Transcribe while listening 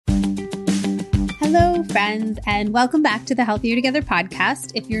Hello, friends, and welcome back to the Healthier Together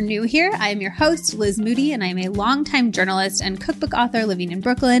podcast. If you're new here, I am your host, Liz Moody, and I am a longtime journalist and cookbook author living in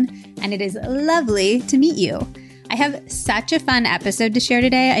Brooklyn, and it is lovely to meet you. I have such a fun episode to share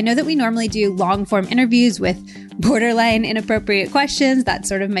today. I know that we normally do long-form interviews with borderline inappropriate questions. That's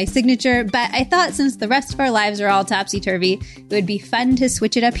sort of my signature. But I thought since the rest of our lives are all topsy-turvy, it would be fun to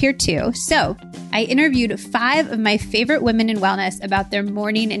switch it up here too. So I interviewed 5 of my favorite women in wellness about their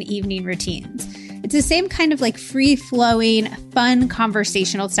morning and evening routines. It's the same kind of like free-flowing, fun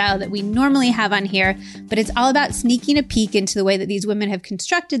conversational style that we normally have on here, but it's all about sneaking a peek into the way that these women have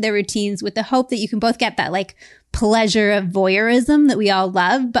constructed their routines with the hope that you can both get that like pleasure of voyeurism that we all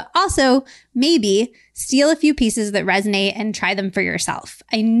love, but also maybe steal a few pieces that resonate and try them for yourself.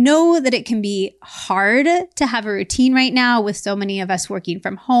 I know that it can be hard to have a routine right now with so many of us working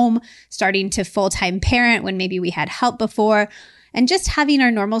from home, starting to full-time parent when maybe we had help before, and just having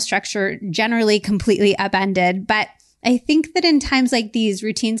our normal structure generally completely upended. But I think that in times like these,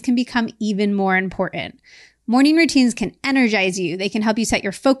 routines can become even more important. Morning routines can energize you. They can help you set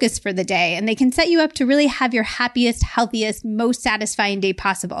your focus for the day, and they can set you up to really have your happiest, healthiest, most satisfying day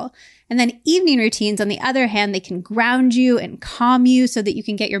possible. And then evening routines, on the other hand, they can ground you and calm you so that you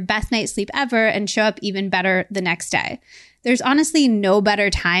can get your best night's sleep ever and show up even better the next day. There's honestly no better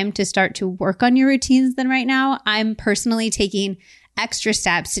time to start to work on your routines than right now. I'm personally taking extra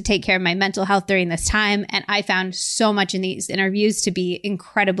steps to take care of my mental health during this time, and I found so much in these interviews to be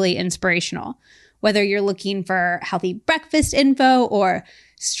incredibly inspirational. Whether you're looking for healthy breakfast info or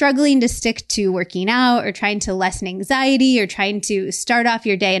struggling to stick to working out or trying to lessen anxiety or trying to start off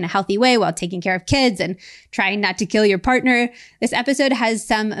your day in a healthy way while taking care of kids and trying not to kill your partner, this episode has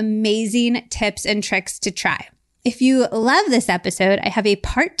some amazing tips and tricks to try. If you love this episode, I have a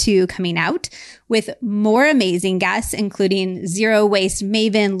part 2 coming out with more amazing guests, including zero waste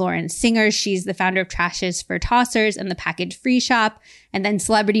maven Lauren Singer. She's the founder of Trashes for Tossers and the Package Free Shop. And then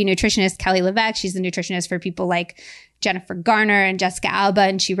celebrity nutritionist Kelly LeVeque. She's the nutritionist for people like Jennifer Garner and Jessica Alba.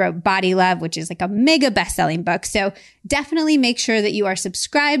 And she wrote Body Love, which is like a mega best-selling book. So definitely make sure that you are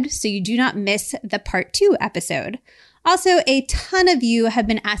subscribed so you do not miss the part 2 episode. Also, a ton of you have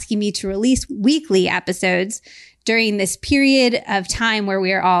been asking me to release weekly episodes during this period of time where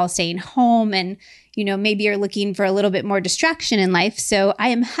we are all staying home and, you know, maybe you're looking for a little bit more distraction in life. So I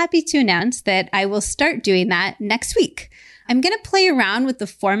am happy to announce that I will start doing that next week. I'm going to play around with the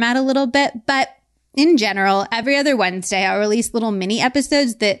format a little bit, but in general, every other Wednesday, I'll release little mini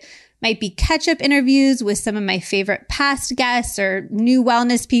episodes that might be catch-up interviews with some of my favorite past guests or new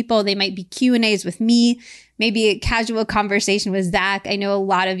wellness people. They might be Q&As with me, maybe a casual conversation with Zach. I know a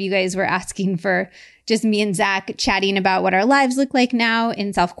lot of you guys were asking for just me and Zach chatting about what our lives look like now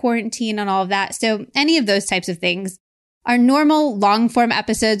in self-quarantine and all of that. So any of those types of things. Our normal long-form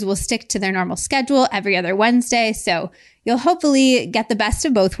episodes will stick to their normal schedule every other Wednesday. So you'll hopefully get the best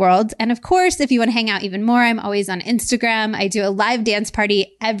of both worlds. And of course, if you want to hang out even more, I'm always on Instagram. I do a live dance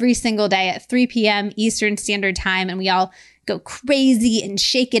party every single day at 3 p.m. Eastern Standard Time. And we all go crazy and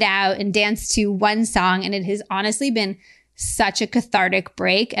shake it out and dance to one song. And it has honestly been such a cathartic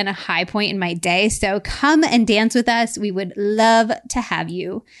break and a high point in my day. So come and dance with us. We would love to have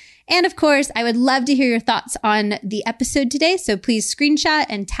you. And of course, I would love to hear your thoughts on the episode today. So please screenshot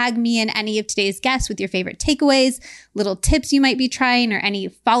and tag me and any of today's guests with your favorite takeaways, little tips you might be trying, or any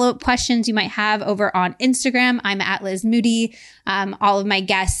follow-up questions you might have over on Instagram. I'm at Liz Moody. All of my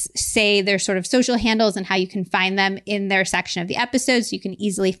guests say their sort of social handles and how you can find them in their section of the episode, so you can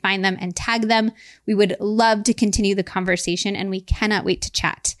easily find them and tag them. We would love to continue the conversation, and we cannot wait to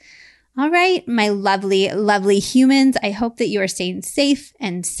chat. All right, my lovely, lovely humans, I hope that you are staying safe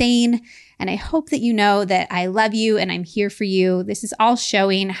and sane, and I hope that you know that I love you and I'm here for you. This is all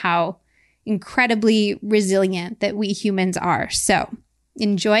showing how incredibly resilient that we humans are. So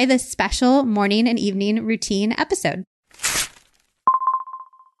enjoy this special morning and evening routine episode.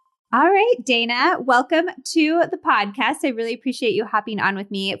 All right, Dana, welcome to the podcast. I really appreciate you hopping on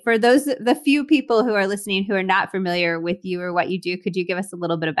with me. For the few people who are listening who are not familiar with you or what you do, could you give us a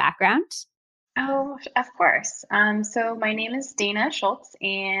little bit of background? Oh, of course. So my name is Dana Schultz,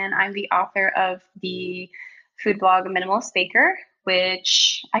 and I'm the author of the food blog Minimalist Baker,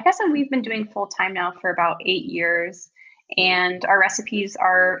 which I guess we've been doing full time now for about 8 years. And our recipes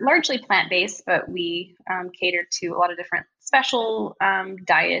are largely plant-based, but we cater to a lot of different special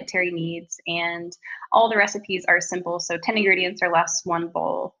dietary needs. And all the recipes are simple. So 10 ingredients or less, one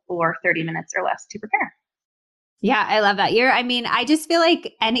bowl, or 30 minutes or less to prepare. Yeah, I love that. I just feel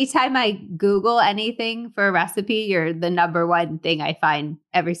like anytime I Google anything for a recipe, you're the number one thing I find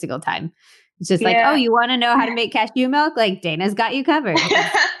every single time. It's just like, oh, you want to know how to make cashew milk? Like Dana's got you covered.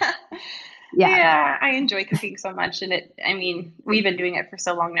 Yeah. Yeah, I enjoy cooking so much. And we've been doing it for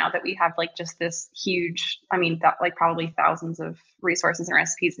so long now that we have like just this huge, like probably thousands of resources and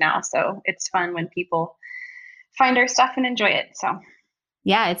recipes now. So it's fun when people find our stuff and enjoy it. So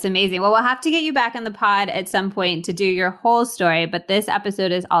Yeah, it's amazing. Well, we'll have to get you back on the pod at some point to do your whole story, but this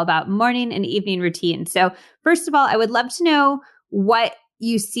episode is all about morning and evening routine. So, first of all, I would love to know what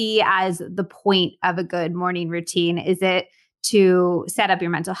you see as the point of a good morning routine. Is it to set up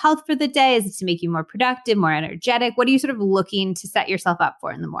your mental health for the day? Is it to make you more productive, more energetic? What are you sort of looking to set yourself up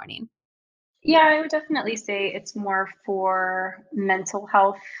for in the morning? yeah, I would definitely say it's more for mental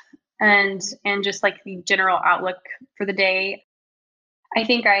health and just like the general outlook for the day. I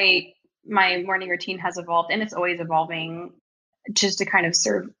think my morning routine has evolved and it's always evolving just to kind of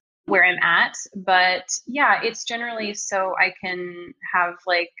serve where I'm at. But yeah, it's generally so I can have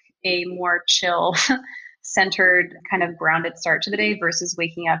like a more chill, centered, kind of grounded start to the day versus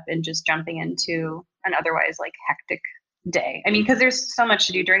waking up and just jumping into an otherwise like hectic day. Because there's so much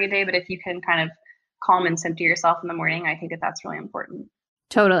to do during a day, but if you can kind of calm and center yourself in the morning, I think that that's really important.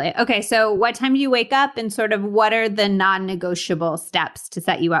 Totally. Okay. So, what time do you wake up and sort of what are the non negotiable steps to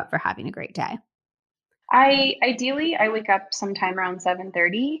set you up for having a great day? I wake up sometime around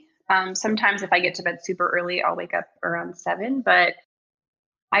 7:30. Sometimes if I get to bed super early, I'll wake up around 7, but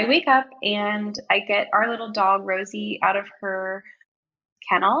I wake up and I get our little dog Rosie out of her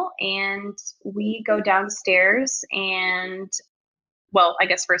kennel and we go downstairs and well, I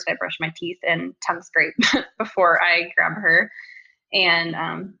guess first I brush my teeth and tongue scrape before I grab her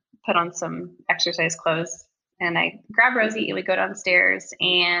and put on some exercise clothes. And I grab Rosie and we go downstairs.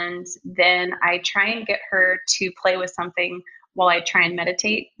 And then I try and get her to play with something while I try and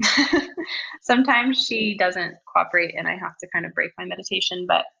meditate. Sometimes she doesn't cooperate and I have to kind of break my meditation.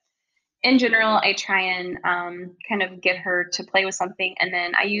 But in general, I try and kind of get her to play with something. And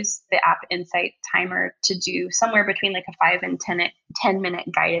then I use the app Insight Timer to do somewhere between like a 5 and 10 minute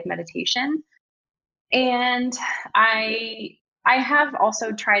guided meditation. And I have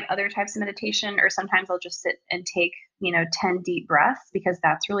also tried other types of meditation, or sometimes I'll just sit and take, 10 deep breaths because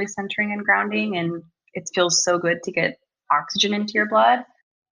that's really centering and grounding. And it feels so good to get oxygen into your blood.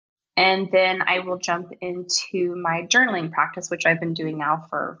 And then I will jump into my journaling practice, which I've been doing now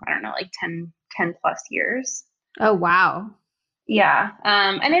for, I don't know, like 10 plus years. Oh, wow. Yeah.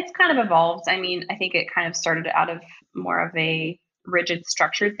 And it's kind of evolved. I think it kind of started out of more of a rigid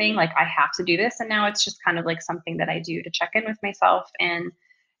structured thing. Like I have to do this. And now it's just kind of like something that I do to check in with myself. And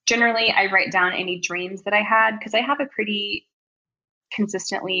generally I write down any dreams that I had because I have a pretty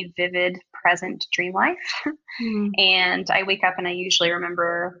consistently vivid present dream life. Mhm. And I wake up and I usually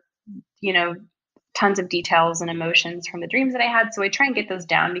remember, you know, tons of details and emotions from the dreams that I had. So I try and get those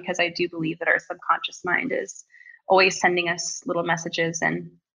down because I do believe that our subconscious mind is always sending us little messages and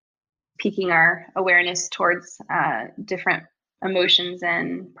piquing our awareness towards different emotions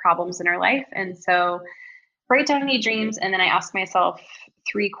and problems in our life. And so write down any dreams and then I ask myself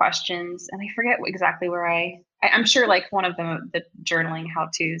 3 questions and I forget exactly where I'm sure like one of the journaling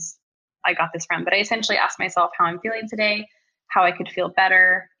how-tos I got this from, but I essentially ask myself how I'm feeling today, how I could feel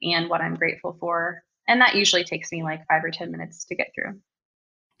better, and what I'm grateful for. And that usually takes me like 5 or 10 minutes to get through.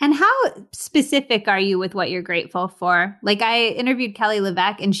 And how specific are you with what you're grateful for? Like I interviewed Kelly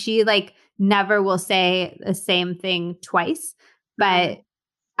LeVeque and she like never will say the same thing twice, but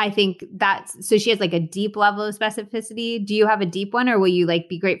I think so she has like a deep level of specificity. Do you have a deep one or will you like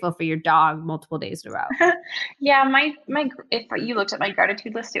be grateful for your dog multiple days in a row? Yeah, my if you looked at my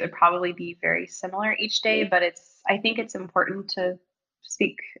gratitude list, it would probably be very similar each day, but I think it's important to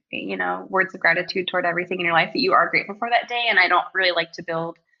speak, words of gratitude toward everything in your life that you are grateful for that day. And I don't really like to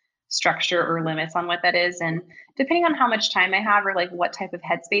build structure or limits on what that is. And depending on how much time I have or like what type of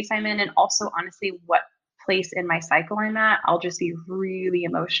headspace I'm in, and also honestly what place in my cycle I'm at, I'll just be really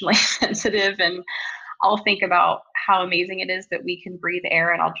emotionally sensitive and I'll think about how amazing it is that we can breathe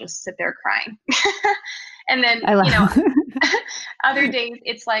air and I'll just sit there crying. And then, I love other days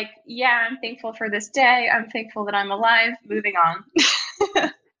it's like, yeah, I'm thankful for this day. I'm thankful that I'm alive, moving on.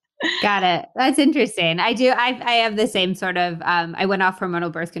 Got it. That's interesting. I have the same sort of, I went off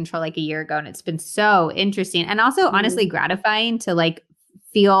hormonal birth control like a year ago and it's been so interesting and also honestly gratifying to like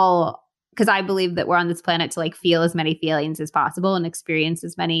feel, because I believe that we're on this planet to like feel as many feelings as possible and experience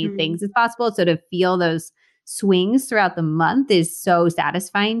as many things as possible. So to feel those swings throughout the month is so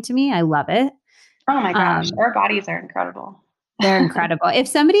satisfying to me. I love it. Oh my gosh, our bodies are incredible. They're incredible.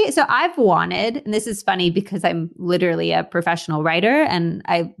 So I've wanted, and this is funny because I'm literally a professional writer and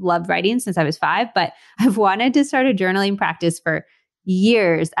I loved writing since I was 5, but I've wanted to start a journaling practice for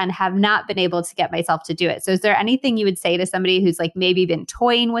years and have not been able to get myself to do it. So is there anything you would say to somebody who's like maybe been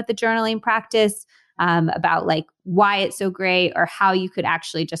toying with the journaling practice about like why it's so great or how you could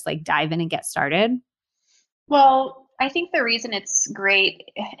actually just like dive in and get started? Well, I think the reason it's great,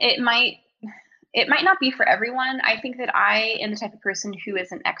 it might not be for everyone. I think that I am the type of person who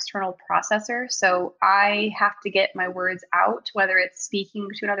is an external processor. So I have to get my words out, whether it's speaking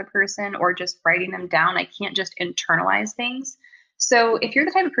to another person or just writing them down. I can't just internalize things. So if you're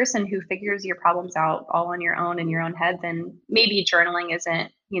the type of person who figures your problems out all on your own in your own head, then maybe journaling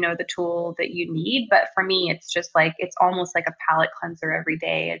isn't, the tool that you need. But for me, it's just like, it's almost like a palate cleanser every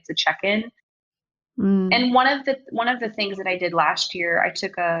day. It's a check-in. Mm. And one of the things that I did last year, I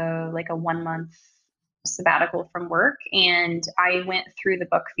took a 1 month sabbatical from work, and I went through the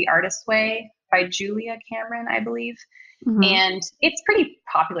book The Artist's Way by Julia Cameron, I believe. Mhm. And it's pretty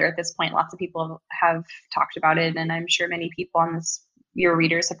popular at this point. Lots of people have talked about it, and I'm sure many people on this, your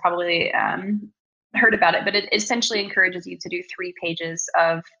readers, have probably heard about it. But it essentially encourages you to do 3 pages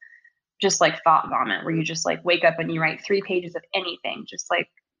of just like thought vomit, where you just like wake up and you write 3 pages of anything, just like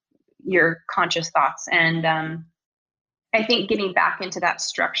your conscious thoughts. And I think getting back into that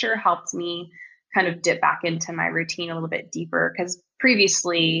structure helped me kind of dip back into my routine a little bit deeper, because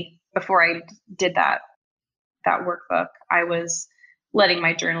previously, before I did that workbook, I was letting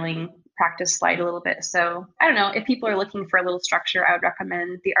my journaling practice slide a little bit. So I don't know, if people are looking for a little structure, I would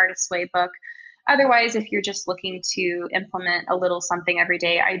recommend the Artist's Way book. Otherwise, if you're just looking to implement a little something every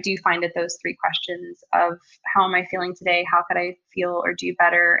day, I do find that those 3 questions of how am I feeling today, how could I feel or do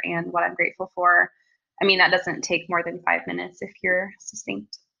better, and what I'm grateful for. I mean, that doesn't take more than 5 minutes if you're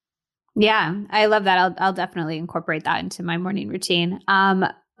succinct. Yeah, I love that. I'll definitely incorporate that into my morning routine.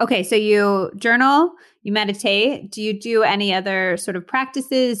 Okay, so you journal, you meditate. Do you do any other sort of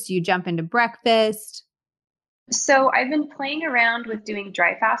practices? Do you jump into breakfast? So I've been playing around with doing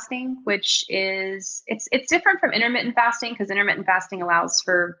dry fasting, which is it's different from intermittent fasting, because intermittent fasting allows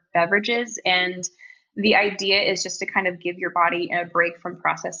for beverages, and the idea is just to kind of give your body a break from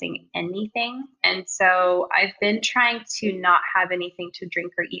processing anything. And so I've been trying to not have anything to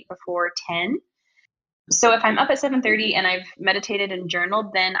drink or eat before 10. So if I'm up at 7:30 and I've meditated and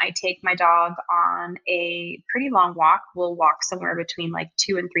journaled, then I take my dog on a pretty long walk. We'll walk somewhere between like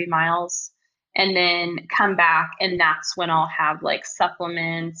 2 and 3 miles, and then come back. And that's when I'll have like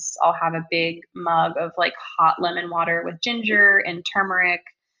supplements. I'll have a big mug of like hot lemon water with ginger and turmeric.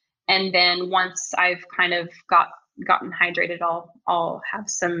 And then once I've kind of gotten hydrated, I'll have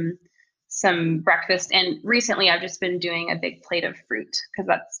some breakfast. And recently I've just been doing a big plate of fruit, because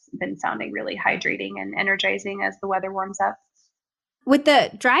that's been sounding really hydrating and energizing as the weather warms up. With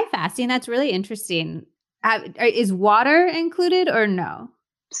the dry fasting, that's really interesting. Is water included or no?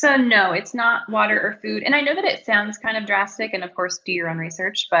 So no, it's not water or food. And I know that it sounds kind of drastic, and of course do your own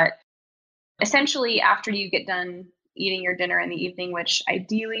research, but essentially after you get done eating your dinner in the evening, which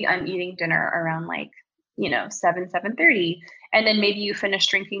ideally I'm eating dinner around like, 7:30, and then maybe you finish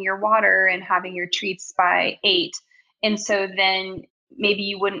drinking your water and having your treats by 8. And so then maybe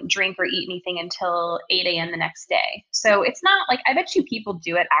you wouldn't drink or eat anything until 8 a.m. the next day. So it's not like, I bet you people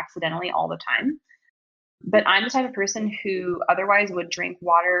do it accidentally all the time. But I'm the type of person who otherwise would drink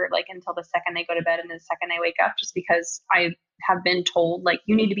water like until the second I go to bed and the second I wake up, just because I have been told like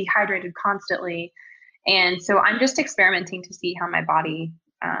you need to be hydrated constantly. And so I'm just experimenting to see how my body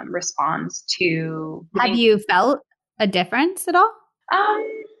responds to Have giving. you felt a difference at all? Um,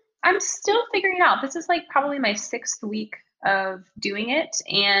 I'm still figuring it out. This is like probably my 6th week of doing it.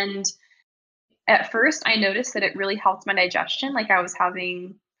 And at first, I noticed that it really helped my digestion. Like I was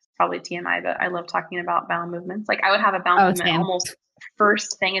having, probably TMI, but I love talking about bowel movements. Like I would have a bowel Oh, movement same. almost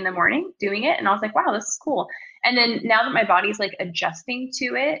first thing in the morning doing it. And I was like, wow, this is cool. And then now that my body's like adjusting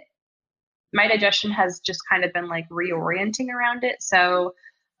to it, my digestion has just kind of been like reorienting around it. So,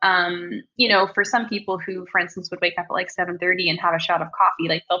 for some people who, for instance, would wake up at like 7:30 and have a shot of coffee,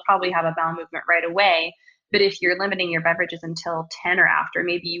 like they'll probably have a bowel movement right away. But if you're limiting your beverages until 10 or after,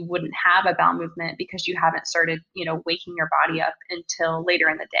 maybe you wouldn't have a bowel movement because you haven't started, waking your body up until later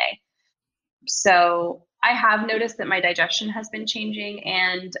in the day. So I have noticed that my digestion has been changing,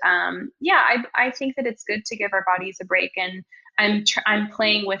 and yeah, I think that it's good to give our bodies a break. And I'm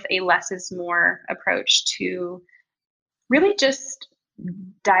playing with a less is more approach to really just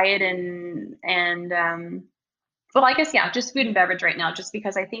diet and well, I guess, yeah, just food and beverage right now, just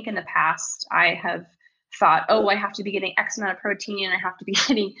because I think in the past I have thought, oh, I have to be getting X amount of protein, and I have to be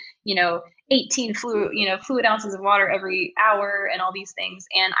getting, 18 fluid ounces of water every hour and all these things.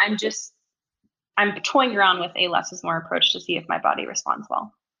 And I'm toying around with a less is more approach to see if my body responds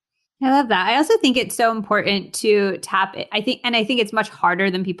well. I love that. I also think it's so important to tap it. I think it's much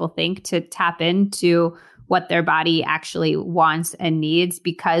harder than people think to tap into what their body actually wants and needs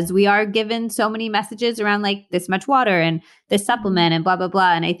because we are given so many messages around like this much water and this Mhm. supplement and blah, blah,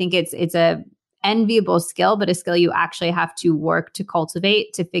 blah. And I think it's a enviable skill, but a skill you actually have to work to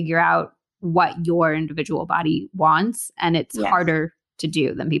cultivate to figure out what your individual body wants. And it's Yes. harder to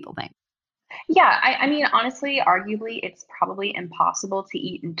do than people think. Yeah, I mean, honestly, arguably, it's probably impossible to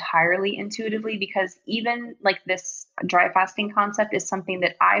eat entirely intuitively because even like this dry fasting concept is something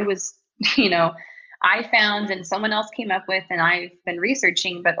that I was, you know, I found and someone else came up with and I've been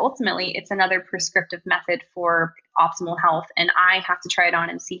researching, but ultimately it's another prescriptive method for optimal health. And I have to try it on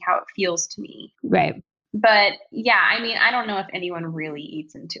and see how it feels to me. Right. But yeah, I mean, I don't know if anyone really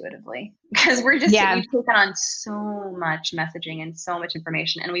eats intuitively because Yeah. we've taken on so much messaging and so much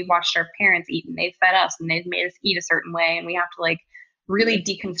information, and we've watched our parents eat and they've fed us and they've made us eat a certain way, and we have to like really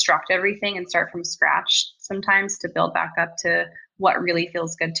deconstruct everything and start from scratch sometimes to build back up to what really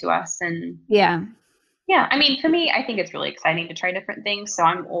feels good to us. And Yeah. yeah, I mean, for me, I think it's really exciting to try different things, so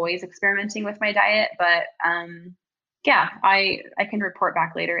I'm always experimenting with my diet, but yeah, I can report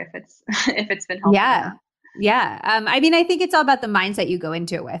back later if it's if it's been helpful or Yeah. not. Yeah. I mean, I think it's all about the mindset you go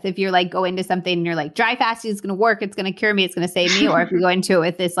into it with. If you're like go into something and you're like, dry fasting is going to work, it's going to cure me, it's going to save me. Or if you go into it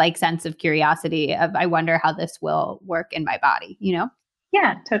with this like sense of curiosity of, I wonder how this will work in my body, you know?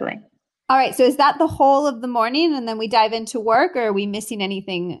 Yeah, totally. All right. So is that the whole of the morning and then we dive into work or are we missing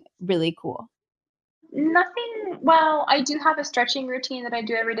anything really cool? Nothing. Well, I do have a stretching routine that I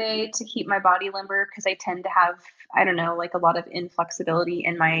do every day to keep my body limber because I tend to have, I don't know, like a lot of inflexibility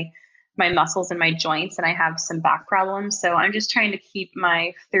in my muscles and my joints, and I have some back problems. So I'm just trying to keep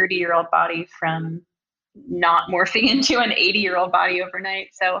my 30-year-old body from not morphing into an 80-year-old body overnight.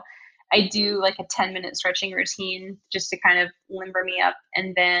 So I do like a 10-minute stretching routine just to kind of limber me up,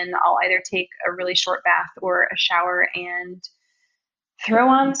 and then I'll either take a really short bath or a shower and throw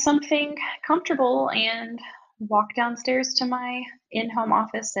on something comfortable and walk downstairs to my in-home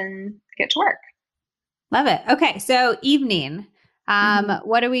office and get to work. Love it. Okay. So evening. hmm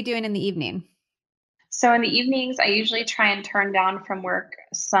What are we doing in the evening? So in the evenings, I usually try and turn down from work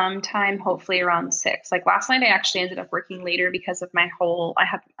sometime, hopefully around 6. Like last night, I actually ended up working later because of I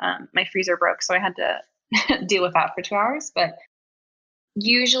had my freezer broke, so I had to deal with that for 2 hours. But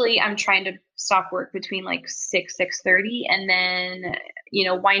usually, I'm trying to stop work between like 6:30, and then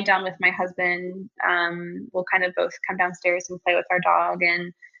wind down with my husband. We'll kind of both come downstairs and play with our dog,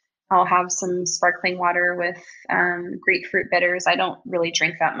 and I'll have some sparkling water with grapefruit bitters. I don't really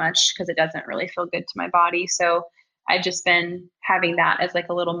drink that much because it doesn't really feel good to my body. So I've just been having that as like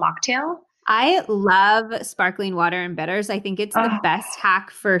a little mocktail. I love sparkling water and bitters. I think it's the Oh, best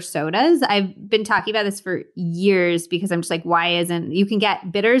hack for sodas. I've been talking about this for years because I'm just like, why isn't you can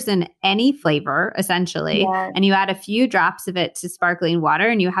get bitters in any flavor essentially, yeah. and you add a few drops of it to sparkling water,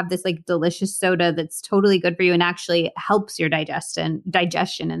 and you have this like delicious soda that's totally good for you and actually helps your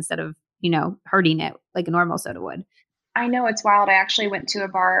digestion instead of hurting it like a normal soda would. I know it's wild. I actually went to a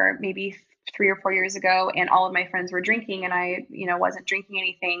bar maybe 3 or 4 years ago, and all of my friends were drinking, and I wasn't drinking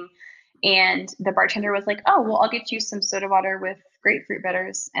anything. And the bartender was like, "Oh, well, I'll get you some soda water with grapefruit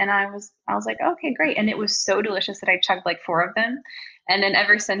bitters." And I was like, "Okay, great." And it was so delicious that I chugged like 4 of them. And then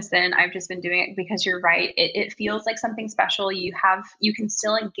ever since then, I've just been doing it because you're right. It feels like something special. You can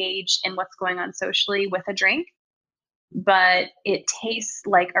still engage in what's going on socially with a drink, but it tastes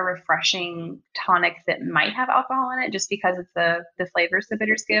like a refreshing tonic that might have alcohol in it just because of the flavors the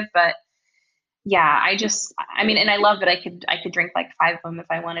bitters give. But yeah, I mean, and I love that I could drink like 5 of them if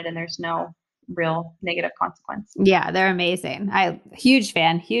I wanted, and there's no real negative consequence. Yeah, they're amazing. I huge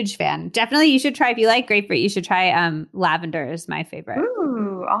fan, huge fan. Definitely you should try if you like grapefruit, you should try lavender is my favorite.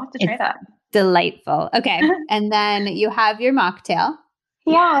 Ooh, I'll have to try It's that. delightful. Okay. And then you have your mocktail.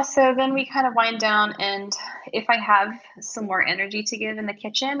 Yeah, so then we kind of wind down, and if I have some more energy to give in the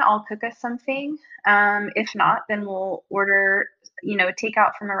kitchen, I'll cook us something. If not, then we'll order,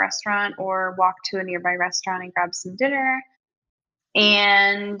 takeout from a restaurant or walk to a nearby restaurant and grab some dinner.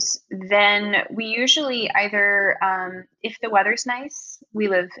 And then we usually either, if the weather's nice, we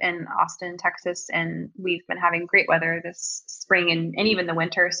live in Austin, Texas, and we've been having great weather this spring and even the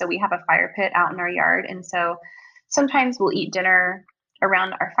winter. So we have a fire pit out in our yard. And so sometimes we'll eat dinner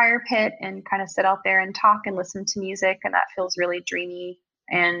around our fire pit and kind of sit out there and talk and listen to music. And that feels really dreamy.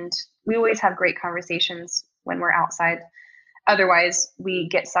 And we always have great conversations when we're outside. Otherwise, we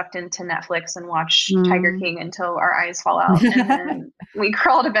get sucked into Netflix and watch Tiger Mm. King until our eyes fall out, and then we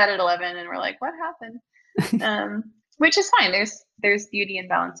crawl to bed at 11, and we're like, "What happened?" Which is fine. There's beauty and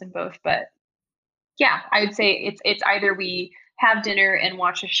balance in both, but yeah, I would say it's either we have dinner and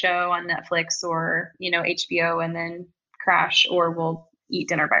watch a show on Netflix or, HBO and then crash, or we'll eat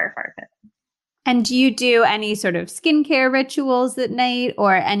dinner by our fire pit. And do you do any sort of skincare rituals at night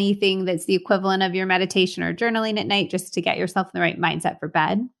or anything that's the equivalent of your meditation or journaling at night just to get yourself in the right mindset for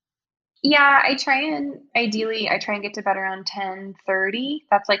bed? Yeah, ideally, I try and get to bed around 10:30.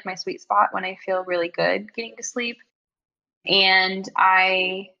 That's like my sweet spot when I feel really good getting to sleep. And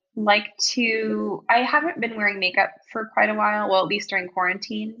I haven't been wearing makeup for quite a while, well, at least during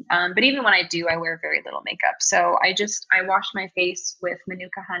quarantine. But even when I do, I wear very little makeup. So I wash my face with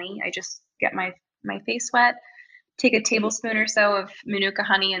Manuka honey. I just get my face wet, take a tablespoon or so of Manuka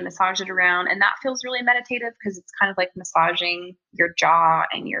honey and massage it around. And that feels really meditative because it's kind of like massaging your jaw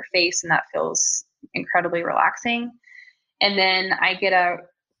and your face. And that feels incredibly relaxing. And then I get a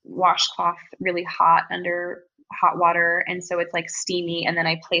washcloth really hot under hot water. And so it's like steamy. And then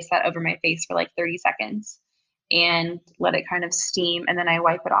I place that over my face for like 30 seconds and let it kind of steam. And then I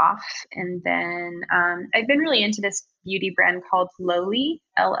wipe it off. And then I've been really into this beauty brand called Loli,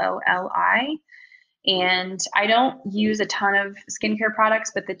 Loli. And I don't use a ton of skincare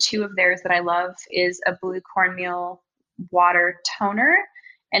products, but the two of theirs that I love is a blue cornmeal water toner.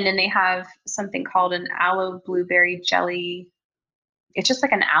 And then they have something called an aloe blueberry jelly. It's just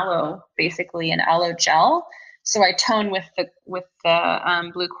like an aloe, basically an aloe gel. So I tone with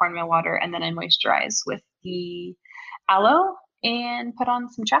the blue cornmeal water, and then I moisturize with the aloe and put on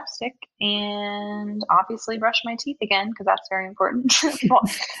some chapstick and obviously brush my teeth again because that's very important.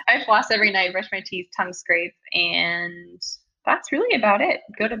 I floss every night, brush my teeth, tongue scrape, and that's really about it.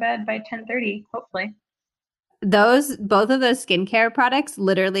 Go to bed by 10:30, hopefully. Both of those skincare products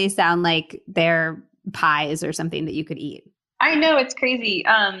literally sound like they're pies or something that you could eat. I know, it's crazy.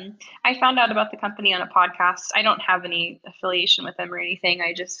 I found out about the company on a podcast. I don't have any affiliation with them or anything.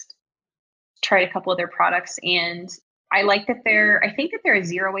 I just tried a couple of their products, and I like that I think that they're a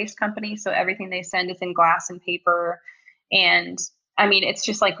zero waste company. So everything they send is in glass and paper. And I mean, it's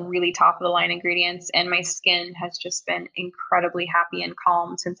just like really top of the line ingredients. And my skin has just been incredibly happy and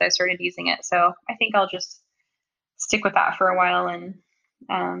calm since I started using it. So I think I'll just stick with that for a while. And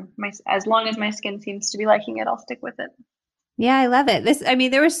as long as my skin seems to be liking it, I'll stick with it. Yeah, I love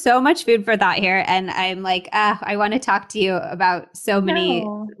it. There was so much food for thought here. And I'm like, I want to talk to you about so many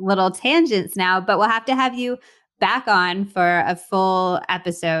little tangents now, but we'll have to have you back on for a full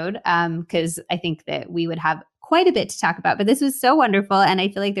episode because I think that we would have quite a bit to talk about. But this was so wonderful. And I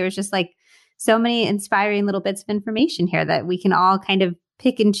feel like there was just like so many inspiring little bits of information here that we can all kind of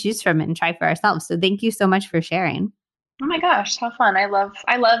pick and choose from and try for ourselves. So thank you so much for sharing. Oh my gosh, how fun. I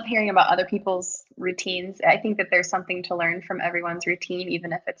love hearing about other people's routines. I think that there's something to learn from everyone's routine,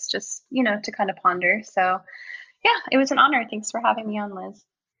 even if it's just, to kind of ponder. So yeah, it was an honor. Thanks for having me on, Liz.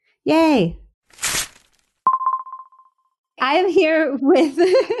 Yay. I am here with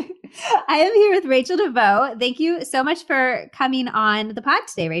Rachael DeVoe. Thank you so much for coming on the pod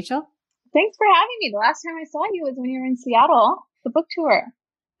today, Rachael. Thanks for having me. The last time I saw you was when you were in Seattle, the book tour.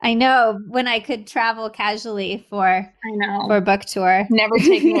 I know, when I could travel casually for a book tour. Never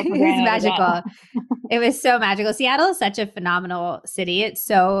taking it for granted. It was magical. It was so magical. Seattle is such a phenomenal city. It's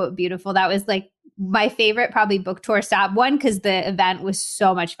so beautiful. That was like my favorite probably book tour stop. One, because the event was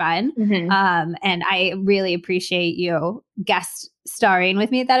so much fun. Mm-hmm. And I really appreciate you guest starring with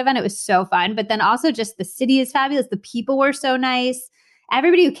me at that event. It was so fun. But then also just the city is fabulous. The people were so nice.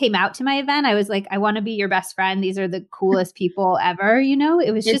 Everybody who came out to my event, I was like, I want to be your best friend. These are the coolest people ever.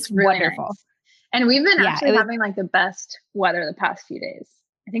 It was just really wonderful. Nice. And we've been actually having like the best weather the past few days.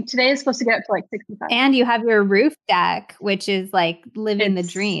 I think today is supposed to get up to like 65. And you have your roof deck, which is like living the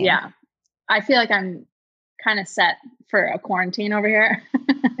dream. Yeah. I feel like I'm kind of set for a quarantine over here.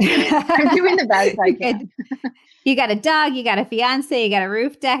 I'm doing the best I can. You got a dog, you got a fiance, you got a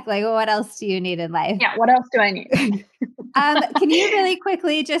roof deck. Like, what else do you need in life? Yeah, what else do I need? Can you really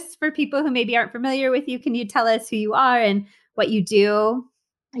quickly, just for people who maybe aren't familiar with you, can you tell us who you are and what you do?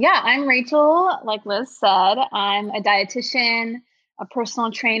 Yeah, I'm Rachael. Like Liz said, I'm a dietitian, a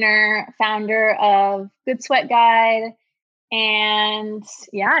personal trainer, founder of Good Sweat Guide. And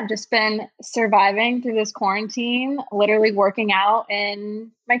yeah, I've just been surviving through this quarantine, literally working out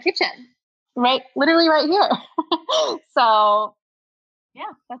in my kitchen, literally right here. So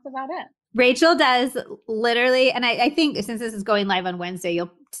yeah, that's about it. Rachael does literally, and I think since this is going live on Wednesday,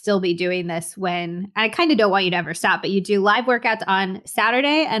 you'll still be doing this when, I kind of don't want you to ever stop, but you do live workouts on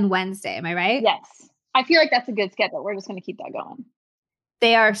Saturday and Wednesday. Am I right? Yes. I feel like that's a good schedule. We're just going to keep that going.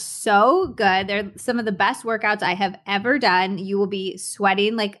 They are so good. They're some of the best workouts I have ever done. You will be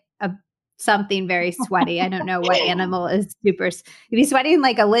sweating like something very sweaty. I don't know what animal is super. You'll be sweating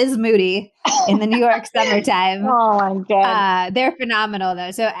like a Liz Moody. in the New York summertime. Oh my God. They're phenomenal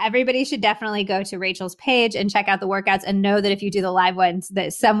though. So everybody should definitely go to Rachel's page and check out the workouts, and know that if you do the live ones,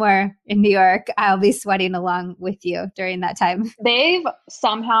 that somewhere in New York, I'll be sweating along with you during that time. They've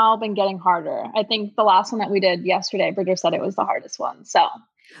somehow been getting harder. I think the last one that we did yesterday, Bridger said it was the hardest one. So,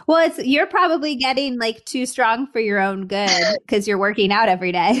 well, you're probably getting like too strong for your own good because you're working out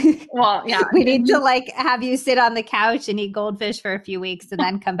every day. well, yeah. We need to like have you sit on the couch and eat goldfish for a few weeks and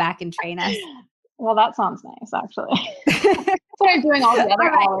then come back and train us. Well, that sounds nice, actually. That's what I'm doing all the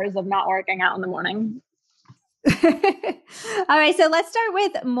other hours of not working out in the morning. All right. So let's start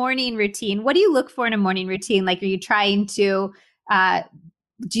with morning routine. What do you look for in a morning routine? Like, are you trying to,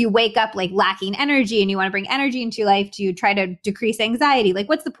 do you wake up like lacking energy and you want to bring energy into your life? Do you try to decrease anxiety? Like,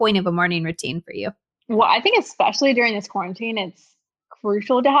 what's the point of a morning routine for you? Well, I think especially during this quarantine, it's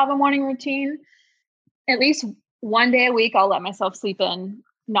crucial to have a morning routine. At least one day a week, I'll let myself sleep in,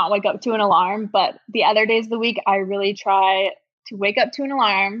 not wake up to an alarm. But the other days of the week, I really try to wake up to an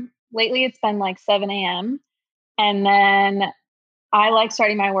alarm. Lately, it's been like 7 a.m. And then I like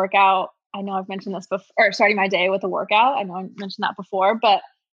starting my workout. I know I've mentioned this before, or starting my day with a workout. I know I mentioned that before, but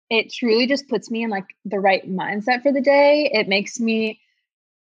it truly just puts me in like the right mindset for the day. It makes me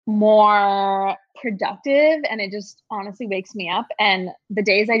more productive, and it just honestly wakes me up. And the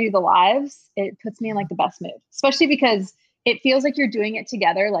days I do the lives, it puts me in like the best mood, especially because it feels like you're doing it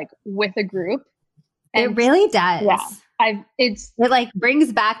together, like with a group. And it really does. Yeah. It like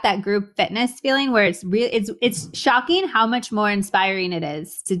brings back that group fitness feeling where it's shocking how much more inspiring it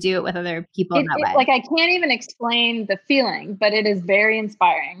is to do it with other people in that way. Like I can't even explain the feeling, but it is very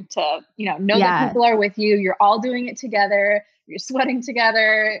inspiring to, know that people are with you. You're all doing it together. You're sweating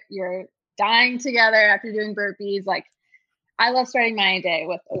together. You're dying together after doing burpees. Like, I love starting my day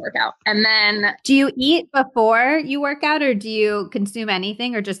with a workout. And then, do you eat before you work out, or do you consume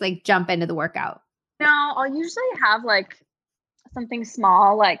anything, or just like jump into the workout? No, I'll usually have like something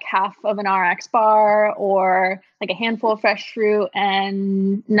small, like half of an RX bar or like a handful of fresh fruit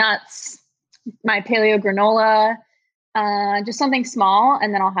and nuts, my paleo granola, just something small.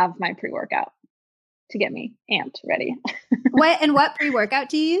 And then I'll have my pre-workout to get me amped, ready. What pre-workout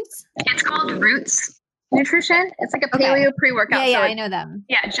do you use? It's called Roots Nutrition. It's like a paleo pre-workout. Yeah, I know them.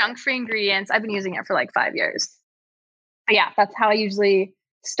 Yeah, junk-free ingredients. I've been using it for like 5 years. But yeah, that's how I usually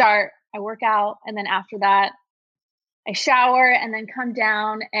start. I work out, and then after that, I shower and then come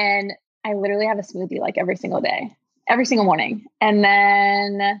down, and I literally have a smoothie like every single day, every single morning. And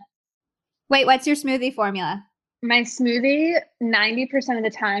then, wait, what's your smoothie formula? My smoothie, 90% of the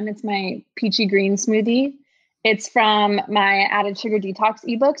time, it's my peachy green smoothie. It's from my Added Sugar Detox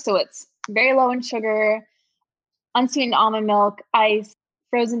ebook. So it's very low in sugar, unsweetened almond milk, ice,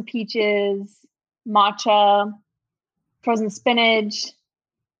 frozen peaches, matcha, frozen spinach,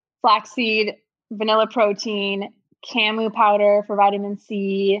 flaxseed, vanilla protein, camu powder for vitamin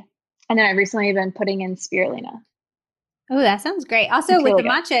C. And then I've recently been putting in spirulina. Oh, that sounds great. Also, with the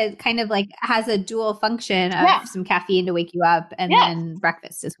matcha, it kind of like has a dual function of some caffeine to wake you up, and then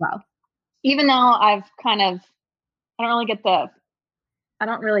breakfast as well. Even though I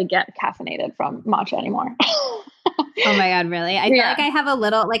don't really get caffeinated from matcha anymore. Oh my God, really? I feel like I have a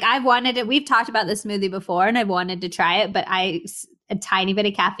little, like I've wanted it. We've talked about the smoothie before and I've wanted to try it, but a tiny bit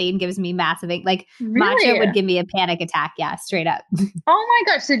of caffeine gives me massive, like matcha would give me a panic attack. Yeah, straight up. Oh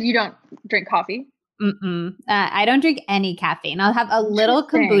my gosh. So you don't drink coffee? I don't drink any caffeine. I'll have a little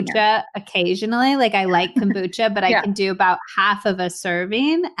kombucha occasionally. Like I like kombucha, but I can do about half of a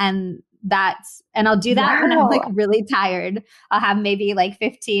serving, and I'll do that when I'm like really tired. I'll have maybe like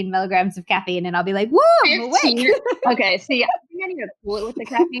 15 milligrams of caffeine and I'll be like, whoa, I'm awake. Okay. See, I think I need to cool it with the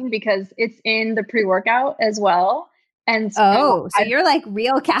caffeine because it's in the pre-workout as well. And so you're like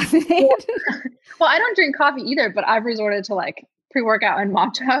real caffeinated. Well, I don't drink coffee either, but I've resorted to like pre-workout and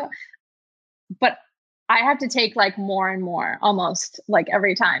matcha. But I have to take like more and more almost like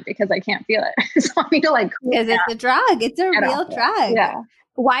every time because I can't feel it. So I need to like cool. Because it's a drug. It's a real drug. Yeah.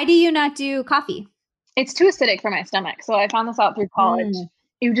 Why do you not do coffee? It's too acidic for my stomach. So I found this out through college.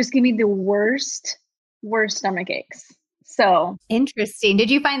 It would just give me the worst stomach aches. So interesting. Did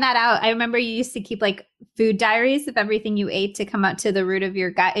you find that out? I remember you used to keep like food diaries of everything you ate to come out to the root of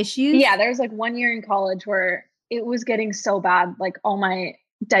your gut issues. Yeah, there was like 1 year in college where it was getting so bad, like all my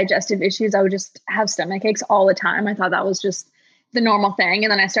digestive issues. I would just have stomach aches all the time. I thought that was just the normal thing.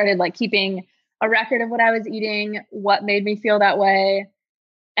 And then I started like keeping a record of what I was eating, what made me feel that way.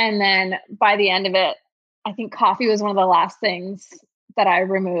 And then by the end of it, I think coffee was one of the last things that I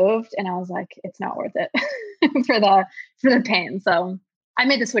removed. And I was like, it's not worth it for the pain. So I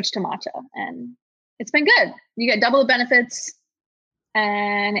made the switch to matcha and it's been good. You get double the benefits.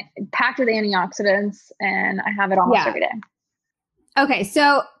 and packed with antioxidants, and I have it almost every day. Okay.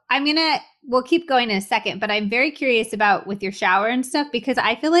 So we'll keep going in a second, but I'm very curious about with your shower and stuff, because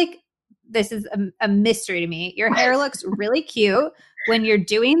I feel like this is a mystery to me. Your hair looks really cute when you're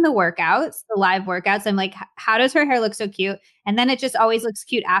doing the workouts, the live workouts. I'm like, how does her hair look so cute? And then it just always looks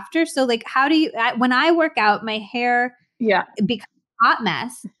cute after. So like, how do you, when I work out, my hair becomes a hot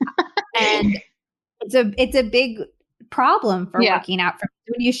mess. And it's a big problem for working out.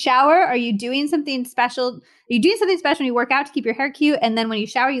 When you shower, are you doing something special? Are you doing something special when you work out to keep your hair cute? And then when you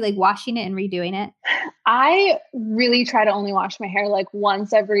shower, you like washing it and redoing it? I really try to only wash my hair like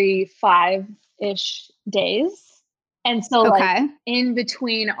once every 5-ish days. And so like in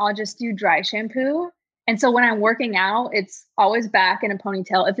between, I'll just do dry shampoo. And so when I'm working out, it's always back in a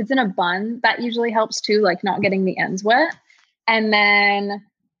ponytail. If it's in a bun, that usually helps too, like not getting the ends wet. And then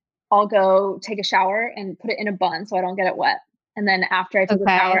I'll go take a shower and put it in a bun so I don't get it wet. And then after I take a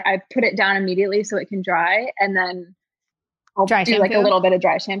shower, I put it down immediately so it can dry. And then I'll do like a little bit of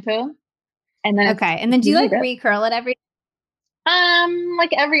dry shampoo. And then and then do you like recurl it every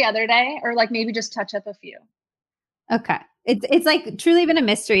like every other day, or like maybe just touch up a few. Okay. It's like truly been a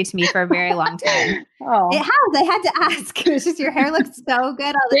mystery to me for a very long time. It has. I had to ask. It's just your hair looks so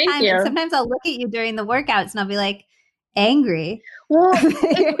good all the time. And sometimes I'll look at you during the workouts and I'll be like angry. Well,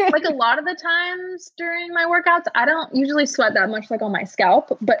 like a lot of the times during my workouts, I don't usually sweat that much like on my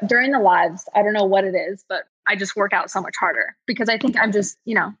scalp, but during the lives, I don't know what it is, but I just work out so much harder because I think I'm just,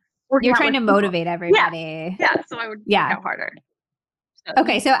 you're trying to motivate everybody. Yeah. So I would work out harder. So.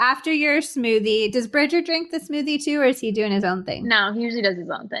 Okay. So after your smoothie, does Bridger drink the smoothie too, or is he doing his own thing? No, he usually does his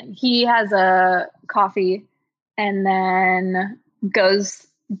own thing. He has a coffee and then goes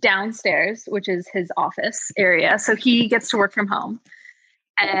downstairs, which is his office area. So he gets to work from home,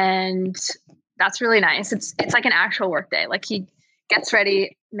 and that's really nice. It's like an actual work day. Like he gets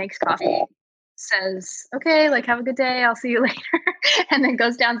ready, makes coffee, says, okay, like have a good day. I'll see you later. And then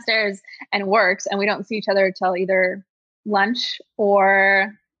goes downstairs and works. And we don't see each other till either lunch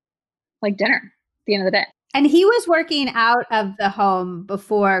or like dinner at the end of the day. And he was working out of the home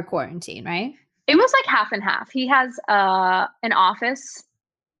before quarantine, right? It was like half and half. He has an office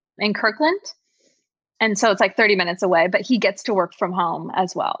in Kirkland. And so it's like 30 minutes away, but he gets to work from home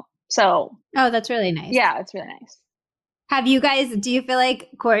as well. So, that's really nice. Yeah, it's really nice. Do you feel like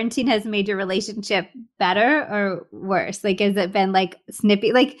quarantine has made your relationship better or worse? Like, has it been like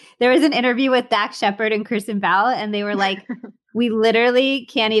snippy? Like there was an interview with Dax Shepard and Kristen Bell, and they were like, we literally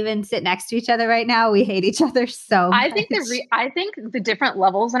can't even sit next to each other right now. We hate each other so much. I think the different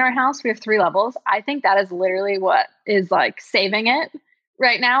levels in our house, we have 3 levels. I think that is literally what is like saving it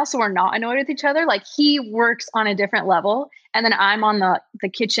right now. So we're not annoyed with each other. Like he works on a different level, and then I'm on the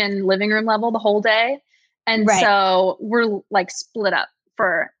kitchen living room level the whole day. And so we're like split up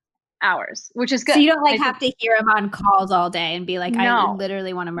for hours, which is good. So you don't like have to hear him on calls all day and be like, I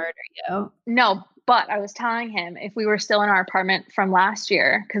literally want to murder you. No, but I was telling him if we were still in our apartment from last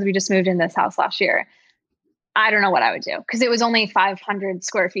year, because we just moved in this house last year, I don't know what I would do because it was only 500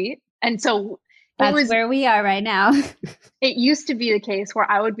 square feet. And so that's where we are right now. It used to be the case where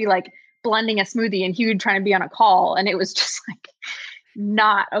I would be like blending a smoothie and he would try to be on a call, and it was just like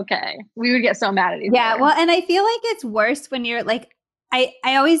not okay. We would get so mad at each other. Yeah, well, and I feel like it's worse when you're like,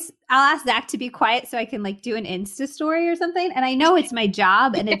 I'll ask Zach to be quiet so I can like do an Insta story or something. And I know it's my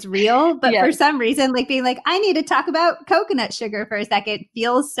job and it's real, but for some reason, like being like, I need to talk about coconut sugar for a second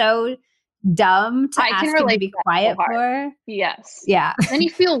feels so dumb to ask him to be quiet for. Yes. Yeah. Then you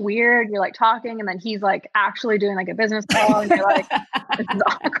feel weird. You're like talking and then he's like actually doing like a business call and you're like, this is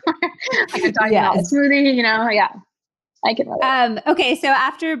awkward. Like I'm talking about a smoothie, Yeah. I can relate. Okay. So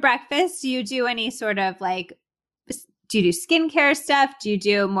after breakfast, do you do any sort of like, do you do skincare stuff? Do you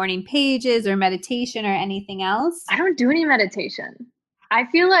do morning pages or meditation or anything else? I don't do any meditation. I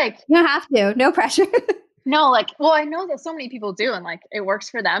feel like you don't have to, no pressure. No, I know that so many people do and like it works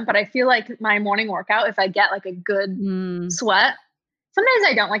for them, but I feel like my morning workout, if I get like a good sweat, sometimes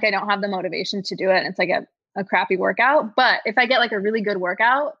I don't have the motivation to do it. And it's like a crappy workout, but if I get like a really good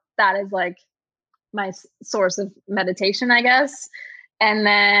workout, that is like my source of meditation, I guess. And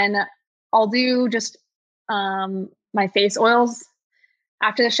then I'll do just my face oils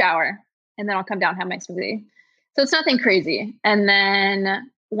after the shower, and then I'll come down and have my smoothie. So it's nothing crazy. And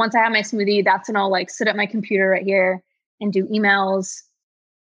then once I have my smoothie, that's when I'll like sit at my computer right here and do emails,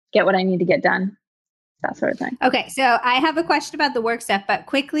 get what I need to get done, that sort of thing. Okay. So I have a question about the work stuff, but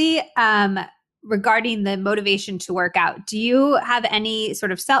quickly, regarding the motivation to work out, do you have any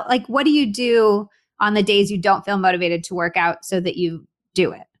sort of what do you do on the days you don't feel motivated to work out so that you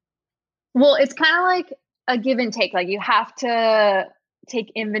do it? Well, it's kind of like a give and take. Like you have to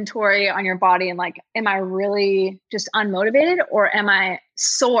take inventory on your body and like, am I really just unmotivated, or am I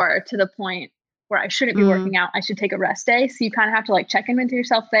sore to the point where I shouldn't be working out? I should take a rest day. So you kind of have to like check in with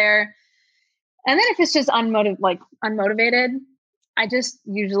yourself there. And then if it's just unmotivated, I just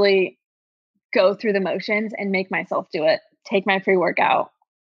usually go through the motions and make myself do it. Take my pre-workout,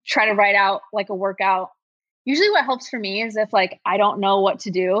 try to write out like a workout. Usually what helps for me is if like I don't know what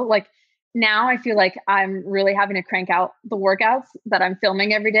to do. Like now I feel like I'm really having to crank out the workouts that I'm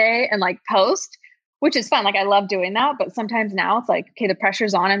filming every day and like post, which is fun. Like I love doing that. But sometimes now it's like, okay, the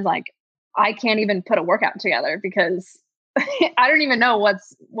pressure's on and like I can't even put a workout together because I don't even know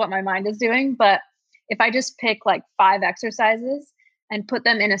what my mind is doing. But if I just pick like 5 exercises and put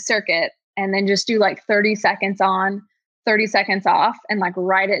them in a circuit and then just do like 30 seconds on, 30 seconds off and like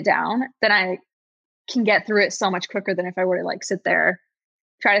write it down, then I can get through it so much quicker than if I were to like sit there,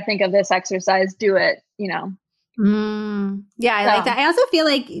 try to think of this exercise, do it, you know. Yeah, I like that. I also feel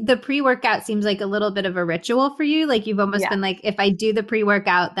like the pre-workout seems like a little bit of a ritual for you. Like you've almost been like, if I do the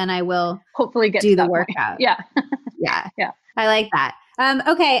pre-workout, then I will hopefully get do to the that workout. Point. Yeah. Yeah. I like that.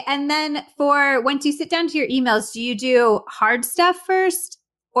 Okay. And then for once you sit down to your emails, do you do hard stuff first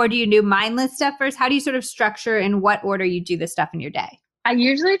or do you do mindless stuff first? How do you sort of structure in what order you do this stuff in your day? I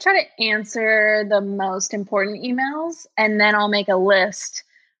usually try to answer the most important emails and then I'll make a list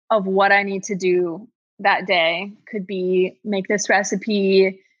of what I need to do that day. Could be make this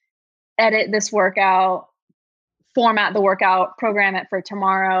recipe, edit this workout, format the workout, program it for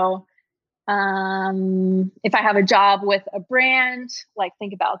tomorrow. If I have a job with a brand, like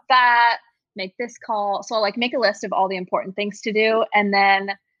think about that, make this call. So I'll like make a list of all the important things to do. And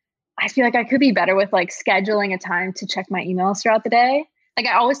then I feel like I could be better with like scheduling a time to check my emails throughout the day. Like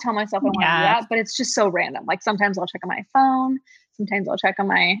I always tell myself I want to do that, but it's just so random. Like sometimes I'll check on my phone, sometimes I'll check on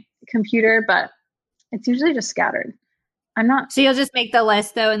my computer, but it's usually just scattered. So you'll just make the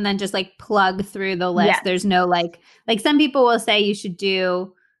list though, and then just like plug through the list. Yes. There's no like some people will say you should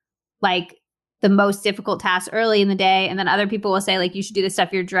do like the most difficult tasks early in the day. And then other people will say like you should do the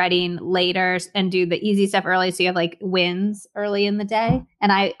stuff you're dreading later and do the easy stuff early. So you have like wins early in the day.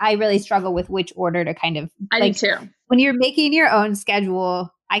 And I really struggle with which order to kind of I do too. When you're making your own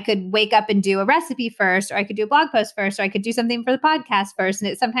schedule, I could wake up and do a recipe first, or I could do a blog post first, or I could do something for the podcast first.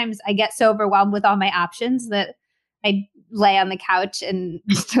 And sometimes I get so overwhelmed with all my options that I lay on the couch and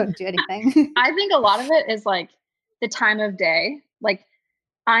just don't do anything. I think a lot of it is like the time of day. Like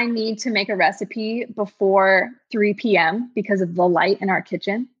I need to make a recipe before 3 p.m. because of the light in our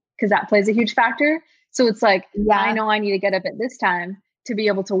kitchen, because that plays a huge factor. So it's like, I know I need to get up at this time to be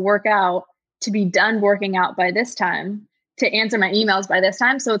able to work out, to be done working out by this time, to answer my emails by this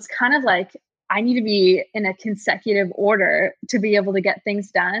time. So it's kind of like, I need to be in a consecutive order to be able to get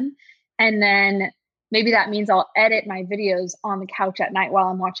things done. And then maybe that means I'll edit my videos on the couch at night while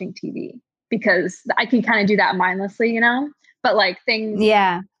I'm watching TV, because I can kind of do that mindlessly, you know? But like things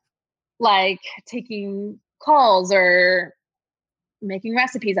like taking calls or making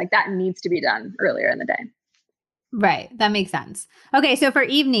recipes, like that needs to be done earlier in the day. Right. That makes sense. Okay. So for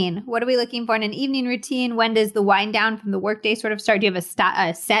evening, what are we looking for in an evening routine? When does the wind down from the workday sort of start? Do you have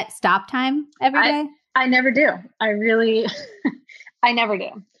a set stop time every day? I never do. I really, I never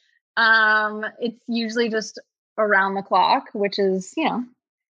do. It's usually just around the clock, which is, you know,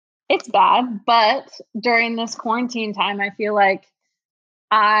 it's bad, but during this quarantine time, I feel like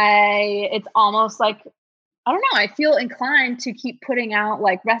it's almost like, I don't know, I feel inclined to keep putting out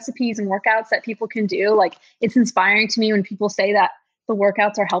like recipes and workouts that people can do. Like it's inspiring to me when people say that the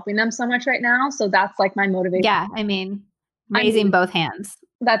workouts are helping them so much right now. So that's like my motivation. Yeah. I mean, raising both hands.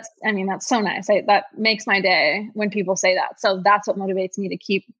 That's so nice. That makes my day when people say that. So that's what motivates me to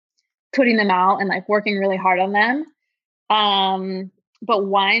keep putting them out and like working really hard on them. But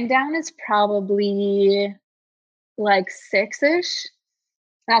wind down is probably like 6-ish.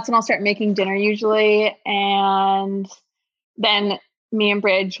 That's when I'll start making dinner usually. And then me and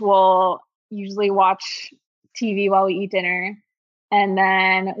Bridge will usually watch TV while we eat dinner. And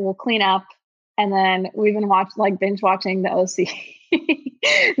then we'll clean up. And then we've been binge watching the OC.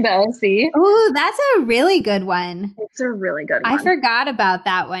 The OC. Oh, that's a really good one. It's a really good one. I forgot about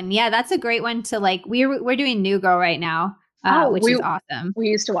that one. Yeah, that's a great one to like. We're doing New Girl right now. Which is awesome. We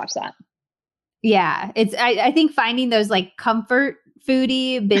used to watch that. Yeah. I think finding those like comfort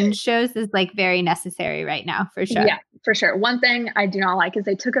foodie binge shows is like very necessary right now for sure. Yeah, for sure. One thing I do not like is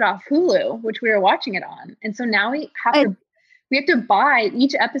they took it off Hulu, which we were watching it on. And so now we have to buy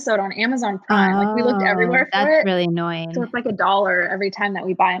each episode on Amazon Prime. Like we looked everywhere for it. That's really annoying. So it's like $1 every time that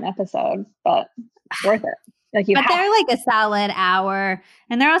we buy an episode, but worth it. Like you But have, they're like a solid hour.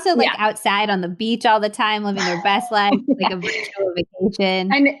 And they're also like outside on the beach all the time, living their best life, like a virtual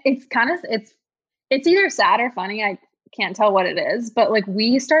vacation. And it's kind of, it's either sad or funny. I can't tell what it is, but like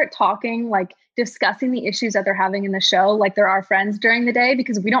we start talking, like discussing the issues that they're having in the show, like they're our friends during the day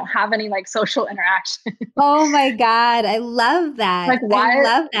because we don't have any like social interaction. Oh my God. I love that. Like I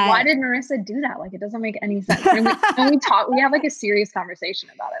love that. why did Marissa do that? Like it doesn't make any sense. And we talk, we have like a serious conversation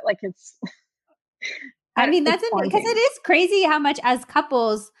about it. Like it's, I mean, that's because it is crazy how much as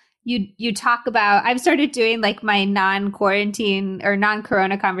couples you talk about. I've started doing like my non-quarantine or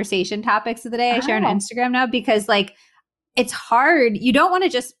non-corona conversation topics of the day. I share on Instagram now because like it's hard. You don't want to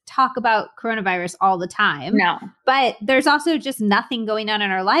just talk about coronavirus all the time. No. But there's also just nothing going on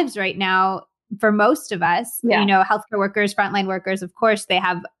in our lives right now for most of us. You know, healthcare workers, frontline workers, of course, they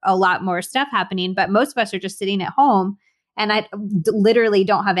have a lot more stuff happening, but most of us are just sitting at home. And I literally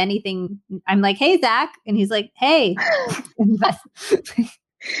don't have anything. I'm like, hey, Zach. And he's like, hey.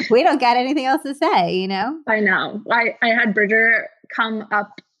 We don't got anything else to say, you know? I know. I had Bridger come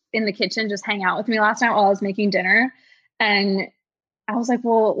up in the kitchen, just hang out with me last night while I was making dinner. And I was like,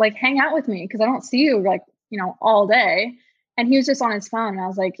 well, like hang out with me because I don't see you like, you know, all day. And he was just on his phone. And I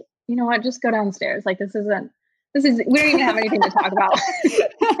was like, you know what, just go downstairs. Like we don't even have anything to talk about.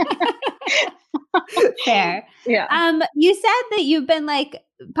 Fair. Yeah. You said that you've been like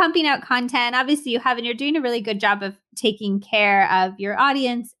pumping out content. Obviously you have, and you're doing a really good job of taking care of your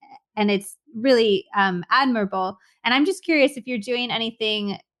audience, and it's really admirable. And I'm just curious if you're doing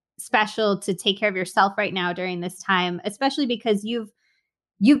anything special to take care of yourself right now during this time, especially because you've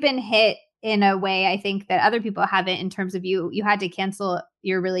been hit in a way I think that other people haven't, in terms of you had to cancel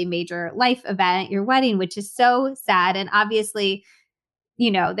your really major life event, your wedding, which is so sad. And obviously, you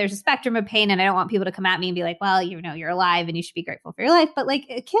know, there's a spectrum of pain, and I don't want people to come at me and be like, well, you know, you're alive and you should be grateful for your life. But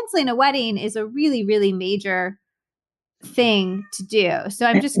like canceling a wedding is a really, really major thing to do. So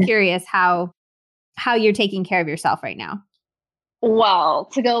I'm just curious how you're taking care of yourself right now. Well,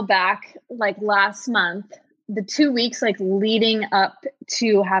 to go back like last month, the 2 weeks like leading up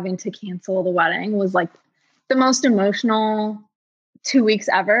to having to cancel the wedding was like the most emotional 2 weeks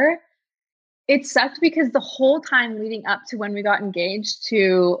ever. It sucked because the whole time leading up to when we got engaged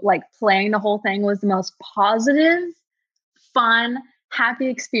to like planning the whole thing was the most positive, fun, happy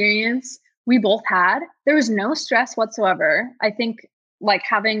experience we both had. There was no stress whatsoever. I think like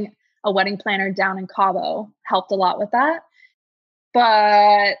having a wedding planner down in Cabo helped a lot with that.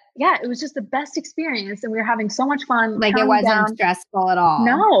 But yeah, it was just the best experience and we were having so much fun. Like it wasn't stressful at all.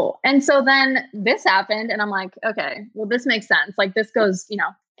 No. And so then this happened and I'm like, okay, well, this makes sense. Like this goes, you know,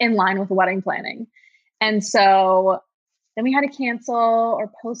 in line with wedding planning. And so then we had to cancel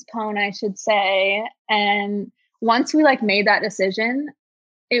or postpone, I should say. And once we like made that decision,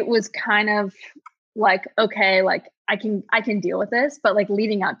 it was kind of like, okay, like I can deal with this. But like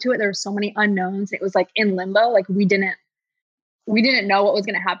leading up to it, there were so many unknowns. It was like in limbo. Like we didn't know what was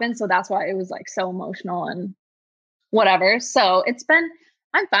going to happen. So that's why it was like so emotional and whatever. So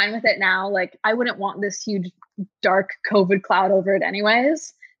I'm fine with it now. Like I wouldn't want this huge dark COVID cloud over it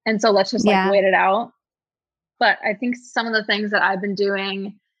anyways. And so let's just like wait it out. But I think some of the things that I've been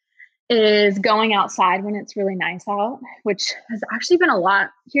doing is going outside when it's really nice out, which has actually been a lot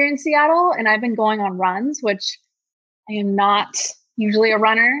here in Seattle. And I've been going on runs, which I am not usually a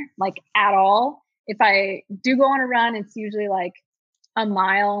runner, like at all. If I do go on a run, it's usually like a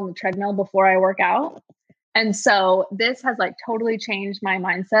mile on the treadmill before I work out. And so this has like totally changed my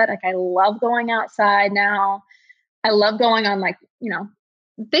mindset. Like I love going outside now. I love going on like, you know,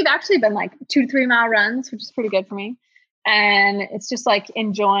 they've actually been like 2 to 3 mile runs, which is pretty good for me. And it's just like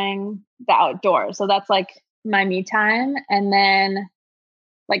enjoying the outdoors. So that's like my me time. And then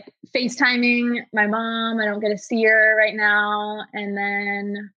like FaceTiming my mom. I don't get to see her right now. And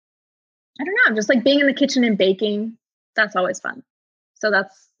then I don't know, just like being in the kitchen and baking. That's always fun. So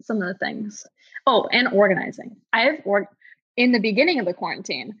that's some of the things. Oh, and organizing. In the beginning of the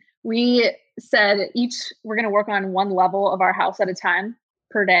quarantine, we said we're going to work on one level of our house at a time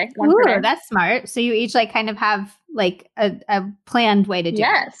per day. Per day. That's smart. So you each like kind of have like a planned way to do it.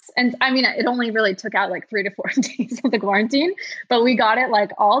 Yes. And I mean, it only really took out like 3 to 4 days of the quarantine, but we got it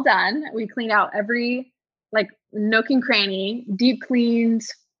like all done. We cleaned out every like nook and cranny, deep cleaned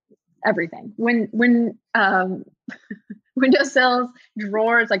everything. When windowsills,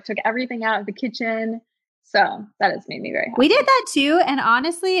 drawers, like took everything out of the kitchen. So that has made me very happy. We did that too. And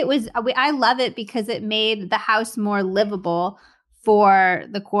honestly, I love it because it made the house more livable for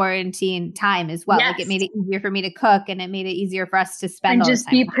the quarantine time as well. Yes. Like it made it easier for me to cook and it made it easier for us to spend and all just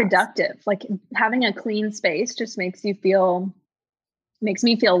the time be productive. Like having a clean space just makes me feel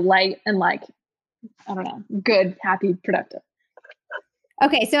light and like I don't know, good, happy, productive.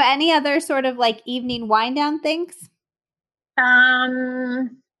 Okay. So any other sort of like evening wind down things? I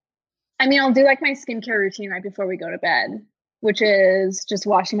mean, I'll do like my skincare routine right before we go to bed, which is just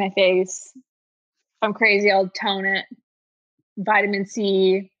washing my face. If I'm crazy, I'll tone it. Vitamin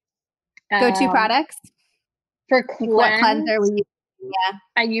C. Go-to products? For what cleanser we use? Yeah.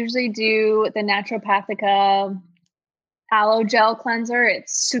 I usually do the Naturopathica aloe gel cleanser.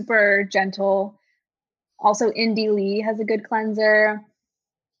 It's super gentle. Also, Indie Lee has a good cleanser.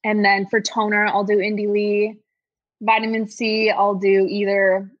 And then for toner, I'll do Indie Lee. Vitamin C, I'll do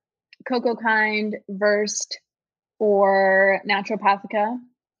either Cocoa Kind, Versed, or Naturopathica.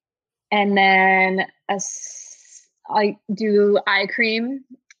 And then I do eye cream.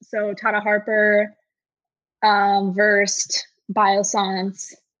 So Tata Harper, Versed,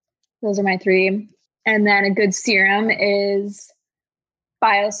 Biossance. Those are my 3. And then a good serum is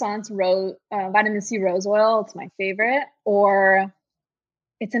Biossance Vitamin C Rose Oil. It's my favorite. Or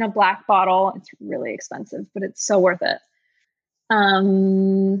it's in a black bottle. It's really expensive, but it's so worth it.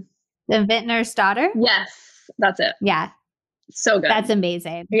 The Vintner's Daughter? Yes, that's it. Yeah. So good. That's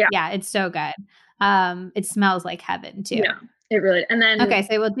amazing. Yeah, it's so good. It smells like heaven too. Yeah, it really. And then okay,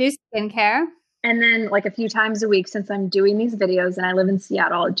 so we'll do skincare. And then like a few times a week, since I'm doing these videos and I live in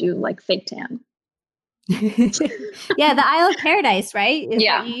Seattle, I'll do like fake tan. Yeah, the Isle of Paradise, right? Is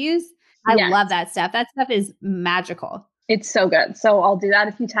what you use? I love that stuff. That stuff is magical. It's so good. So I'll do that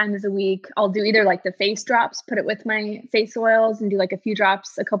a few times a week. I'll do either like the face drops, put it with my face oils and do like a few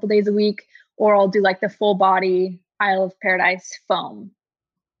drops a couple days a week, or I'll do like the full body Isle of Paradise foam.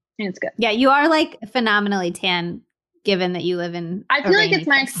 And it's good. Yeah, you are like phenomenally tan, given that you live in. I feel like it's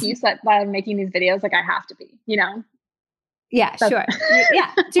my excuse that while I'm making these videos, like I have to be, you know? Yeah, sure.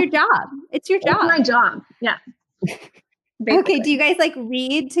 Yeah, it's your job. It's your job. It's my job. Yeah. Basically. Okay, do you guys like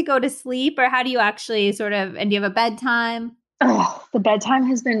read to go to sleep, or how do you actually sort of, and do you have a bedtime? Oh, the bedtime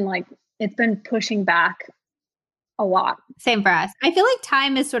has been like, it's been pushing back a lot. Same for us. I feel like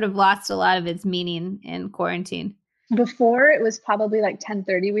time has sort of lost a lot of its meaning in quarantine. Before it was probably like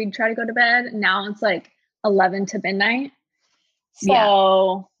 10:30 we'd try to go to bed. Now it's like 11 to midnight.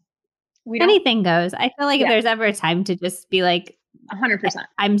 So anything goes. I feel like if there's ever a time to just be like 100%.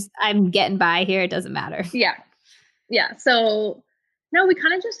 I'm getting by here, it doesn't matter. Yeah. Yeah. So no, we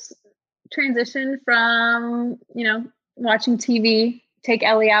kind of just transitioned from, you know, watching TV, take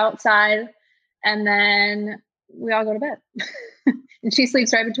Ellie outside, and then we all go to bed. And she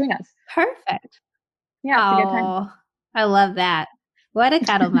sleeps right between us. Perfect. Yeah, it's a good time. I love that. What a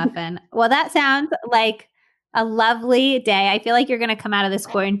cuddle muffin. Well, that sounds like a lovely day. I feel like you're going to come out of this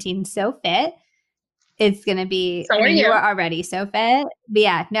quarantine so fit. It's going to be, so you are already so fit. But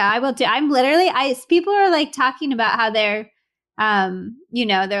yeah, no, I will too. People are like talking about how they're, you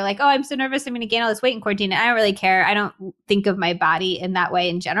know, they're like, oh, I'm so nervous. I'm going to gain all this weight in quarantine. And I don't really care. I don't think of my body in that way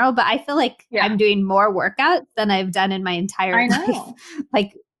in general, but I feel like I'm doing more workouts than I've done in my entire life.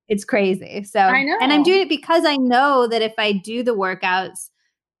 Like, it's crazy. So, I know. And I'm doing it because I know that if I do the workouts,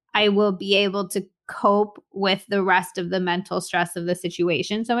 I will be able to cope with the rest of the mental stress of the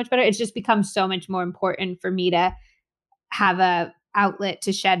situation so much better. It's just become so much more important for me to have a outlet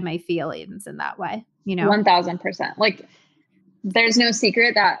to shed my feelings in that way, you know? 1000%. Like, there's no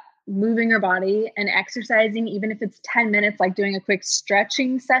secret that moving your body and exercising, even if it's 10 minutes, like doing a quick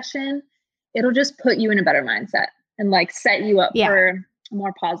stretching session, it'll just put you in a better mindset and like set you up for a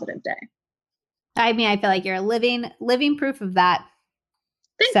more positive day. I mean, I feel like you're a living proof of that.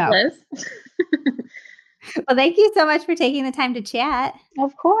 Thanks, Liz. Well, thank you so much for taking the time to chat.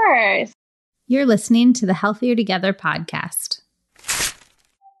 Of course. You're listening to the Healthier Together podcast.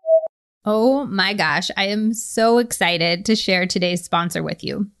 Oh my gosh, I am so excited to share today's sponsor with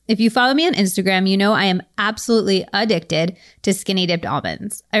you. If you follow me on Instagram, you know I am absolutely addicted to skinny dipped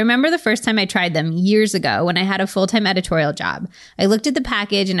almonds. I remember the first time I tried them years ago when I had a full-time editorial job. I looked at the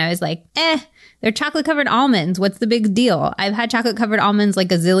package and I was like, they're chocolate covered almonds. What's the big deal? I've had chocolate covered almonds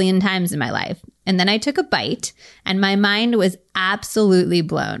like a zillion times in my life. And then I took a bite and my mind was absolutely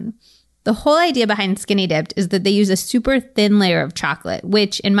blown. The whole idea behind Skinny Dipped is that they use a super thin layer of chocolate,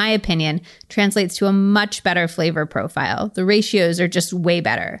 which, in my opinion, translates to a much better flavor profile. The ratios are just way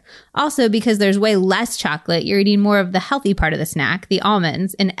better. Also, because there's way less chocolate, you're eating more of the healthy part of the snack, the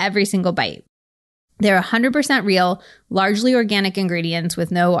almonds, in every single bite. They're 100% real, largely organic ingredients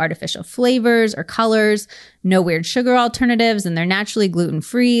with no artificial flavors or colors, no weird sugar alternatives, and they're naturally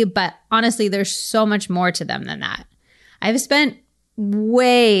gluten-free. But honestly, there's so much more to them than that. I've spent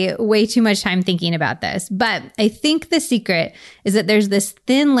way, way too much time thinking about this. But I think the secret is that there's this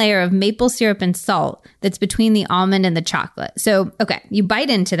thin layer of maple syrup and salt that's between the almond and the chocolate. So, okay, you bite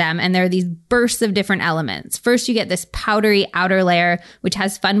into them and there are these bursts of different elements. First, you get this powdery outer layer, which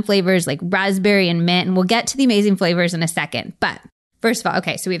has fun flavors like raspberry and mint. And we'll get to the amazing flavors in a second. But first of all,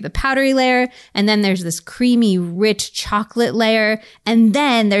 okay, so we have the powdery layer, and then there's this creamy, rich chocolate layer, and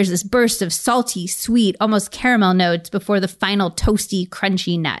then there's this burst of salty, sweet, almost caramel notes before the final toasty,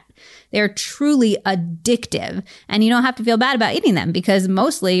 crunchy nut. They're truly addictive, and you don't have to feel bad about eating them because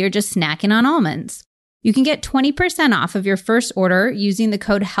mostly you're just snacking on almonds. You can get 20% off of your first order using the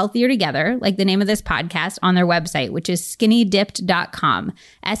code Healthier Together, like the name of this podcast, on their website, which is skinnydipped.com,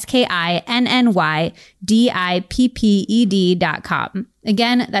 SKINNYDIPPED.com.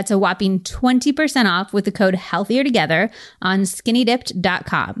 Again, that's a whopping 20% off with the code Healthier Together on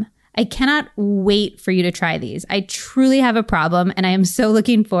skinnydipped.com. I cannot wait for you to try these. I truly have a problem, and I am so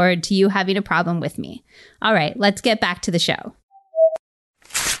looking forward to you having a problem with me. All right, let's get back to the show.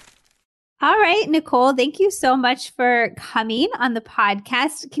 All right, Nicole, thank you so much for coming on the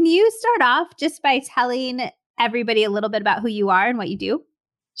podcast. Can you start off just by telling everybody a little bit about who you are and what you do?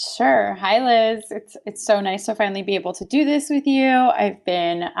 Sure. Hi, Liz. It's so nice to finally be able to do this with you. I've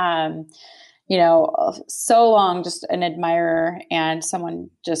been, so long just an admirer and someone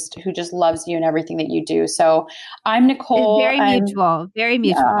who just loves you and everything that you do. So I'm Nicole. It's very mutual.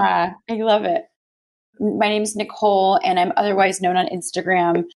 Yeah, I love it. My name is Nicole, and I'm otherwise known on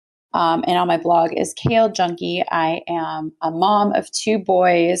Instagram. And on my blog is Kale, Junkie. I am a mom of 2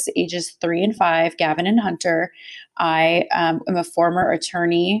 boys, ages 3 and 5, Gavin and Hunter. I am a former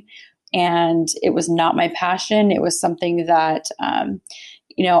attorney, and it was not my passion. It was something that,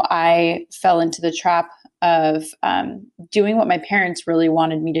 I fell into the trap of doing what my parents really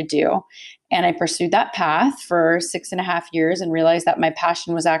wanted me to do. And I pursued that path for 6.5 years and realized that my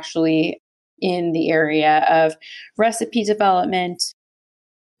passion was actually in the area of recipe development,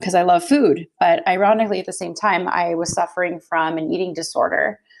 because I love food. But ironically, at the same time, I was suffering from an eating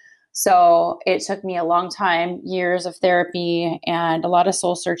disorder. So it took me a long time, years of therapy and a lot of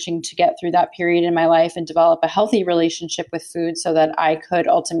soul searching to get through that period in my life and develop a healthy relationship with food so that I could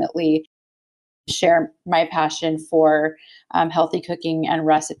ultimately share my passion for healthy cooking and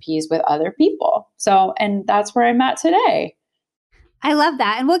recipes with other people. And that's where I'm at today. I love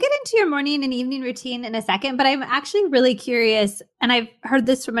that. And we'll get into your morning and evening routine in a second, but I'm actually really curious, and I've heard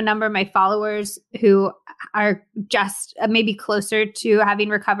this from a number of my followers who are just maybe closer to having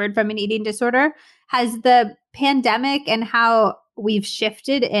recovered from an eating disorder. Has the pandemic and how we've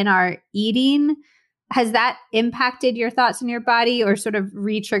shifted in our eating, has that impacted your thoughts in your body or sort of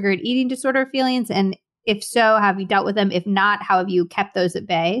re-triggered eating disorder feelings? And if so, have you dealt with them? If not, how have you kept those at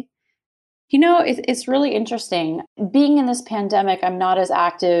bay? It's really interesting. Being in this pandemic, I'm not as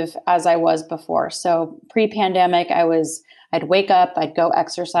active as I was before. So pre-pandemic, I'd wake up, I'd go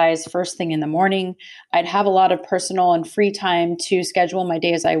exercise first thing in the morning. I'd have a lot of personal and free time to schedule my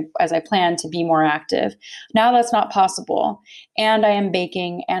day as I plan to be more active. Now that's not possible. And I am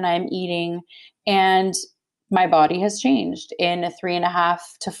baking and I'm eating, and my body has changed in a 3.5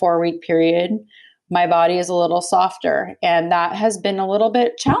 to 4 week period. My body is a little softer, and that has been a little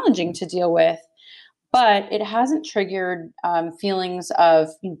bit challenging to deal with, but it hasn't triggered feelings of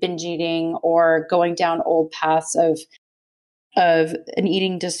binge eating or going down old paths of an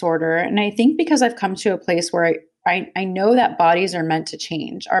eating disorder. And I think because I've come to a place where I know that bodies are meant to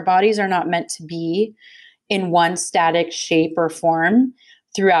change. Our bodies are not meant to be in one static shape or form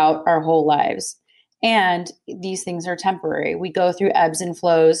throughout our whole lives. And these things are temporary. We go through ebbs and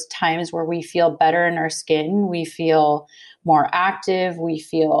flows, times where we feel better in our skin, we feel more active, we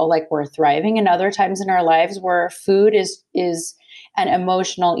feel like we're thriving, and other times in our lives where food is and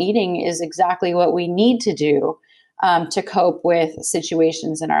emotional eating is exactly what we need to do to cope with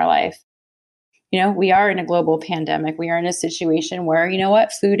situations in our life. We are in a global pandemic. We are in a situation where,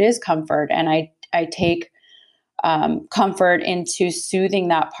 food is comfort, and I take comfort into soothing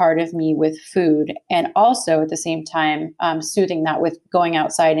that part of me with food, and also at the same time soothing that with going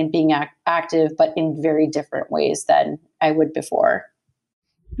outside and being active, but in very different ways than I would before.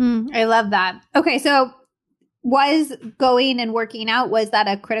 I love that. Okay, so was going and working out, was that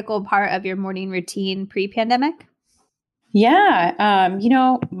a critical part of your morning routine pre-pandemic? Yeah,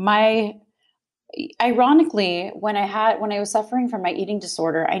 ironically, when I was suffering from my eating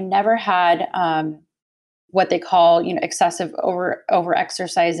disorder, I never had what they call, excessive over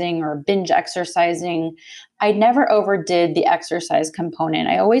exercising or binge exercising. I never overdid the exercise component.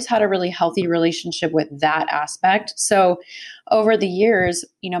 I always had a really healthy relationship with that aspect. So over the years,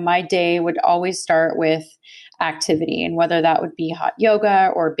 my day would always start with activity. And whether that would be hot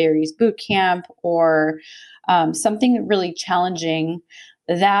yoga or Barry's boot camp or something really challenging,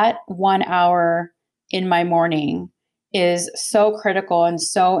 that 1 hour in my morning is so critical and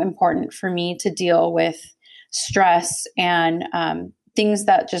so important for me to deal with stress and things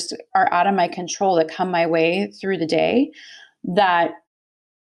that just are out of my control that come my way through the day, that,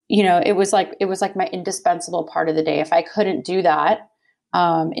 it was like my indispensable part of the day. If I couldn't do that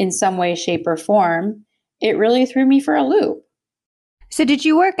in some way, shape, or form, it really threw me for a loop. So did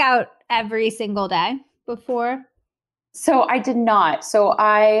you work out every single day before? So I did not. So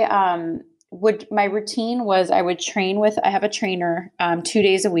my routine was I would train I have a trainer 2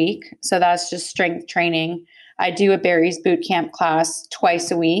 days a week. So that's just strength training. I do a Barry's boot camp class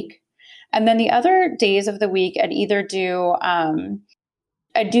twice a week. And then the other days of the week,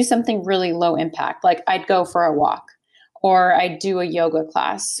 I'd do something really low impact. Like I'd go for a walk or I'd do a yoga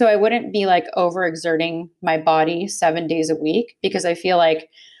class. So I wouldn't be like overexerting my body 7 days a week, because I feel like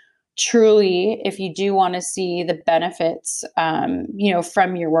truly, if you do want to see the benefits, from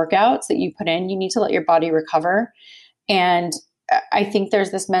your workouts that you put in, you need to let your body recover. And I think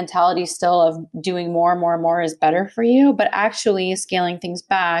there's this mentality still of doing more and more and more is better for you, but actually scaling things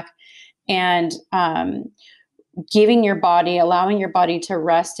back and allowing your body to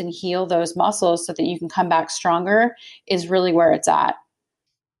rest and heal those muscles so that you can come back stronger is really where it's at.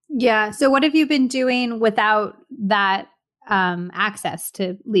 Yeah. So what have you been doing without that access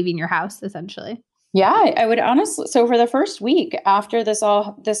to leaving your house, essentially? Yeah, I would honestly. So for the first week after this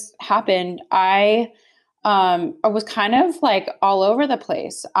happened, I was kind of like all over the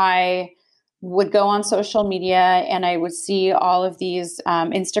place. I would go on social media and I would see all of these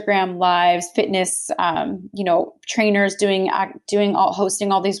Instagram lives, fitness, trainers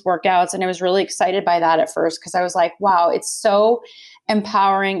hosting all these workouts. And I was really excited by that at first, because I was like, wow, it's so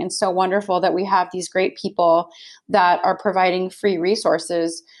empowering and so wonderful that we have these great people that are providing free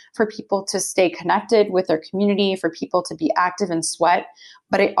resources for people to stay connected with their community, for people to be active and sweat.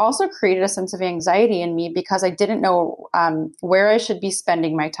 But it also created a sense of anxiety in me because I didn't know where I should be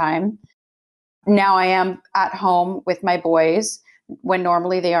spending my time. Now I am at home with my boys when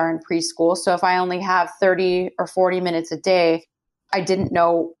normally they are in preschool. So if I only have 30 or 40 minutes a day, I didn't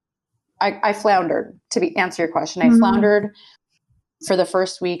know. I floundered, to answer your question. I floundered for the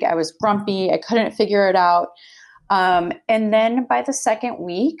first week. I was grumpy. I couldn't figure it out. And then by the second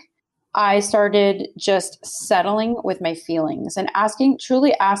week, I started just settling with my feelings and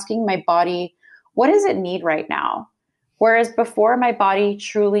truly asking my body, what does it need right now? Whereas before, my body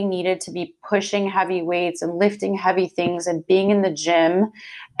truly needed to be pushing heavy weights and lifting heavy things and being in the gym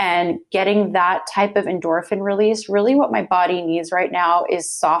and getting that type of endorphin release. Really what my body needs right now is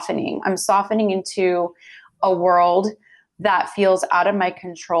softening. I'm softening into a world that feels out of my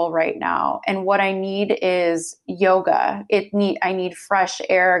control right now. And what I need is yoga. I need fresh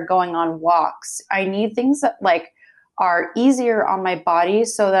air, going on walks. I need things that are easier on my body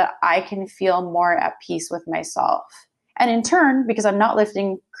so that I can feel more at peace with myself. And in turn, because I'm not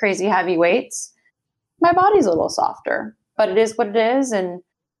lifting crazy heavy weights, my body's a little softer, but it is what it is. And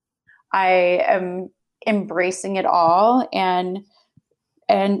I am embracing it all and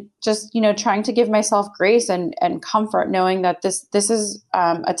just, trying to give myself grace and comfort, knowing that this is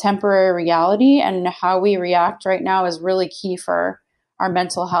a temporary reality, and how we react right now is really key for our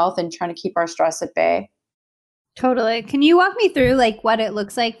mental health and trying to keep our stress at bay. Totally. Can you walk me through what it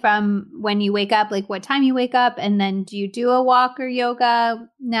looks like from when you wake up, what time you wake up, and then do you do a walk or yoga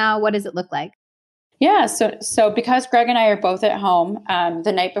now? What does it look like? Yeah. So because Greg and I are both at home,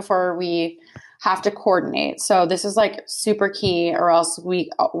 the night before we have to coordinate. So this is super key, or else we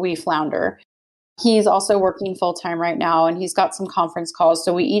flounder. He's also working full time right now, and he's got some conference calls.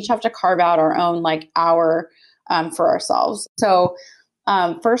 So we each have to carve out our own hour for ourselves. So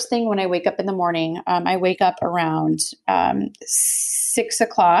first thing when I wake up in the morning, I wake up around 6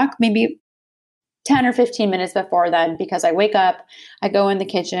 o'clock, maybe 10 or 15 minutes before then, because I wake up, I go in the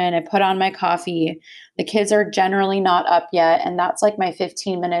kitchen, I put on my coffee. The kids are generally not up yet. And that's my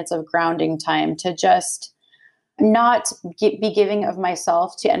 15 minutes of grounding time to just not be giving of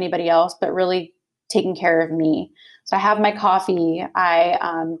myself to anybody else, but really taking care of me. So I have my coffee. I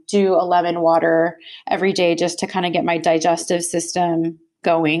do a lemon water every day just to kind of get my digestive system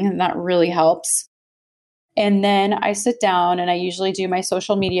going. And that really helps. And then I sit down and I usually do my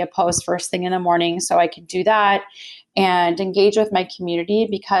social media posts first thing in the morning, so I can do that and engage with my community,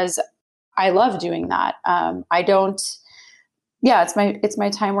 because I love doing that. It's my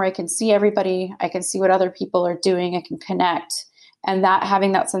time where I can see everybody. I can see what other people are doing. I can connect. And that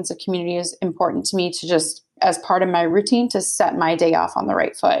having that sense of community is important to me, to just, as part of my routine, to set my day off on the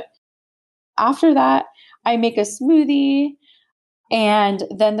right foot. After that, I make a smoothie, and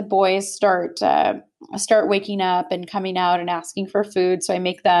then the boys start waking up and coming out and asking for food. So I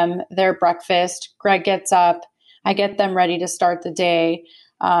make them their breakfast. Greg gets up. I get them ready to start the day.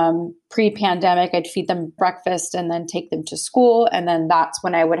 Pre-pandemic, I'd feed them breakfast and then take them to school. And then that's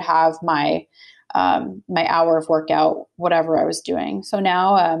when I would have my hour of workout, whatever I was doing. So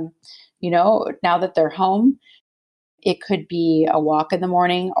now, now that they're home, it could be a walk in the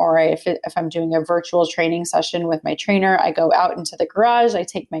morning, or if I'm doing a virtual training session with my trainer, I go out into the garage, I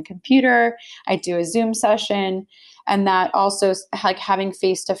take my computer, I do a Zoom session. And that also, like, having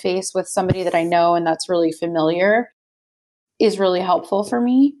face-to-face with somebody that I know and that's really familiar is really helpful for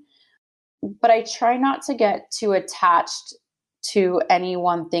me. But I try not to get too attached to any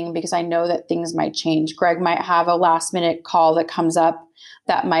one thing, because I know that things might change. Greg might have a last minute call that comes up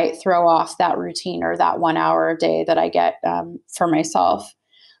that might throw off that routine or that 1 hour a day that I get for myself.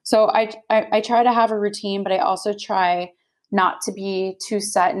 So I try to have a routine, but I also try not to be too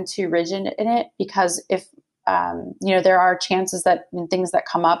set and too rigid in it, because if, there are chances that things that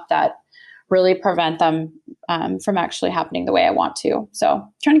come up that really prevent them from actually happening the way I want to. So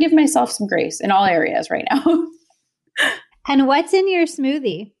trying to give myself some grace in all areas right now. And what's in your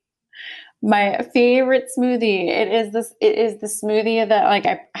smoothie? My favorite smoothie. It is the smoothie that, like,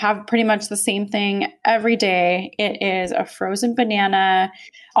 I have pretty much the same thing every day. It is a frozen banana,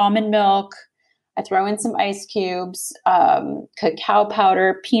 almond milk. I throw in some ice cubes, cacao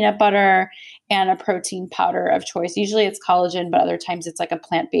powder, peanut butter, and a protein powder of choice. Usually it's collagen, but other times it's like a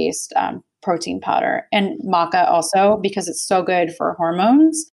plant-based protein powder, and maca also, because it's so good for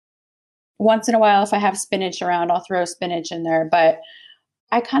hormones. Once in a while, if I have spinach around, I'll throw spinach in there, but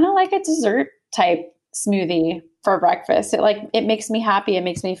I kind of like a dessert type smoothie for breakfast. It makes me happy. It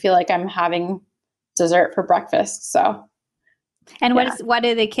makes me feel like I'm having dessert for breakfast. So, and what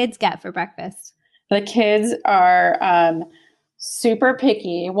do the kids get for breakfast? The kids are super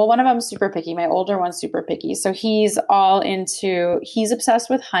picky. Well, one of them's super picky. My older one's super picky. So he's obsessed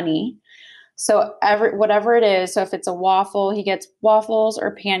with honey. So whatever it is, so if it's a waffle, he gets waffles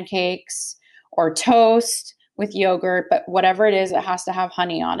or pancakes or toast with yogurt, but whatever it is, it has to have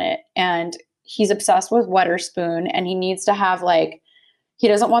honey on it. And he's obsessed with Wetherspoon, and he needs to have, like, he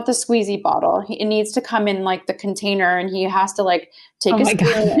doesn't want the squeezy bottle. It needs to come in like the container, and he has to take a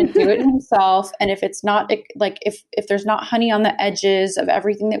spoon and do it himself. And if it's not if there's not honey on the edges of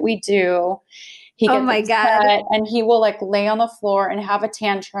everything that we do, he gets upset, and he will lay on the floor and have a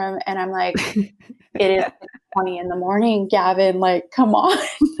tantrum. And I'm like, it is 20 in the morning, Gavin, come on,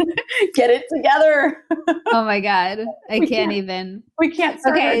 get it together. Oh my God. I can't even. We can't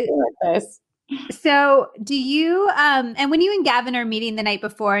start like this. So do you, and when you and Gavin are meeting the night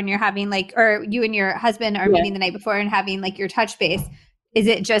before and you're having or you and your husband are meeting the night before and having your touch base, is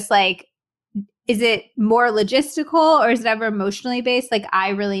it just is it more logistical, or is it ever emotionally based? I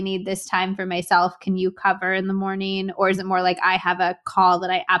really need this time for myself. Can you cover in the morning? Or is it more I have a call that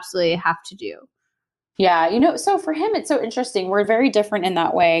I absolutely have to do? Yeah. So for him, it's so interesting. We're very different in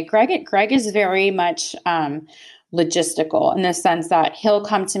that way. Greg is very much, logistical in the sense that he'll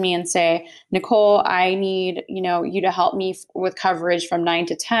come to me and say, Nicole, I need, you to help me with coverage from 9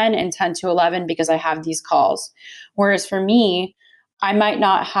 to 10 and 10 to 11 because I have these calls. Whereas for me, I might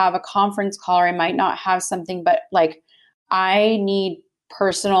not have a conference call, or I might not have something, but I need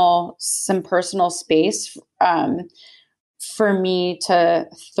some personal space for me to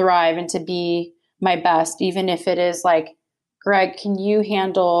thrive and to be my best, even if it is Greg, can you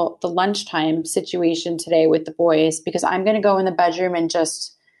handle the lunchtime situation today with the boys? Because I'm going to go in the bedroom and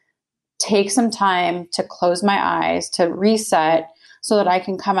just take some time to close my eyes, to reset, so that I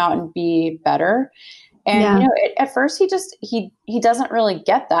can come out and be better. And, at first he doesn't really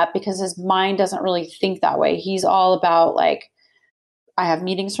get that, because his mind doesn't really think that way. He's all about I have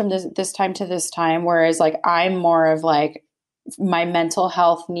meetings from this time to this time. Whereas I'm more of my mental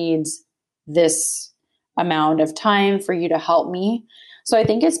health needs this amount of time for you to help me. So I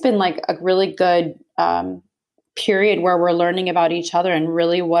think it's been a really good period where we're learning about each other and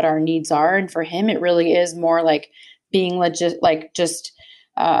really what our needs are. And for him, it really is more being just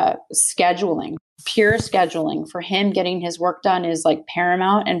scheduling, pure scheduling. For him, getting his work done is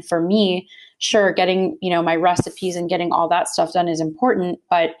paramount. And for me, sure, getting, my recipes and getting all that stuff done is important,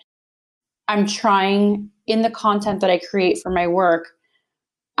 but I'm trying, in the content that I create for my work,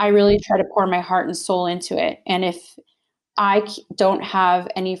 I really try to pour my heart and soul into it. And if I don't have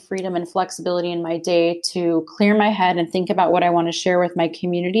any freedom and flexibility in my day to clear my head and think about what I want to share with my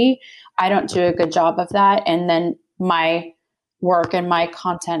community, I don't do a good job of that. And then my work and my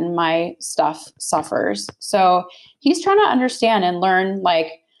content and my stuff suffers. So he's trying to understand and learn,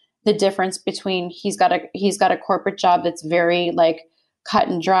 the difference between he's got a corporate job that's very like cut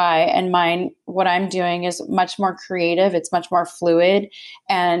and dry, and mine, what I'm doing is much more creative. It's much more fluid,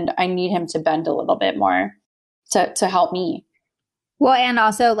 and I need him to bend a little bit more to help me. Well, and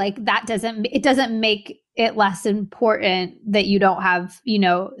also like it doesn't make it less important that you don't have,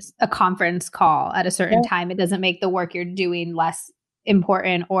 a conference call at a certain time. It doesn't make the work you're doing less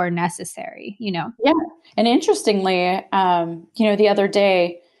important or necessary, Yeah. And interestingly, the other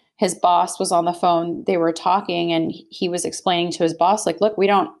day, his boss was on the phone. They were talking, and he was explaining to his boss, like, look, we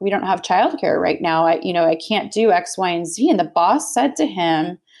don't have childcare right now. I can't do X, Y, and Z. And the boss said to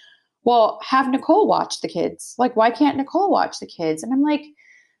him, well, have Nicole watch the kids. Like, why can't Nicole watch the kids? And I'm like,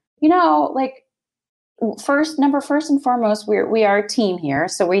 like first and foremost, we are a team here.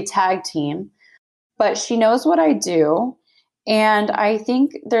 So we tag team, but she knows what I do. And I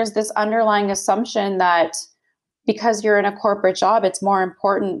think there's this underlying assumption that because you're in a corporate job, it's more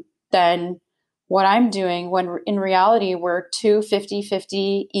important than what I'm doing, when in reality, we're two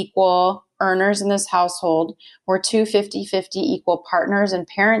 50-50 equal earners in this household. We're two 50-50 equal partners and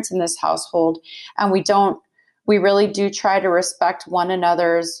parents in this household. And we really do try to respect one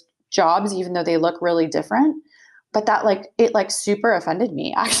another's jobs, even though they look really different. But that it super offended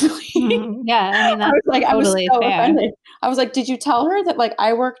me, actually. Yeah. I mean, that's totally fair. Offended. I was like, did you tell her that like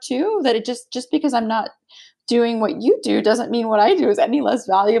I work too? That it just because I'm not doing what you do doesn't mean what I do is any less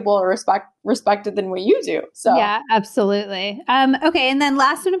valuable or respected than what you do. So yeah, absolutely. Okay. And then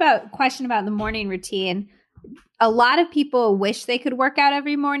last question about the morning routine. A lot of people wish they could work out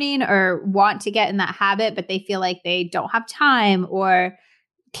every morning or want to get in that habit, but they feel like they don't have time or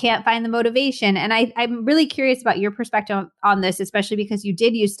can't find the motivation. And I'm really curious about your perspective on this, especially because you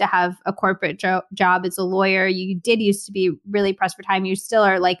did used to have a corporate job as a lawyer. You did used to be really pressed for time. You still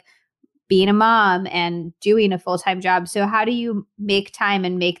are like being a mom and doing a full-time job. So how do you make time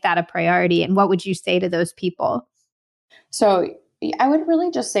and make that a priority? And what would you say to those people? So I would really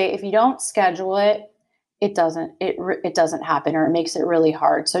just say, if you don't schedule it, it doesn't happen, or it makes it really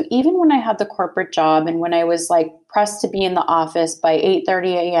hard. So even when I had the corporate job and when I was like pressed to be in the office by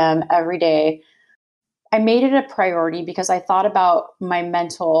 8:30 a.m. every day, I made it a priority because I thought about my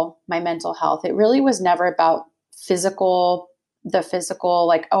mental health. It really was never about the physical,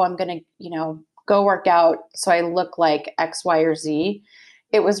 like, oh, I'm going to, go work out so I look like X, Y, or Z.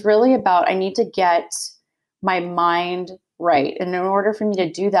 It was really about, I need to get my mind right. And in order for me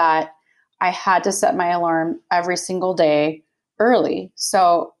to do that, I had to set my alarm every single day early.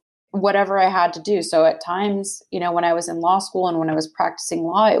 So whatever I had to do. So at times, when I was in law school and when I was practicing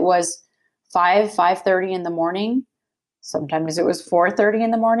law, it was 5:30 in the morning. Sometimes it was 4:30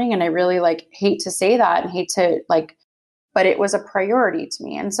 in the morning. And I really hate to say that and hate to but it was a priority to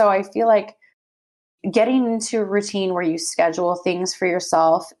me. And so I feel like getting into a routine where you schedule things for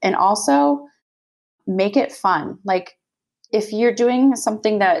yourself and also make it fun. Like if you're doing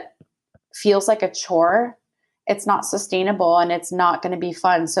something that feels like a chore, it's not sustainable and it's not going to be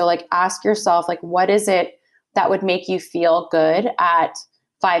fun. So ask yourself, what is it that would make you feel good at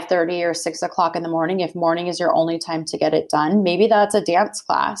 5:30 or 6 o'clock in the morning? If morning is your only time to get it done, maybe that's a dance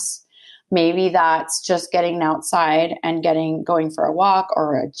class. Maybe that's just getting outside and going for a walk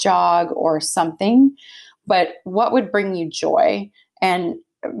or a jog or something. But what would bring you joy? And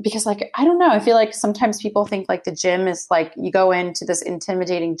because I don't know, I feel like sometimes people think the gym is you go into this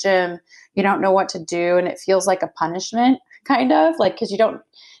intimidating gym, you don't know what to do, and it feels like a punishment kind of because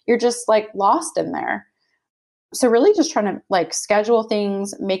you're just lost in there. So really just trying to schedule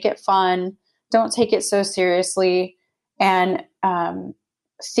things, make it fun, don't take it so seriously, and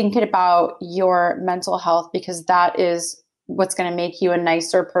thinking about your mental health, because that is what's going to make you a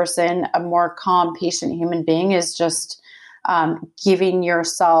nicer person, a more calm, patient human being, is just giving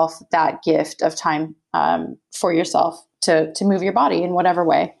yourself that gift of time for yourself to move your body in whatever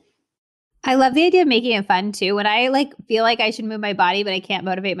way. I love the idea of making it fun too. When I feel like I should move my body, but I can't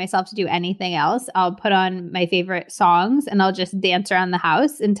motivate myself to do anything else, I'll put on my favorite songs and I'll just dance around the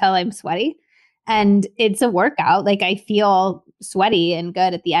house until I'm sweaty. And it's a workout. I feel sweaty and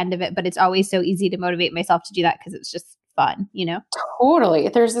good at the end of it, but it's always so easy to motivate myself to do that because it's just fun, Totally.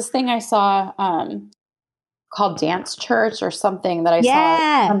 There's this thing I saw called Dance Church or something that I saw.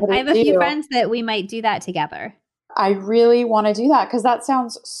 Yeah. I have a few friends that we might do that together. I really want to do that because that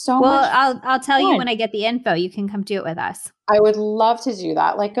sounds so much Well, I'll tell you when I get the info. You can come do it with us. I would love to do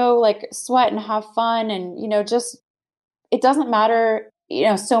that. Go sweat and have fun, and just it doesn't matter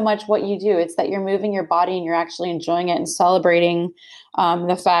so much what you do. It's that you're moving your body and you're actually enjoying it and celebrating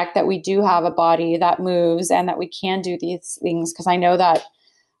the fact that we do have a body that moves and that we can do these things. Because I know that,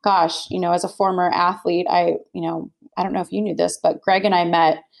 gosh, as a former athlete, I don't know if you knew this, but Greg and I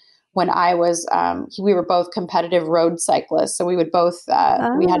met when I was, we were both competitive road cyclists. So we would both,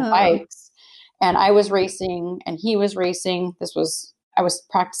 we had bikes, and I was racing and he was racing. I was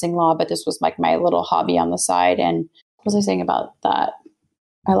practicing law, but this was like my little hobby on the side. And what was I saying about that?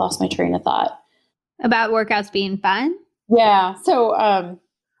 I lost my train of thought. About workouts being fun? Yeah. So,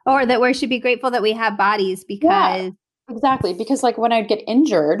 or that we should be grateful that we have bodies because exactly. Because like when I'd get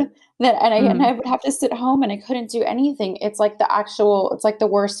injured and I would have to sit home and I couldn't do anything. It's like it's like the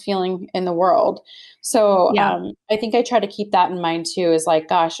worst feeling in the world. So, I think I try to keep that in mind too, is like,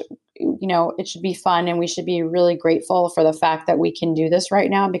 gosh, it should be fun, and we should be really grateful for the fact that we can do this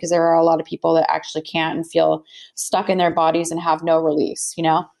right now, because there are a lot of people that actually can't and feel stuck in their bodies and have no release,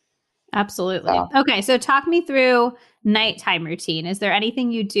 Absolutely. So. Okay. So talk me through nighttime routine. Is there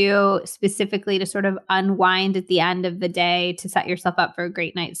anything you do specifically to sort of unwind at the end of the day to set yourself up for a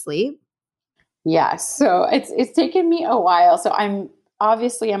great night's sleep? Yes. So it's taken me a while. So I'm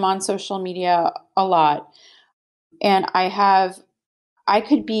on social media a lot, and I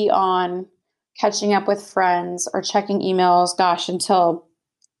could be on catching up with friends or checking emails, until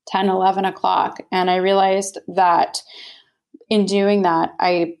 10, 11 o'clock. And I realized that in doing that,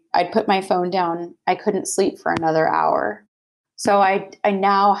 I'd put my phone down. I couldn't sleep for another hour. So I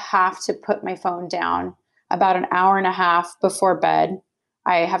now have to put my phone down about an hour and a half before bed.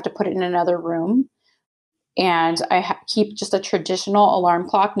 I have to put it in another room. And I keep just a traditional alarm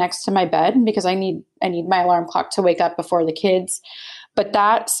clock next to my bed, because I need my alarm clock to wake up before the kids. But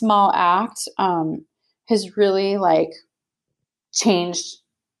that small act has really like changed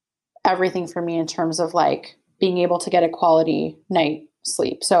everything for me in terms of like being able to get a quality night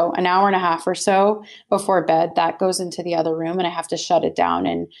sleep. So an hour and a half or so before bed, that goes into the other room, and I have to shut it down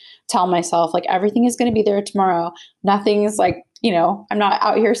and tell myself like everything is going to be there tomorrow. Nothing is like, I'm not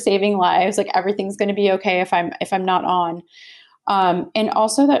out here saving lives. Like everything's going to be okay if I'm not on. And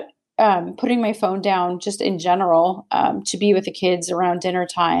also that putting my phone down just in general to be with the kids around dinner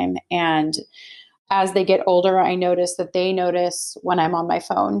time. And as they get older, I notice that they notice when I'm on my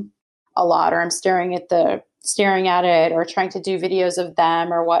phone a lot, or I'm staring at it, or trying to do videos of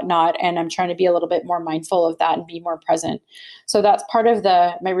them or whatnot. And I'm trying to be a little bit more mindful of that and be more present. So that's part of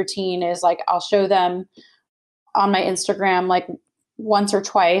my routine, is like, I'll show them on my Instagram like once or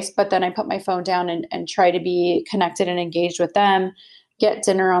twice, but then I put my phone down and try to be connected and engaged with them, get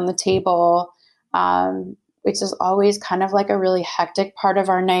dinner on the table, which is always kind of like a really hectic part of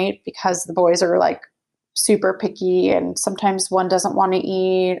our night, because the boys are like super picky, and sometimes one doesn't want to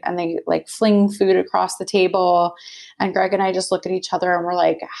eat and they like fling food across the table. And Greg and I just look at each other and we're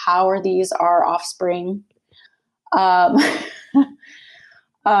like, how are these our offspring? But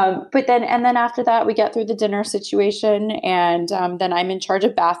then after that, we get through the dinner situation, and then I'm in charge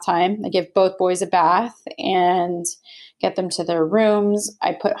of bath time. I give both boys a bath and get them to their rooms.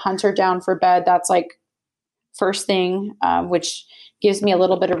 I put Hunter down for bed. That's like first thing, which gives me a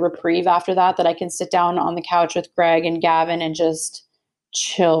little bit of reprieve after that I can sit down on the couch with Greg and Gavin and just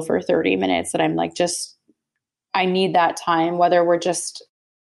chill for 30 minutes. That I'm like, I need that time, whether we're just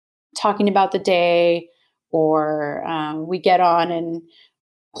talking about the day or we get on and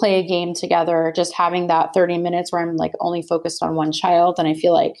play a game together. Just having that 30 minutes where I'm like only focused on one child, and I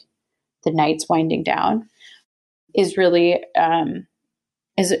feel like the night's winding down is really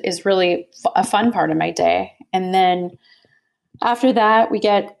is really a fun part of my day. And then after that, we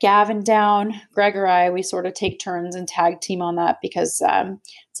get Gavin down. Greg or I, we sort of take turns and tag team on that, because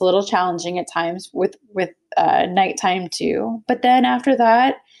it's a little challenging at times with nighttime too. But then after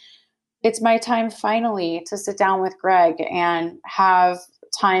that, it's my time finally to sit down with Greg and have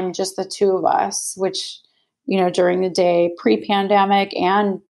time, just the two of us, which, during the day pre-pandemic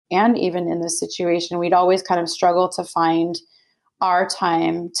and even in this situation, we'd always kind of struggle to find our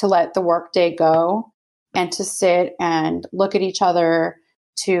time to let the workday go and to sit and look at each other,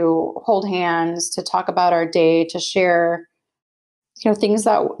 to hold hands, to talk about our day, to share, things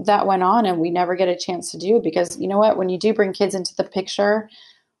that went on and we never get a chance to do. Because you know what, when you do bring kids into the picture,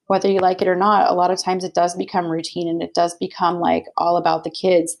 whether you like it or not, a lot of times it does become routine, and it does become like all about the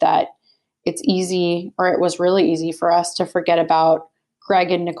kids, that it's easy, or it was really easy for us to forget about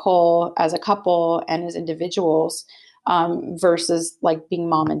Greg and Nicole as a couple and as individuals, versus like being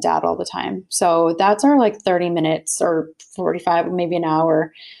mom and dad all the time. So that's our like 30 minutes or 45, maybe an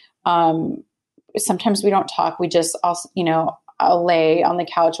hour. Sometimes we don't talk. We just also, I'll lay on the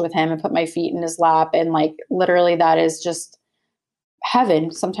couch with him and put my feet in his lap. And like, literally that is just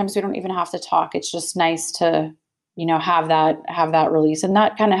heaven. Sometimes we don't even have to talk. It's just nice to, have that release. And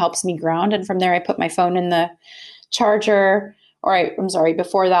that kind of helps me ground. And from there, I put my phone in the charger.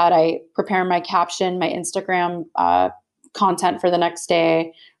 Before that, I prepare my caption, my Instagram content for the next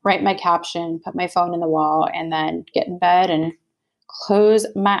day, write my caption, put my phone in the wall, and then get in bed and close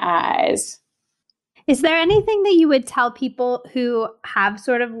my eyes. Is there anything that you would tell people who have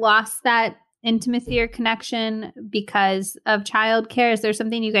sort of lost that intimacy or connection because of childcare? Is there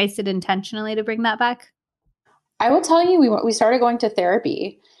something you guys did intentionally to bring that back? I will tell you, we started going to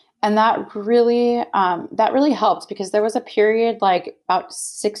therapy, and that really helped, because there was a period like about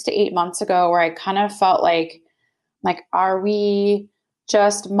 6 to 8 months ago where I kind of felt like, are we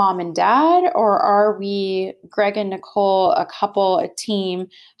just mom and dad, or are we Greg and Nicole, a couple, a team?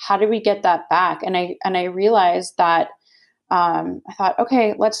 How do we get that back? And I realized that I thought,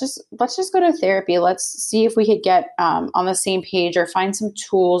 okay, let's just go to therapy. Let's see if we could get on the same page, or find some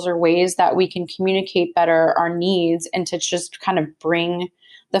tools or ways that we can communicate better our needs, and to just kind of bring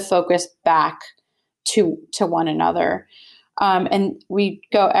the focus back to one another. And we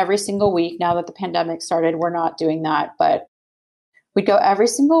go every single week. Now that the pandemic started, we're not doing that, but we'd go every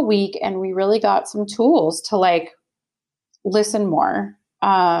single week, and we really got some tools to like listen more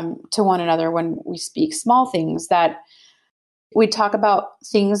to one another when we speak. Small things that we talk about,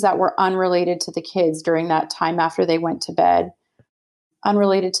 things that were unrelated to the kids during that time after they went to bed,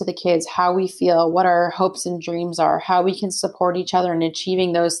 unrelated to the kids, how we feel, what our hopes and dreams are, how we can support each other in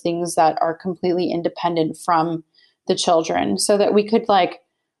achieving those things that are completely independent from the children, so that we could like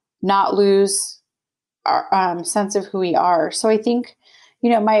not lose our sense of who we are. So I think,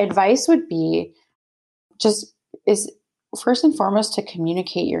 my advice would be is first and foremost to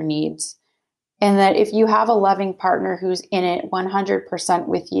communicate your needs. And that if you have a loving partner who's in it 100%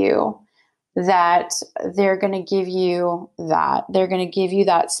 with you, that they're going to give you that. They're going to give you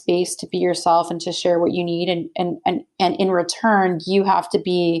that space to be yourself and to share what you need. And in return, you have to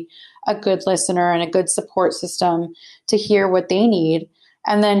be a good listener and a good support system to hear what they need,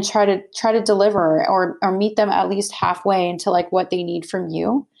 and then try to deliver or meet them at least halfway into like what they need from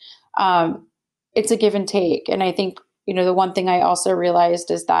you. It's a give and take. And I think, the one thing I also realized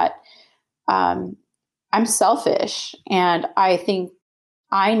is that I'm selfish, and I think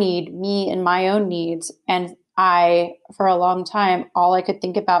I need me and my own needs. And for a long time, all I could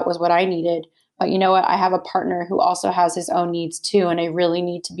think about was what I needed. But you know what? I have a partner who also has his own needs too. And I really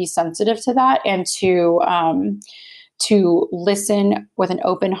need to be sensitive to that, and to listen with an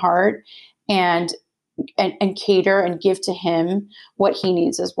open heart and cater and give to him what he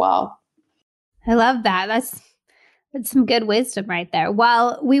needs as well. I love that. That's some good wisdom right there.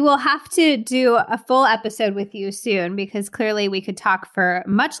 Well, we will have to do a full episode with you soon, because clearly we could talk for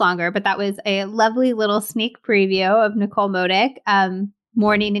much longer, but that was a lovely little sneak preview of Nicole Modick,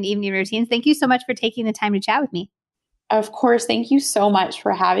 morning and evening routines. Thank you so much for taking the time to chat with me. Of course. Thank you so much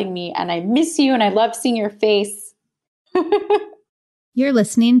for having me. And I miss you, and I love seeing your face. You're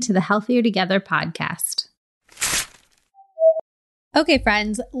listening to the Healthier Together podcast. Okay,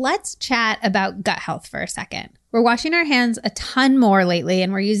 friends, let's chat about gut health for a second. We're washing our hands a ton more lately,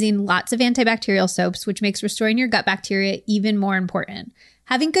 and we're using lots of antibacterial soaps, which makes restoring your gut bacteria even more important.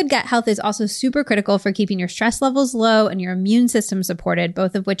 Having good gut health is also super critical for keeping your stress levels low and your immune system supported,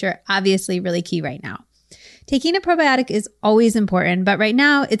 both of which are obviously really key right now. Taking a probiotic is always important, but right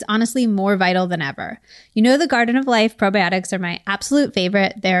now it's honestly more vital than ever. The Garden of Life probiotics are my absolute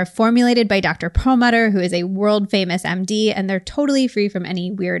favorite. They're formulated by Dr. Perlmutter, who is a world-famous MD, and they're totally free from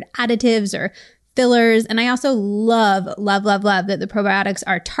any weird additives or fillers. And I also love that the probiotics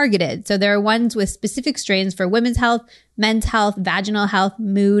are targeted. So there are ones with specific strains for women's health, men's health, vaginal health,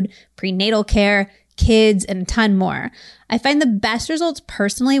 mood, prenatal care, kids, and a ton more. I find the best results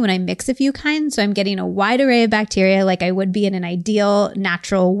personally when I mix a few kinds, so I'm getting a wide array of bacteria like I would be in an ideal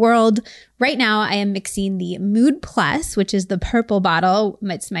natural world. Right now, I am mixing the Mood Plus, which is the purple bottle.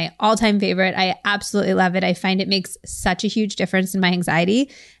 It's my all-time favorite. I absolutely love it. I find it makes such a huge difference in my anxiety.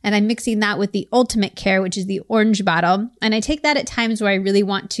 And I'm mixing that with the Ultimate Care, which is the orange bottle. And I take that at times where I really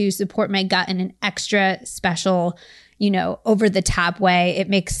want to support my gut in an extra special, over-the-top way. It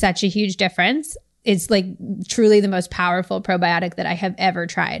makes such a huge difference. It's like truly the most powerful probiotic that I have ever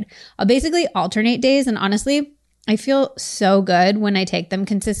tried. I'll basically alternate days, and honestly, I feel so good when I take them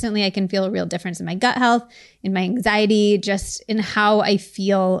consistently. I can feel a real difference in my gut health, in my anxiety, just in how I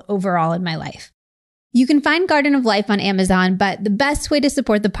feel overall in my life. You can find Garden of Life on Amazon, but the best way to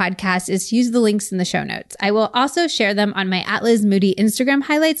support the podcast is to use the links in the show notes. I will also share them on my @Liz Moody Instagram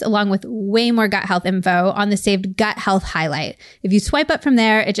highlights, along with way more gut health info on the saved gut health highlight. If you swipe up from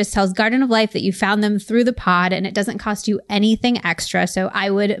there, it just tells Garden of Life that you found them through the pod, and it doesn't cost you anything extra. So I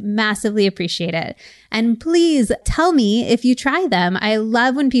would massively appreciate it. And please tell me if you try them. I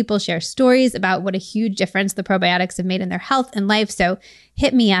love when people share stories about what a huge difference the probiotics have made in their health and life. So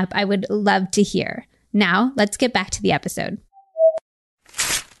hit me up. I would love to hear. Now, let's get back to the episode.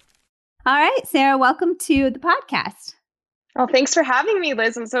 All right, Sarah, welcome to the podcast. Well, thanks for having me,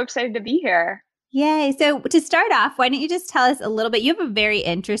 Liz. I'm so excited to be here. Yay. So to start off, why don't you just tell us a little bit? You have a very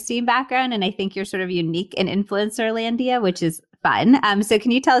interesting background, and I think you're sort of unique in Influencerlandia, which is fun. So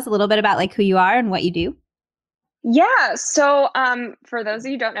can you tell us a little bit about like who you are and what you do? Yeah. So for those of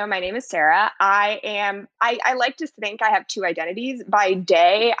you who don't know, my name is Sarah. I like to think I have two identities. By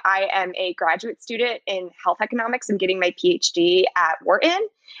day, I am a graduate student in health economics and getting my PhD at Wharton.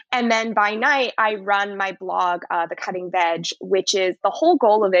 And then by night, I run my blog, The Cutting Veg, which is the whole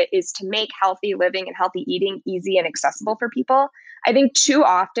goal of it is to make healthy living and healthy eating easy and accessible for people. I think too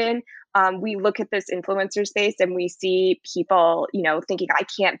often we look at this influencer space and we see people, thinking I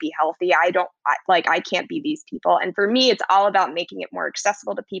can't be healthy. I can't be these people. And for me, it's all about making it more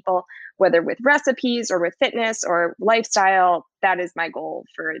accessible to people, whether with recipes or with fitness or lifestyle. That is my goal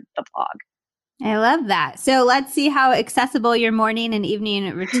for the blog. I love that. So let's see how accessible your morning and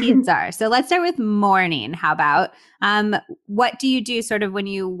evening routines are. So let's start with morning. How about what do you do sort of when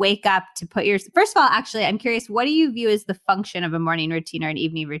you wake up to put your, first of all, actually, I'm curious, what do you view as the function of a morning routine or an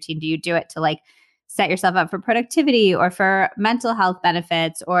evening routine? Do you do it to like set yourself up for productivity or for mental health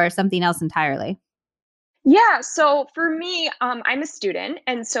benefits or something else entirely? Yeah. So for me, I'm a student.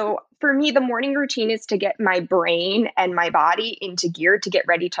 And so for me, the morning routine is to get my brain and my body into gear to get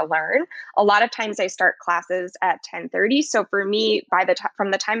ready to learn. A lot of times I start classes at 10:30. So for me,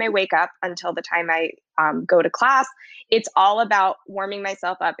 from the time I wake up until the time I go to class, it's all about warming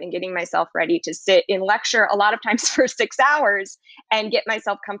myself up and getting myself ready to sit in lecture a lot of times for 6 hours and get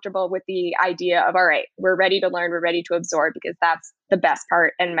myself comfortable with the idea of, all right, we're ready to learn, we're ready to absorb, because that's the best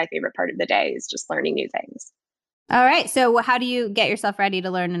part and my favorite part of the day is just learning new things. All right. So how do you get yourself ready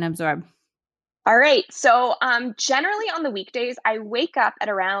to learn and absorb? All right. So generally on the weekdays, I wake up at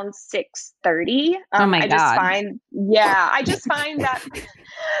around 6:30. Oh my God. I just find that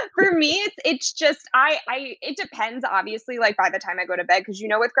for me, it's just, it depends, obviously, like by the time I go to bed, because,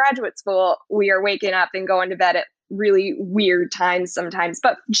 with graduate school, we are waking up and going to bed at really weird times sometimes.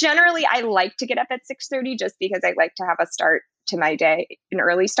 But generally, I like to get up at 6:30 just because I like to have a start to my day, an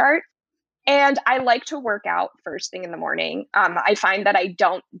early start. And I like to work out first thing in the morning. I find that I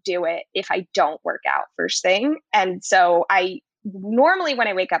don't do it if I don't work out first thing. And so normally when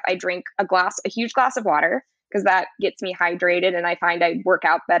I wake up, I drink a huge glass of water, because that gets me hydrated. And I find I work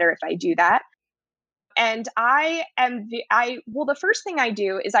out better if I do that. And the first thing I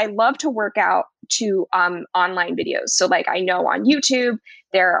do is I love to work out to online videos. So like I know on YouTube,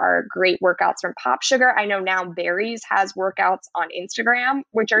 there are great workouts from Pop Sugar. I know now Berries has workouts on Instagram,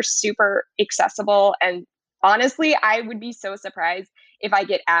 which are super accessible. And honestly, I would be so surprised if I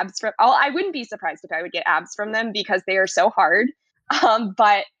get abs I wouldn't be surprised if I would get abs from them because they are so hard.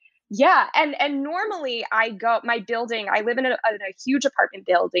 But yeah. And normally I live in a huge apartment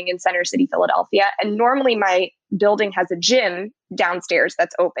building in Center City, Philadelphia. And normally my building has a gym downstairs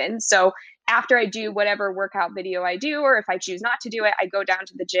that's open. So after I do whatever workout video I do, or if I choose not to do it, I go down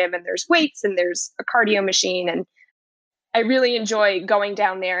to the gym and there's weights and there's a cardio machine. And I really enjoy going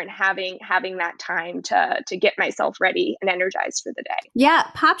down there and having that time to get myself ready and energized for the day. Yeah,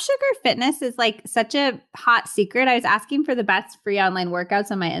 Pop Sugar Fitness is like such a hot secret. I was asking for the best free online workouts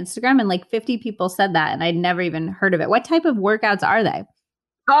on my Instagram and like 50 people said that and I'd never even heard of it. What type of workouts are they?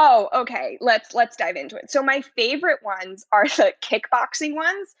 Oh, okay. Let's dive into it. So my favorite ones are the kickboxing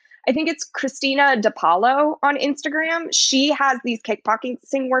ones. I think it's Christina DePaulo on Instagram. She has these kickboxing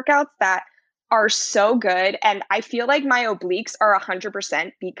workouts that are so good. And I feel like my obliques are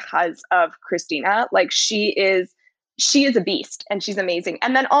 100% because of Christina. Like she is a beast and she's amazing.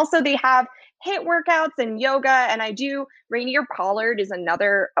 And then also they have HIIT workouts and yoga. And Rainier Pollard is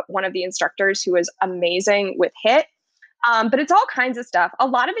another one of the instructors who is amazing with HIIT. But it's all kinds of stuff. A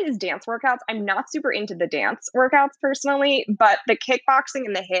lot of it is dance workouts. I'm not super into the dance workouts personally, but the kickboxing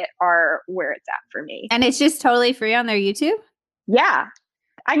and the HIIT are where it's at for me. And it's just totally free on their YouTube? Yeah.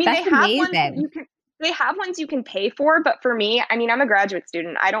 I mean, That's amazing. They have ones you can pay for, but for me, I mean, I'm a graduate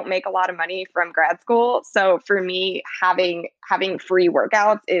student. I don't make a lot of money from grad school. So for me, having free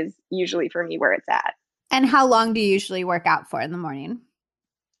workouts is usually for me where it's at. And how long do you usually work out for in the morning?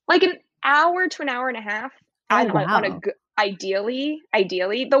 Like an hour to an hour and a half. Oh, wow. Ideally,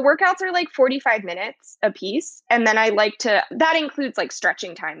 the workouts are like 45 minutes a piece. And then that includes like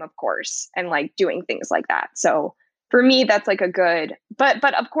stretching time, of course, and like doing things like that. So for me, that's like a good, but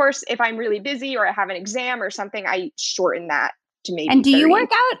of course, if I'm really busy or I have an exam or something, I shorten that to maybe And do 30. you work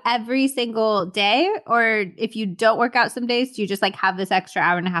out every single day? Or if you don't work out some days, do you just like have this extra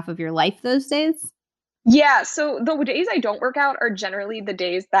hour and a half of your life those days? Yeah, so the days I don't work out are generally the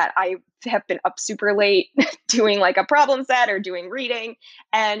days that I have been up super late doing like a problem set or doing reading.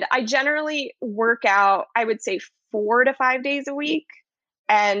 And I generally work out, I would say 4 to 5 days a week.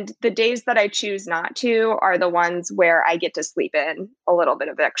 And the days that I choose not to are the ones where I get to sleep in a little bit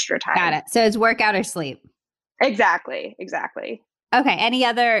of extra time. Got it. So it's workout or sleep. Exactly. Exactly. Okay. Any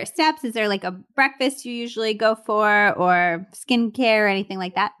other steps? Is there like a breakfast you usually go for or skincare or anything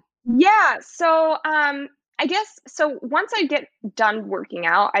like that? Yeah. So, I guess so. Once I get done working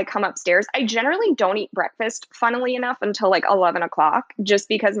out, I come upstairs. I generally don't eat breakfast, funnily enough, until like 11 o'clock, just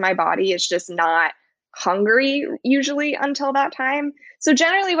because my body is just not hungry usually until that time. So,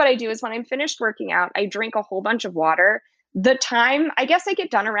 generally, what I do is when I'm finished working out, I drink a whole bunch of water. The time, I guess I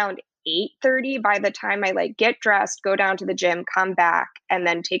get done around 8:30 by the time I like get dressed, go down to the gym, come back, and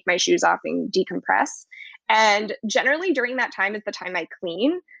then take my shoes off and decompress. And generally during that time is the time I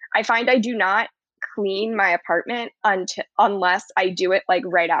clean. I find I do not clean my apartment unless I do it like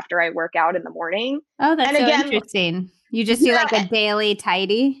right after I work out in the morning. Oh, that's And so again, interesting. You just do like a daily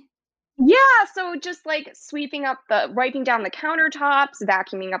tidy? yeah, so just like wiping down the countertops,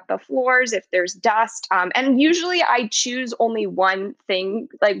 vacuuming up the floors if there's dust. And usually I choose only one thing,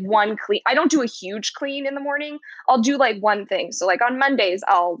 like one clean. I don't do a huge clean in the morning. I'll do like one thing. So like on Mondays,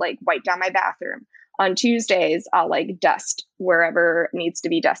 I'll like wipe down my bathroom. On Tuesdays, I'll like dust wherever needs to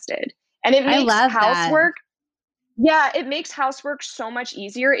be dusted. And it I makes love that. housework yeah, it makes housework so much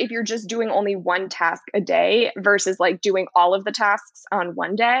easier if you're just doing only one task a day versus like doing all of the tasks on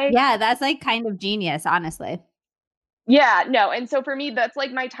one day. Yeah, that's like kind of genius, honestly. Yeah, no. And so for me, that's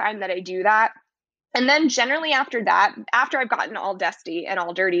like my time that I do that. And then generally after that, after I've gotten all dusty and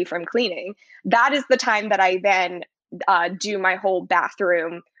all dirty from cleaning, that is the time that I then do my whole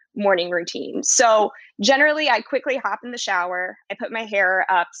bathroom morning routine. So generally, I quickly hop in the shower. I put my hair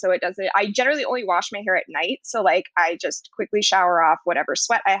up so it doesn't. I generally only wash my hair at night. So like I just quickly shower off whatever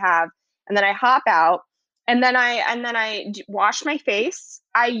sweat I have, and then I hop out. Wash my face.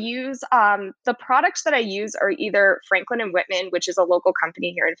 I use the products that I use are either Franklin and Whitman, which is a local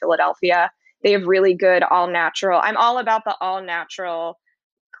company here in Philadelphia. They have really good all natural. I'm all about the all natural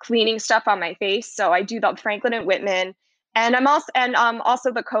cleaning stuff on my face. So I do the Franklin and Whitman. And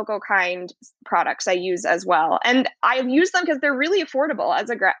also the Cocoa Kind products I use as well. And I use them because they're really affordable.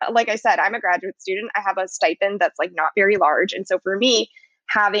 Like I said, I'm a graduate student. I have a stipend that's like not very large. And so for me,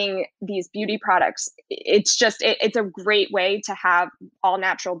 having these beauty products, it's a great way to have all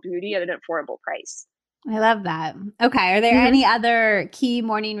natural beauty at an affordable price. I love that. Okay. Are there Mhm. any other key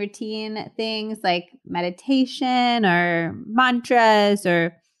morning routine things like meditation or mantras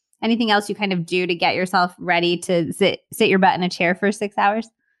or anything else you kind of do to get yourself ready to sit your butt in a chair for 6 hours?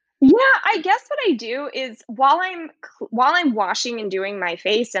 Yeah, I guess what I do is while I'm washing and doing my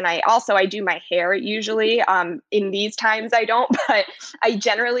face, and I do my hair usually. In these times I don't, but I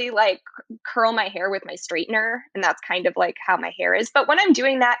generally like curl my hair with my straightener, and that's kind of like how my hair is. But when I'm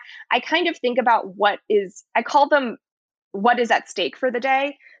doing that, I kind of think about I call them what is at stake for the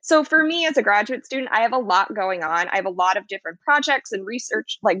day. So for me as a graduate student, I have a lot going on. I have a lot of different projects and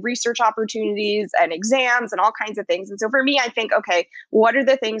research opportunities and exams and all kinds of things. And so for me, I think, okay, what are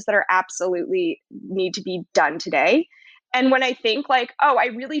the things that are absolutely need to be done today? And when I think like, oh, I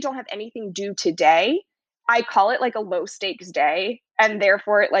really don't have anything due today, I call it like a low stakes day. And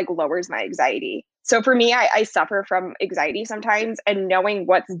therefore it like lowers my anxiety. So for me, I suffer from anxiety sometimes, and knowing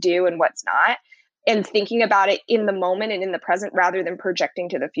what's due and what's not and thinking about it in the moment and in the present rather than projecting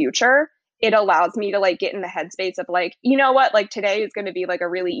to the future, it allows me to like get in the headspace of like, you know what, like today is going to be like a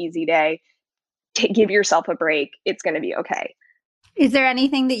really easy day. Give yourself a break. It's going to be okay. Is there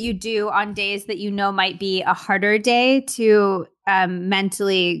anything that you do on days that you know might be a harder day to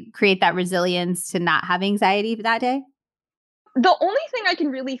mentally create that resilience to not have anxiety that day? The only thing I can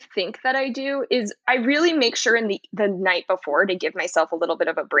really think that I do is I really make sure in the night before to give myself a little bit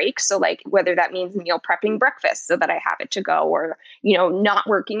of a break. So like whether that means meal prepping breakfast so that I have it to go, or not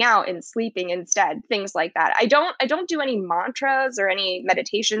working out and sleeping instead, things like that. I don't do any mantras or any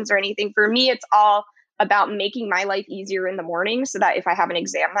meditations or anything. For me, it's all about making my life easier in the morning so that if I have an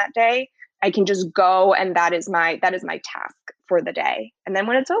exam that day, I can just go, and that is my task for the day. And then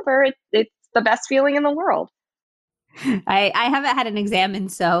when it's over, it's the best feeling in the world. I haven't had an exam in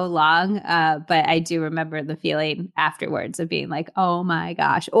so long, but I do remember the feeling afterwards of being like, oh my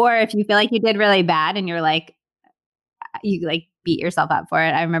gosh. Or if you feel like you did really bad and you like beat yourself up for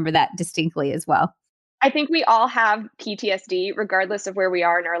it. I remember that distinctly as well. I think we all have PTSD, regardless of where we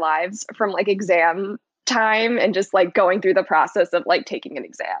are in our lives, from like exam time and just like going through the process of like taking an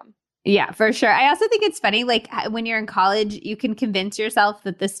exam. Yeah, for sure. I also think it's funny, like when you're in college, you can convince yourself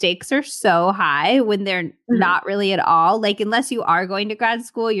that the stakes are so high when they're not really at all. Like, unless you are going to grad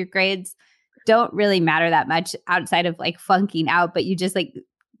school, your grades don't really matter that much outside of like flunking out. But you just like,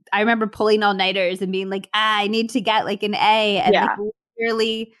 I remember pulling all-nighters and being like, I need to get like an A. And like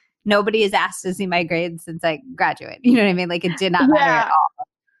literally nobody has asked to see my grades since I graduated. You know what I mean? Like it did not matter at all.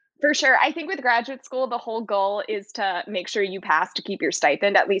 For sure. I think with graduate school, the whole goal is to make sure you pass to keep your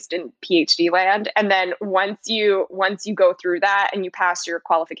stipend, at least in PhD land. And then once you go through that and you pass your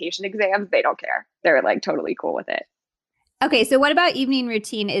qualification exams, they don't care. They're like totally cool with it. Okay. So what about evening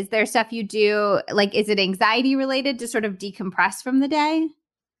routine? Is there stuff you do? Like, is it anxiety related to sort of decompress from the day?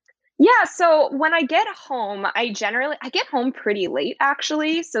 Yeah, so when I get home, I get home pretty late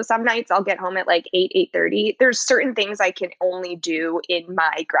actually. So some nights I'll get home at like 8, 8:30. There's certain things I can only do in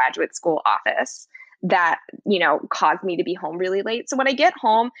my graduate school office that, cause me to be home really late. So when I get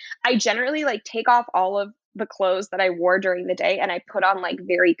home, I generally like take off all of the clothes that I wore during the day and I put on like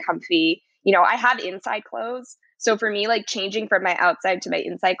very comfy, I have inside clothes. So for me, like changing from my outside to my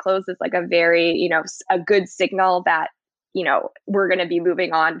inside clothes is like a very, a good signal that we're going to be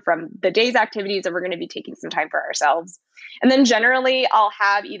moving on from the day's activities and we're going to be taking some time for ourselves. And then generally I'll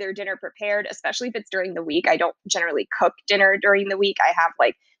have either dinner prepared, especially if it's during the week. I don't generally cook dinner during the week. I have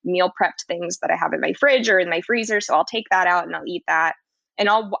like meal prepped things that I have in my fridge or in my freezer. So I'll take that out and I'll eat that. And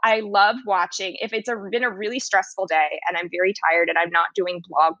I love watching, if it's been a really stressful day and I'm very tired and I'm not doing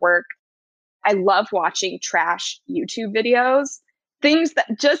blog work, I love watching trash YouTube videos, things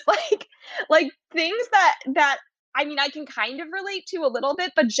that just like things that I mean, I can kind of relate to a little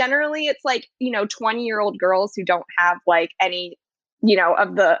bit, but generally it's like, 20-year-old girls who don't have like any,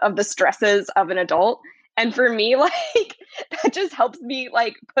 of the stresses of an adult. And for me, like that just helps me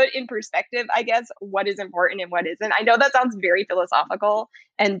like put in perspective, I guess, what is important and what isn't. I know that sounds very philosophical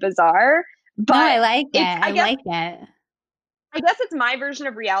and bizarre, but no, I like it. I like it. I guess it's my version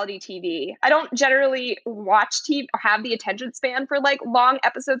of reality TV. I don't generally watch TV or have the attention span for like long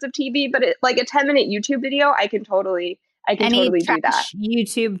episodes of TV, but like a 10-minute YouTube video, I can totally do that.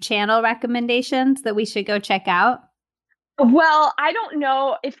 YouTube channel recommendations that we should go check out? Well, I don't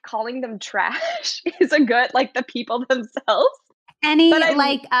know if calling them trash is a good, like the people themselves. Any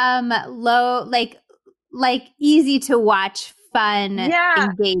low, like easy to watch, fun,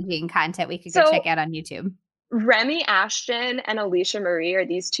 engaging content we could go check out on YouTube. Remy Ashton and Alicia Marie are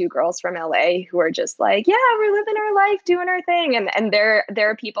these two girls from LA who are just like, yeah, we're living our life, doing our thing. And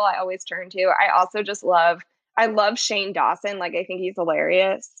they're people I always turn to. I also just love Shane Dawson. Like, I think he's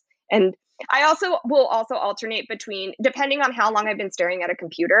hilarious. And I also will alternate between, depending on how long I've been staring at a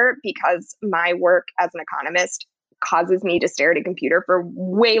computer, because my work as an economist causes me to stare at a computer for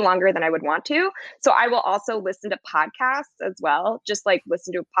way longer than I would want to. So I will also listen to podcasts as well, just like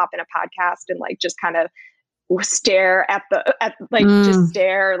pop in a podcast and like just kind of stare just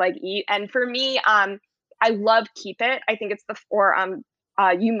stare, like eat. And for me, I love Keep It. I think it's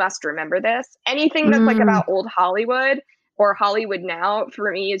You Must Remember This. Anything that's like about old Hollywood or Hollywood now,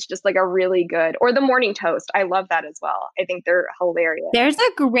 for me, is just like a really good, or The Morning Toast. I love that as well. I think they're hilarious. There's a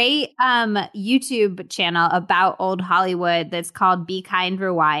great YouTube channel about old Hollywood that's called Be Kind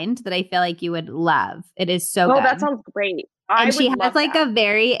Rewind that I feel like you would love. It is so good. Oh, that sounds great. And she has like a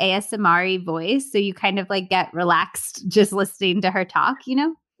very ASMR-y voice. So you kind of like get relaxed just listening to her talk,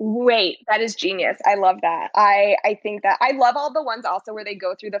 Wait, that is genius. I love that. I think that I love all the ones also where they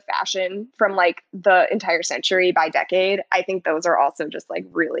go through the fashion from like the entire century by decade. I think those are also just like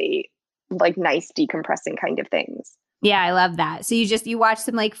really like nice decompressing kind of things. Yeah, I love that. So you watch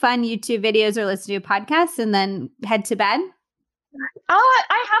some like fun YouTube videos or listen to podcasts and then head to bed?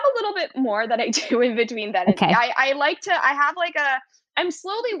 I have a little bit more that I do in between that. Okay. I'm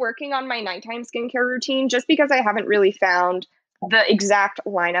slowly working on my nighttime skincare routine just because I haven't really found the exact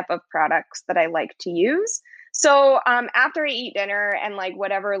lineup of products that I like to use. So after I eat dinner and like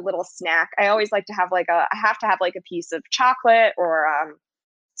whatever little snack, I always like to have I have to have like a piece of chocolate or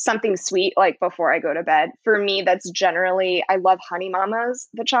something sweet like before I go to bed. For me, that's generally, I love Honey Mama's.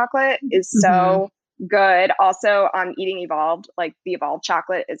 The chocolate is so good. Also, Eating Evolved, like the Evolved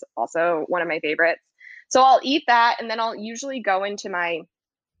chocolate is also one of my favorites. So I'll eat that and then I'll usually go into my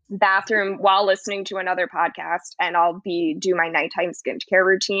bathroom while listening to another podcast and I'll do my nighttime skincare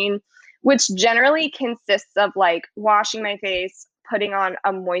routine, which generally consists of like washing my face, putting on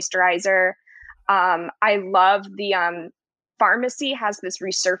a moisturizer. I love the pharmacy has this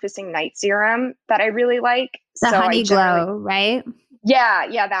resurfacing night serum that I really like. The Honey Glow, right?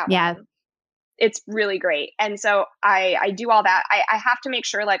 Yeah, that one. it's really great. And so I do all that. I have to make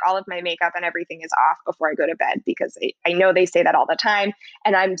sure like all of my makeup and everything is off before I go to bed, because I know they say that all the time.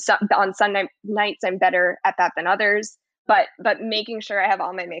 And on Sunday nights, I'm better at that than others. But making sure I have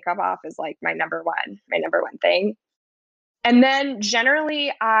all my makeup off is like my number one thing. And then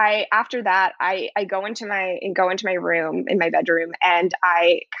generally after that, I go into my room, in my bedroom, and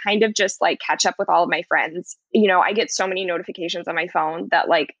I kind of just like catch up with all of my friends. You know, I get so many notifications on my phone that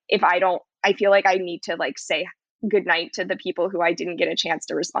like, if I feel like I need to like say goodnight to the people who I didn't get a chance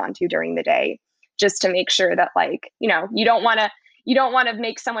to respond to during the day, just to make sure that like, you know, you don't want to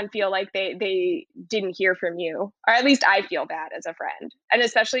make someone feel like they didn't hear from you, or at least I feel bad as a friend. And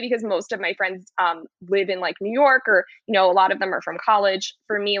especially because most of my friends live in like New York, or, you know, a lot of them are from college.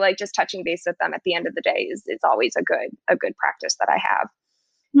 For me, like just touching base with them at the end of the day is always a good practice that I have.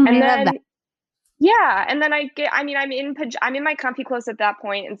 And then, yeah. And then I'm in my comfy clothes at that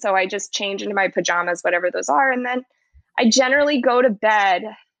point. And so I just change into my pajamas, whatever those are. And then I generally go to bed.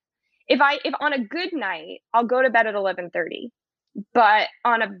 If on a good night, I'll go to bed at 11:30. But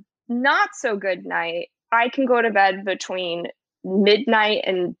on a not so good night, I can go to bed between midnight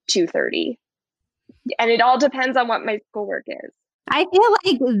and 2:30. And it all depends on what my schoolwork is. I feel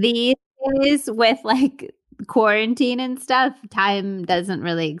like these days with like quarantine and stuff, time doesn't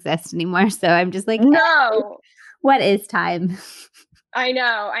really exist anymore. So I'm just like, no, what is time? I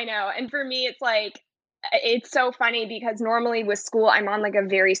know. And for me, it's like, it's so funny because normally with school, I'm on like a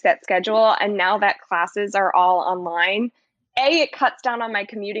very set schedule. And now that classes are all online, it cuts down on my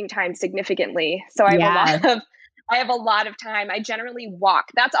commuting time significantly. So I have a lot of time. I generally walk.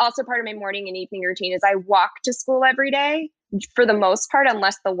 That's also part of my morning and evening routine is I walk to school every day for the most part,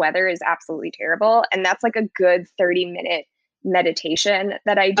 unless the weather is absolutely terrible. And that's like a good 30-minute meditation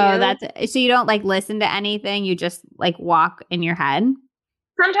that I do. Oh, so you don't like listen to anything. You just like walk in your head.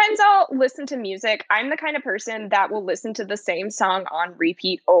 Sometimes I'll listen to music. I'm the kind of person that will listen to the same song on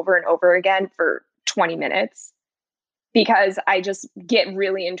repeat over and over again for 20 minutes because I just get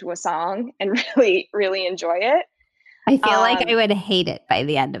really into a song and really, really enjoy it. I feel like I would hate it by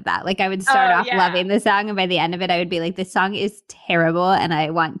the end of that. Like I would start off loving the song, and by the end of it, I would be like, this song is terrible and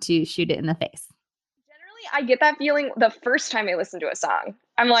I want to shoot it in the face. Generally, I get that feeling the first time I listen to a song.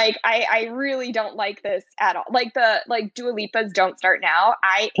 I'm like, I really don't like this at all. Like Dua Lipa's Don't Start Now.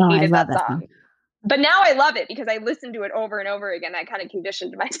 I hated that song. But now I love it because I listened to it over and over again. I kind of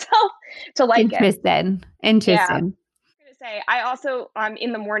conditioned myself to like it. Interesting. Yeah. Say I also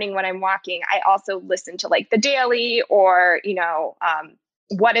in the morning when I'm walking, I also listen to like The Daily or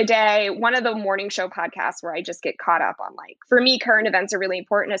What a Day, one of the morning show podcasts where I just get caught up on like, for me, current events are really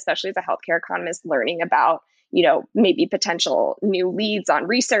important, especially as a healthcare economist, learning about, maybe potential new leads on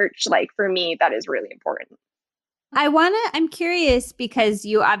research. Like for me, that is really important. I'm curious because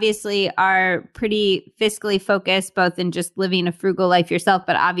you obviously are pretty fiscally focused, both in just living a frugal life yourself,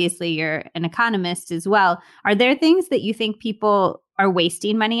 but obviously you're an economist as well. Are there things that you think people are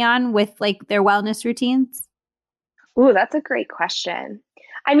wasting money on with like their wellness routines? Ooh, that's a great question.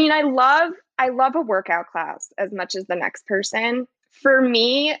 I mean, I love a workout class as much as the next person. For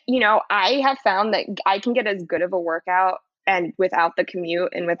me, I have found that I can get as good of a workout and without the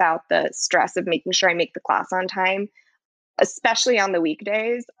commute and without the stress of making sure I make the class on time, especially on the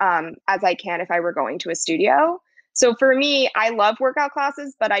weekdays, as I can if I were going to a studio. So for me, I love workout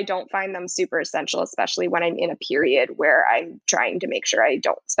classes, but I don't find them super essential, especially when I'm in a period where I'm trying to make sure I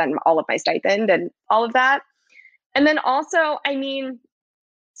don't spend all of my stipend and all of that. And then also, I mean,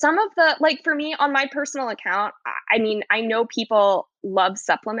 some of the, like for me on my personal account, I mean, I know people love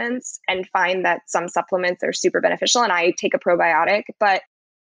supplements and find that some supplements are super beneficial, and I take a probiotic, but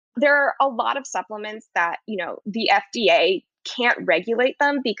there are a lot of supplements that, the FDA can't regulate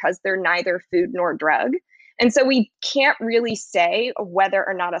them because they're neither food nor drug. And so we can't really say whether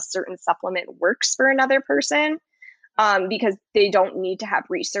or not a certain supplement works for another person because they don't need to have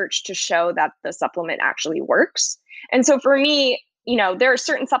research to show that the supplement actually works. And so for me, there are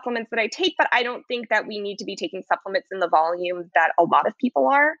certain supplements that I take, but I don't think that we need to be taking supplements in the volume that a lot of people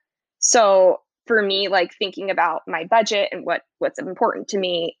are. So for me, like thinking about my budget and what's important to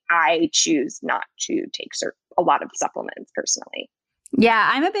me, I choose not to take a lot of supplements personally. Yeah,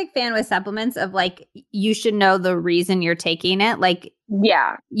 I'm a big fan with supplements of like, you should know the reason you're taking it. Like,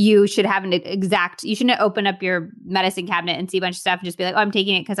 yeah, you should have you shouldn't open up your medicine cabinet and see a bunch of stuff and just be like, oh, I'm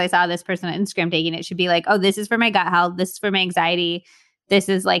taking it because I saw this person on Instagram taking it. It should be like, oh, this is for my gut health. This is for my anxiety. This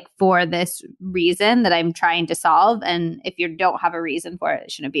is like for this reason that I'm trying to solve. And if you don't have a reason for it,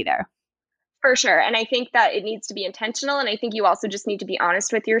 it shouldn't be there. For sure. And I think that it needs to be intentional. And I think you also just need to be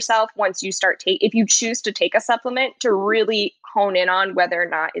honest with yourself once you start if you choose to take a supplement, to really hone in on whether or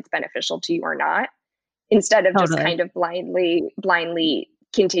not it's beneficial to you or not, instead of just Totally. kind of blindly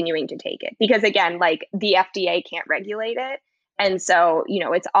continuing to take it. Because again, like the FDA can't regulate it. And so,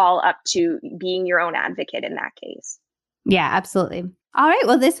 it's all up to being your own advocate in that case. Yeah, absolutely. All right.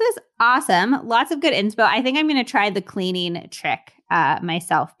 Well, this was awesome. Lots of good inspo. I think I'm going to try the cleaning trick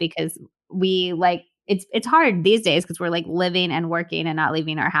myself, because it's hard these days because we're like living and working and not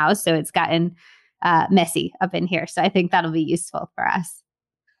leaving our house. So it's gotten messy up in here. So I think that'll be useful for us.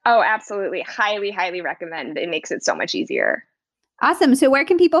 Oh, absolutely. Highly, highly recommend. It makes it so much easier. Awesome. So where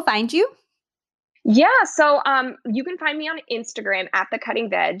can people find you? Yeah, so you can find me on Instagram at The Cutting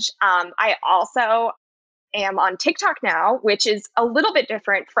Veg. I also am on TikTok now, which is a little bit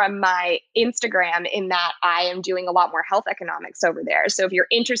different from my Instagram in that I am doing a lot more health economics over there. So if you're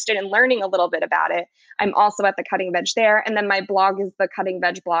interested in learning a little bit about it, I'm also at The Cutting Veg there. And then my blog is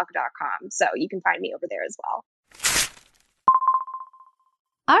thecuttingvegblog.com. So you can find me over there as well.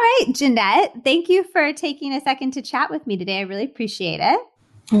 All right, Jeanette, thank you for taking a second to chat with me today. I really appreciate it.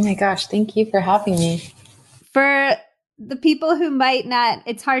 Oh my gosh, thank you for having me. For the people who might not,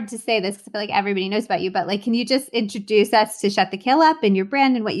 it's hard to say this because I feel like everybody knows about you, but like, can you just introduce us to Shut the Kale Up and your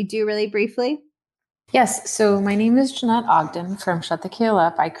brand and what you do really briefly? Yes, so my name is Jeanette Ogden from Shut the Kale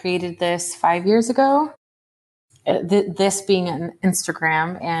Up. I created this 5 years ago, this being an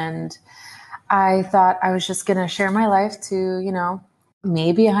Instagram, and I thought I was just going to share my life to,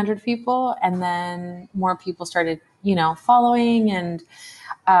 maybe 100 people, and then more people started, following and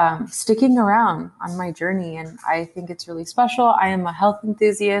sticking around on my journey. And I think it's really special. I am a health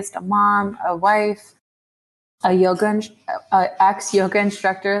enthusiast, a mom, a wife, a ex-yoga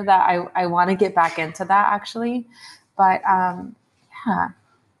instructor that I want to get back into that actually. But yeah,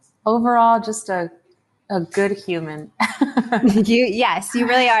 overall, just a good human. Yes, you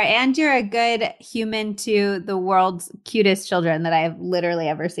really are. And you're a good human to the world's cutest children that I have literally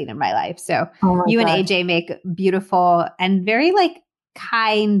ever seen in my life. So you and AJ make beautiful and very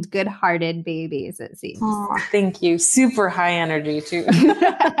kind, good-hearted babies, it seems. Oh, thank you. Super high energy too.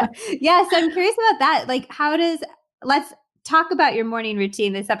 Yes, I'm curious about that. Let's talk about your morning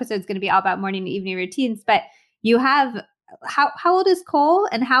routine. This episode is going to be all about morning and evening routines, but you have, how old is Cole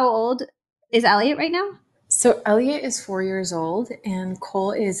and how old is Elliot right now? So Elliot is 4 years old and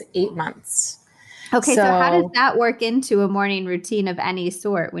Cole is 8 months. Okay, so how does that work into a morning routine of any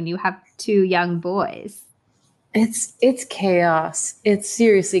sort when you have two young boys? It's chaos. It's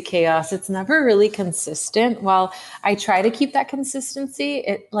seriously chaos. It's never really consistent. While I try to keep that consistency,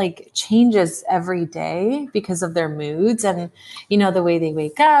 it changes every day because of their moods and, the way they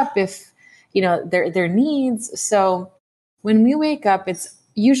wake up, if, their needs. So when we wake up, it's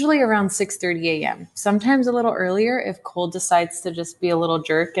usually around 6:30 a.m. Sometimes a little earlier if Cole decides to just be a little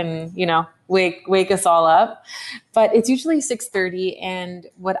jerk and, wake us all up. But it's usually 6:30. And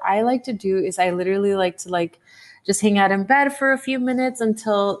what I like to do is I literally like to just hang out in bed for a few minutes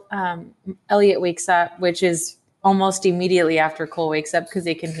until Elliot wakes up, which is almost immediately after Cole wakes up because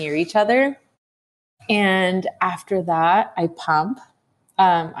they can hear each other. And after that, I pump.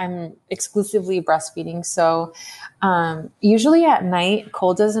 I'm exclusively breastfeeding. So usually at night,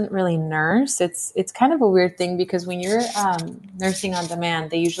 Cole doesn't really nurse. It's kind of a weird thing because when you're nursing on demand,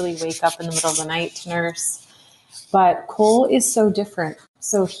 they usually wake up in the middle of the night to nurse. But Cole is so different.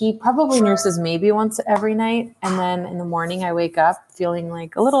 So he probably nurses maybe once every night. And then in the morning, I wake up feeling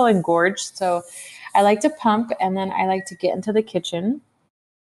like a little engorged. So I like to pump, and then I like to get into the kitchen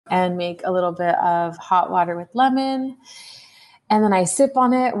and make a little bit of hot water with lemon. And then I sip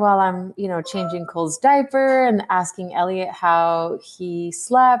on it while I'm, changing Cole's diaper and asking Elliot how he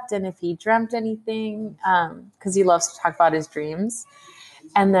slept and if he dreamt anything, because he loves to talk about his dreams.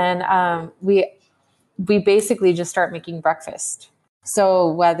 And then we basically just start making breakfast.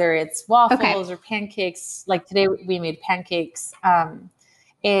 So whether it's waffles or pancakes, like today we made pancakes,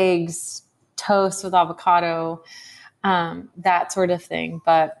 eggs, toast with avocado, that sort of thing.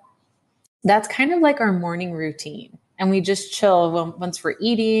 But that's kind of like our morning routine. And we just chill once we're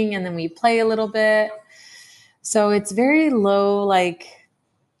eating, and then we play a little bit. So it's very low,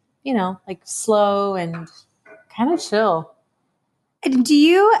 slow and kind of chill. Do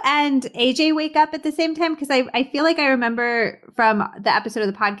you and AJ wake up at the same time? Because I feel like I remember from the episode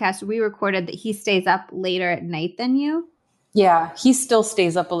of the podcast we recorded that he stays up later at night than you. Yeah, he still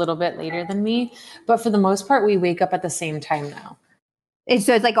stays up a little bit later than me. But for the most part, we wake up at the same time now.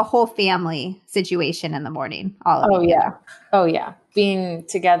 So it's like a whole family situation in the morning. Oh, yeah. Being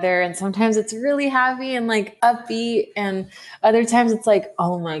together. And sometimes it's really happy and upbeat. And other times it's like,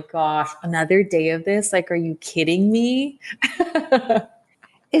 oh my gosh, another day of this. Are you kidding me?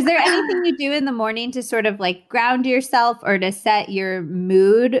 Is there anything you do in the morning to sort of like ground yourself or to set your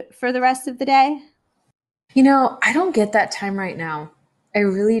mood for the rest of the day? I don't get that time right now. I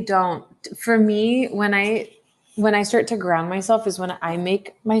really don't. For me, when I start to ground myself is when I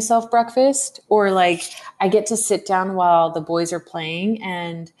make myself breakfast, or like I get to sit down while the boys are playing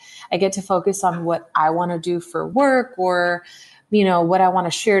and I get to focus on what I want to do for work, or what I want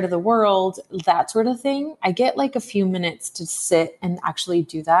to share to the world, that sort of thing. I get like a few minutes to sit and actually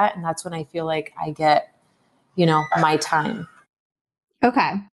do that, and that's when I feel like I get, my time.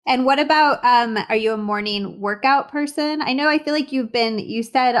 Okay. And what about, are you a morning workout person? I feel like you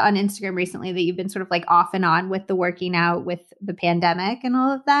said on Instagram recently that you've been sort of like off and on with the working out with the pandemic and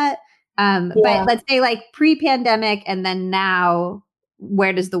all of that. But let's say like pre-pandemic and then now,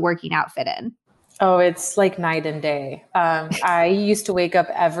 where does the working out fit in? Oh, it's like night and day. I used to wake up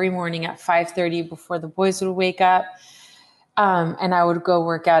every morning at 5:30 before the boys would wake up. And I would go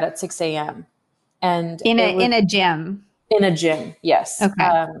work out at 6 a.m. And in a gym. In a gym, yes.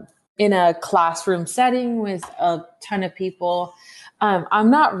 Okay. In a classroom setting with a ton of people.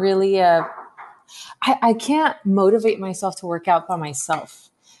 I'm not really I can't motivate myself to work out by myself.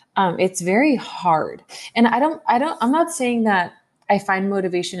 It's very hard. And I'm not saying that I find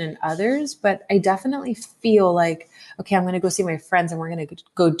motivation in others, but I definitely feel like, okay, I'm going to go see my friends and we're going to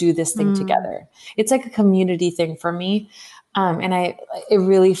go do this thing together. It's like a community thing for me. And it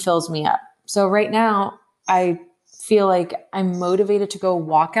really fills me up. So right now I feel like I'm motivated to go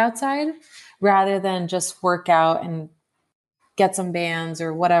walk outside rather than just work out and get some bands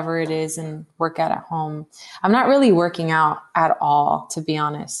or whatever it is and work out at home. I'm not really working out at all, to be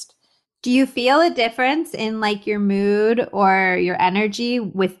honest. Do you feel a difference in like your mood or your energy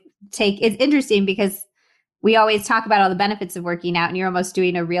it's interesting because we always talk about all the benefits of working out and you're almost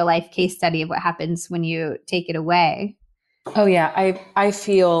doing a real life case study of what happens when you take it away. Oh yeah. I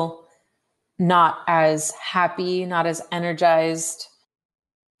feel not as happy, not as energized.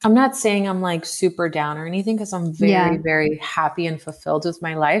 I'm not saying I'm like super down or anything because I'm very, very happy and fulfilled with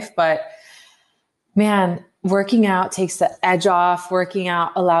my life. But man, working out takes the edge off. Working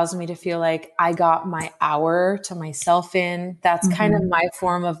out allows me to feel like I got my hour to myself in. That's kind of my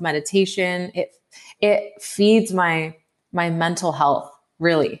form of meditation. It feeds my mental health,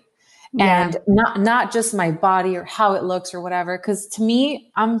 really. And not just my body or how it looks or whatever. Cause to me,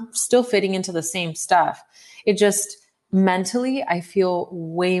 I'm still fitting into the same stuff. It just mentally, I feel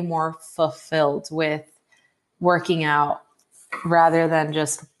way more fulfilled with working out rather than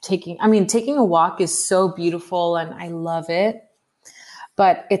just taking a walk is so beautiful and I love it.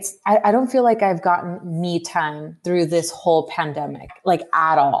 But I don't feel like I've gotten me time through this whole pandemic, like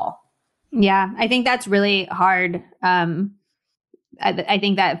at all. Yeah. I think that's really hard. I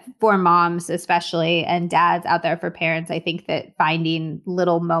think that for moms, especially, and dads out there for parents, I think that finding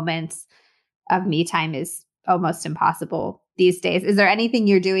little moments of me time is almost impossible these days. Is there anything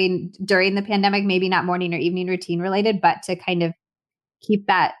you're doing during the pandemic, maybe not morning or evening routine related, but to kind of keep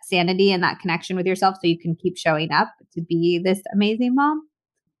that sanity and that connection with yourself so you can keep showing up to be this amazing mom?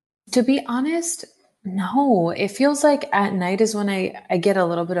 To be honest, no. It feels like at night is when I get a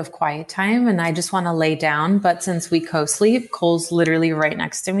little bit of quiet time and I just want to lay down. But since we co-sleep, Cole's literally right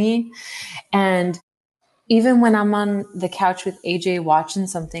next to me. And even when I'm on the couch with AJ watching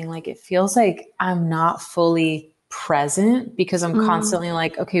something, like it feels like I'm not fully present because I'm constantly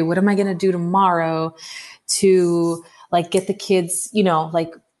like, okay, what am I going to do tomorrow to like get the kids,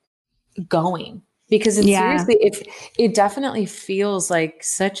 like going? Because seriously, it definitely feels like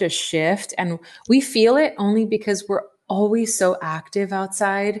such a shift, and we feel it only because we're always so active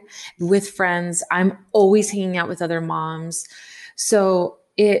outside with friends. I'm always hanging out with other moms. So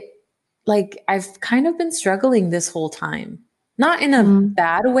I've kind of been struggling this whole time, not in a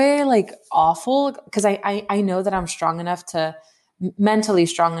bad way, like awful. Cause I know that I'm mentally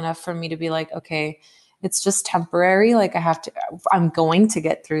strong enough for me to be like, okay, it's just temporary. Like I'm going to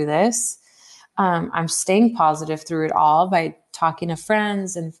get through this. I'm staying positive through it all by talking to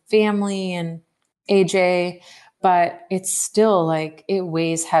friends and family and AJ, but it's still like it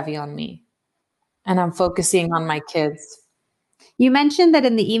weighs heavy on me and I'm focusing on my kids. You mentioned that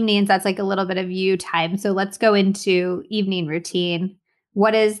in the evenings, that's like a little bit of you time. So let's go into evening routine.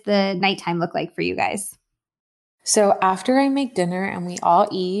 What does the nighttime look like for you guys? So after I make dinner and we all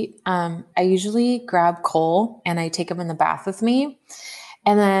eat, I usually grab Cole and I take him in the bath with me.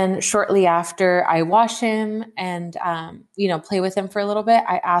 And then shortly after I wash him and, play with him for a little bit,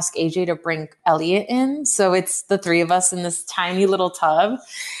 I ask AJ to bring Elliot in. So it's the three of us in this tiny little tub.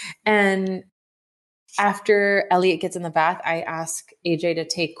 And after Elliot gets in the bath, I ask AJ to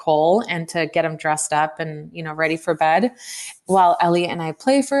take Cole and to get him dressed up and, ready for bed while Elliot and I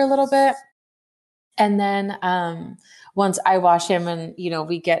play for a little bit. And then once I wash him and,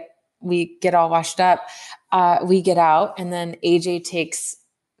 we get all washed up, we get out, and then AJ takes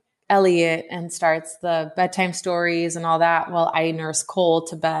Elliot and starts the bedtime stories and all that while I nurse Cole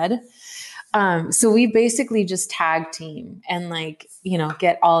to bed. So we basically just tag team and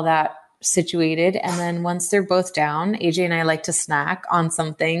get all that situated. And then once they're both down, AJ and I like to snack on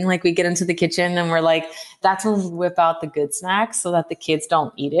something. Like we get into the kitchen and we're like, that's when we whip out the good snacks so that the kids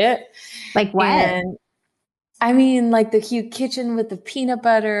don't eat it. Like what? And I mean, like the cute kitchen with the peanut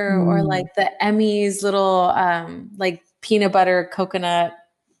butter or like the Emmy's little, peanut butter coconut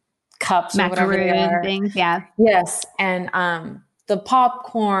cups or whatever they are. Things. Yeah. Yes. And, the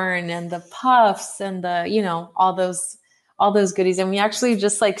popcorn and the puffs and the, all those goodies. And we actually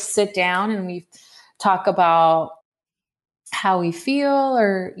just sit down and we talk about how we feel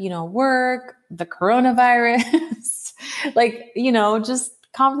or, work, the coronavirus, just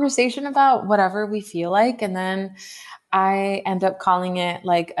conversation about whatever we feel like. And then I end up calling it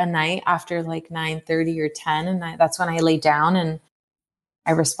a night after 9:30 or 10. And that's when I lay down and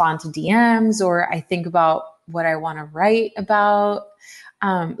I respond to DMs or I think about what I want to write about.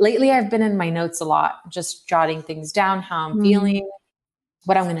 Lately, I've been in my notes a lot, just jotting things down, how I'm feeling,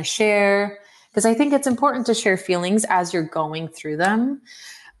 what I'm going to share. Because I think it's important to share feelings as you're going through them.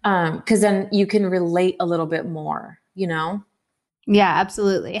 Because then you can relate a little bit more, Yeah,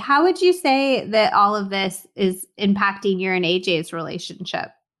 absolutely. How would you say that all of this is impacting your and AJ's relationship?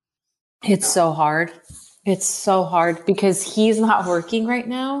 It's so hard. It's so hard because he's not working right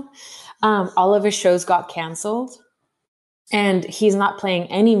now. All of his shows got canceled and he's not playing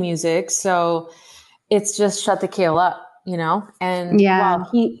any music. So it's just shut the Kale up, and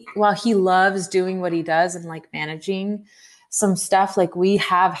while he loves doing what he does and managing some stuff, we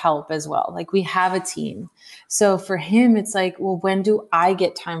have help as well. We have a team. So for him, it's well, when do I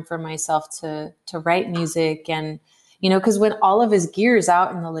get time for myself to write music? And because when all of his gear is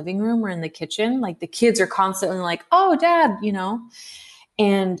out in the living room or in the kitchen, the kids are constantly oh, Dad,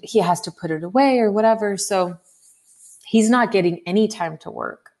 and he has to put it away or whatever. So he's not getting any time to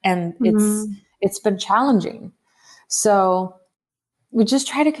work. And it's been challenging. So we just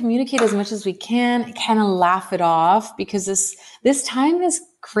try to communicate as much as we can, kind of laugh it off because this time is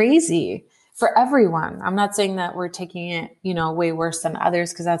crazy for everyone. I'm not saying that we're taking it, way worse than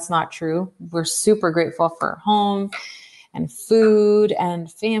others because that's not true. We're super grateful for home and food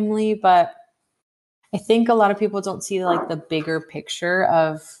and family, but I think a lot of people don't see the bigger picture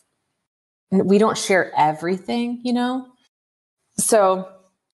of we don't share everything, So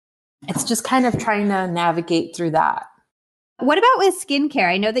it's just kind of trying to navigate through that. What about with skincare?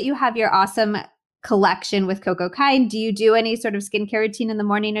 I know that you have your awesome collection with Coco Kind. Do you do any sort of skincare routine in the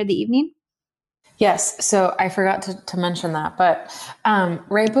morning or the evening? Yes. So I forgot to mention that, but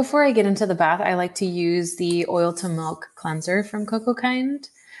right before I get into the bath, I like to use the oil to milk cleanser from Coco Kind.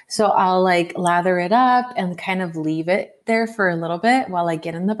 So I'll lather it up and kind of leave it there for a little bit while I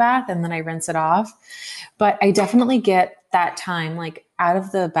get in the bath and then I rinse it off. But I definitely get that time, out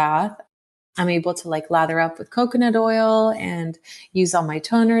of the bath, I'm able to lather up with coconut oil and use all my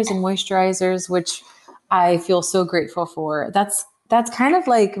toners and moisturizers, which I feel so grateful for. That's kind of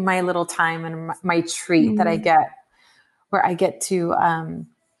my little time and my treat that I get where I get to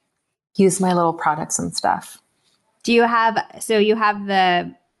use my little products and stuff. Do you have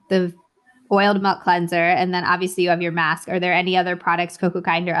the oiled milk cleanser and then obviously you have your mask. Are there any other products, Coco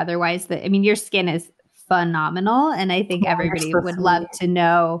Kind or otherwise, your skin is phenomenal. And I think everybody would love to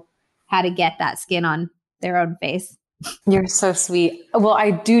know how to get that skin on their own face. You're so sweet. Well,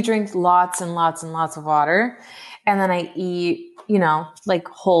 I do drink lots and lots and lots of water. And then I eat,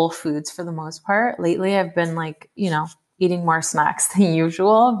 whole foods for the most part. Lately, I've been eating more snacks than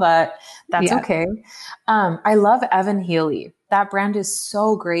usual, but that's okay. I love Evan Healy. That brand is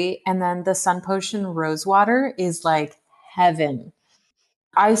so great. And then the Sun Potion Rose Water is heaven.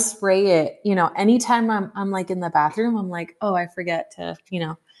 I spray it, anytime I'm in the bathroom, I'm oh, I forget to,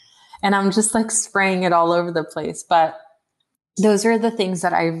 and I'm just spraying it all over the place. But those are the things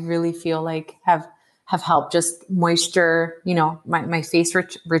that I really feel have helped. Just moisture, my face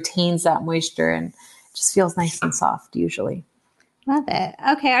retains that moisture and just feels nice and soft usually. Love it.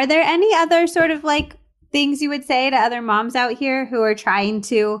 Okay. Are there any other sort of things you would say to other moms out here who are trying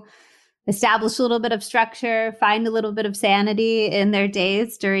to establish a little bit of structure, find a little bit of sanity in their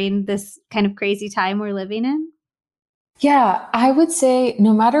days during this kind of crazy time we're living in? Yeah, I would say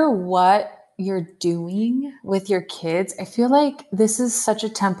no matter what you're doing with your kids, I feel like this is such a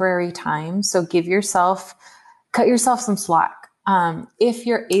temporary time. So cut yourself some slack. If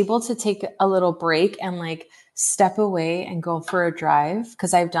you're able to take a little break and like step away and go for a drive,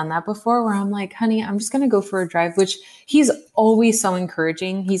 because I've done that before where I'm like, honey, I'm just going to go for a drive, which he's always so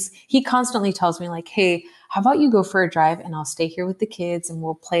encouraging. He constantly tells me like, hey, how about you go for a drive and I'll stay here with the kids and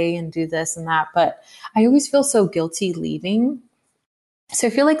we'll play and do this and that. But I always feel so guilty leaving. So I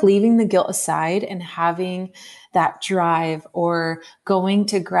feel like leaving the guilt aside and having that drive or going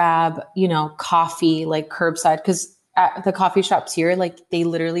to grab, coffee, like curbside, because at the coffee shops here, like they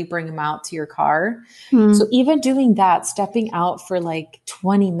literally bring them out to your car. So even doing that, stepping out for like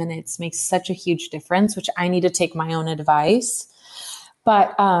 20 minutes makes such a huge difference, which I need to take my own advice.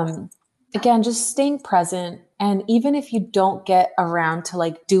 But again, just staying present. And even if you don't get around to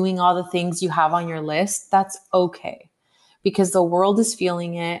like doing all the things you have on your list, that's okay. Because the world is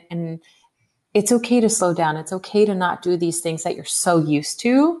feeling it and it's okay to slow down. It's okay to not do these things that you're so used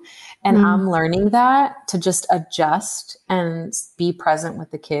to. And I'm learning that to just adjust and be present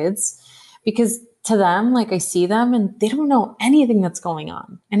with the kids because to them, like I see them and they don't know anything that's going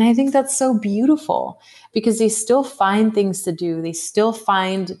on. And I think that's so beautiful because they still find things to do. They still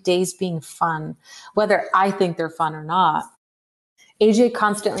find days being fun, whether I think they're fun or not. AJ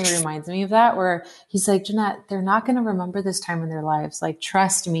constantly reminds me of that where he's like, Jeanette, they're not going to remember this time in their lives. Like,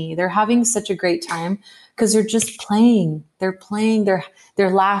 trust me, they're having such a great time because they're just playing. They're playing, they're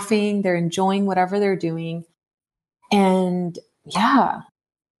laughing, they're enjoying whatever they're doing. And yeah.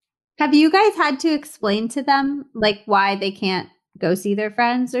 Have you guys had to explain to them like why they can't go see their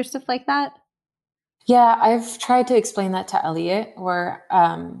friends or stuff like that? Yeah, I've tried to explain that to Elliot where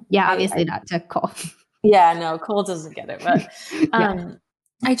obviously not to Cole. Yeah, no, Cole doesn't get it, but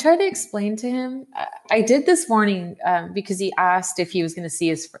I tried to explain to him. I did this morning because he asked if he was going to see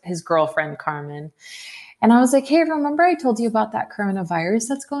his girlfriend, Carmen. And I was like, hey, remember I told you about that coronavirus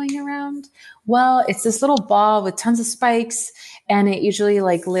that's going around? Well, it's this little ball with tons of spikes and it usually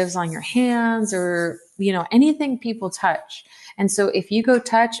like lives on your hands or, anything people touch. And so if you go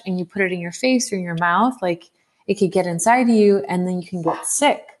touch and you put it in your face or in your mouth, like it could get inside you and then you can get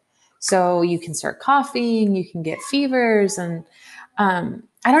sick. So you can start coughing, you can get fevers. And I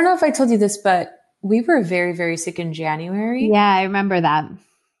don't know if I told you this, but we were very, very sick in January. Yeah, I remember that.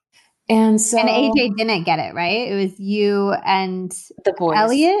 And AJ didn't get it, right? It was you and the boys.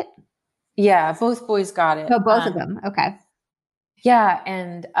 Elliot? Yeah, both boys got it. Oh, both of them. Okay. Yeah.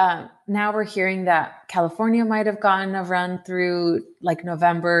 And now we're hearing that California might have gotten a run through like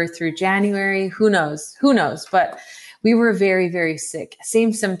November through January. Who knows? But we were very, very sick.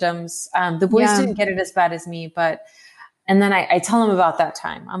 Same symptoms. The boys didn't get it as bad as me, and then I tell him about that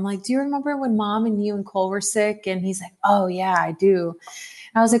time. I'm like, do you remember when Mom and you and Cole were sick? And he's like, oh yeah, I do.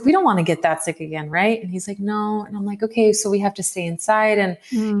 And I was like, we don't want to get that sick again, right? And he's like, no. And I'm like, okay, so we have to stay inside and,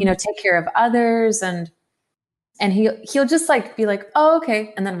 take care of others. And he'll just like be like, oh,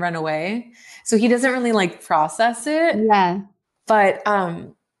 okay. And then run away. So he doesn't really like process it. Yeah. But,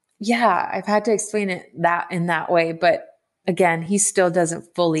 I've had to explain it in that way. But again, he still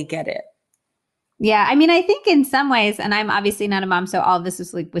doesn't fully get it. Yeah. I mean, I think in some ways, and I'm obviously not a mom, so all of this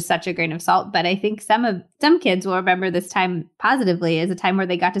is like with such a grain of salt, but I think some kids will remember this time positively as a time where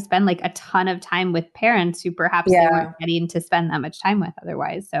they got to spend like a ton of time with parents who perhaps they weren't getting to spend that much time with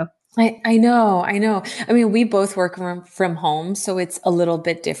otherwise. So I know. I mean, we both work from home, so it's a little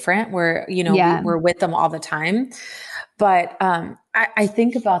bit different where, we're with them all the time. But I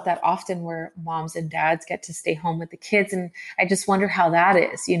think about that often where moms and dads get to stay home with the kids. And I just wonder how that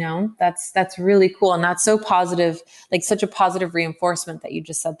is, that's really cool. And that's so positive, like such a positive reinforcement that you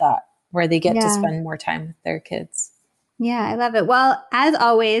just said that, where they get to spend more time with their kids. Yeah, I love it. Well, as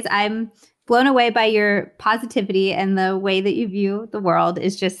always, I'm blown away by your positivity and the way that you view the world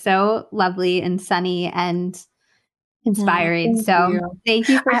is just so lovely and sunny and inspiring. Thank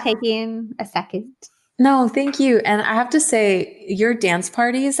you for taking a second. No, thank you. And I have to say, your dance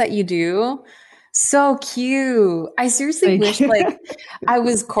parties that you do, so cute. I seriously wish like I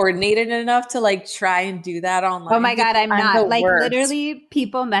was coordinated enough to like try and do that online. Oh my God, I'm not. Like literally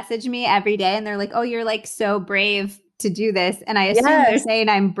people message me every day and they're like, oh, you're like so brave to do this. And I assume they're saying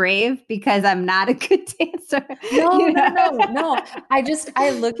I'm brave because I'm not a good dancer. No.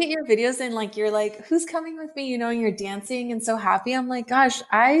 I look at your videos and like, you're like, who's coming with me? And you're dancing and so happy. I'm like, gosh,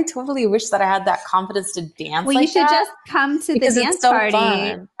 I totally wish that I had that confidence to dance. Well, you should just come to the dance party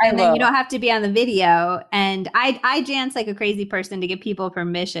and then you don't have to be on the video. And I dance like a crazy person to give people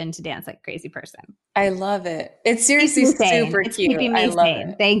permission to dance like a crazy person. I love it. It's seriously super cute. Keeping me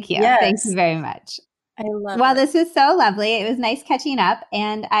sane. Thank you. Yes. Thank you very much. I love it. Well, this was so lovely. It was nice catching up.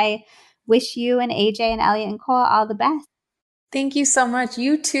 And I Wish you and AJ and Elliot and Cole all the best. Thank you so much.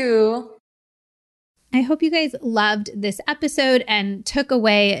 You too. I hope you guys loved this episode and took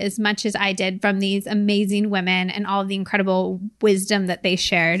away as much as I did from these amazing women and all of the incredible wisdom that they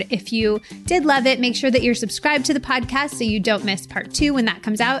shared. If you did love it, make sure that you're subscribed to the podcast so you don't miss part 2 when that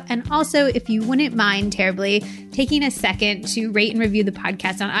comes out. And also, if you wouldn't mind terribly taking a second to rate and review the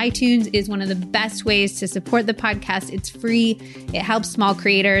podcast on iTunes is one of the best ways to support the podcast. It's free. It helps small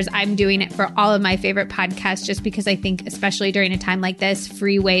creators. I'm doing it for all of my favorite podcasts just because I think, especially during a time like this,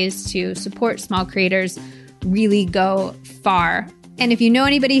 free ways to support small creators really go far. And if you know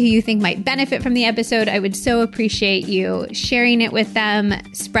anybody who you think might benefit from the episode, I would so appreciate you sharing it with them,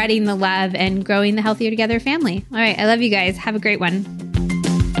 spreading the love, and growing the Healthier Together family. All right, I love you guys. Have a great one.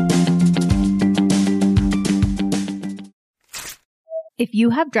 If you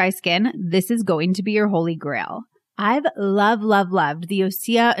have dry skin, this is going to be your holy grail. I've loved the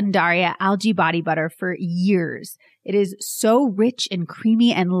Osea Undaria Algae Body Butter for years. It is so rich and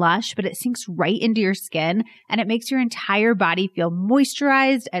creamy and lush, but it sinks right into your skin and it makes your entire body feel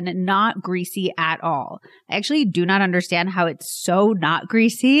moisturized and not greasy at all. I actually do not understand how it's so not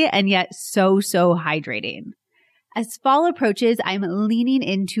greasy and yet so hydrating. As fall approaches, I'm leaning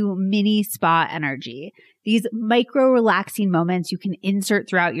into mini spa energy. These micro relaxing moments you can insert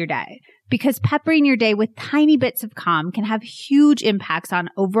throughout your day. Because peppering your day with tiny bits of calm can have huge impacts on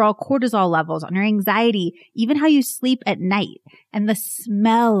overall cortisol levels, on your anxiety, even how you sleep at night. And the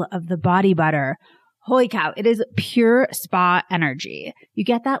smell of the body butter, holy cow, it is pure spa energy. You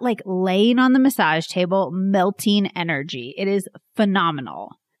get that like laying on the massage table, melting energy. It is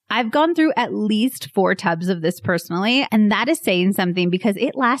phenomenal. I've gone through at least 4 tubs of this personally, and that is saying something because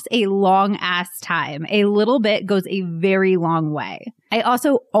it lasts a long ass time. A little bit goes a very long way. I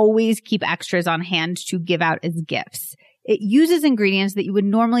also always keep extras on hand to give out as gifts. It uses ingredients that you would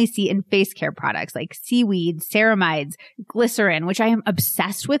normally see in face care products like seaweed, ceramides, glycerin, which I am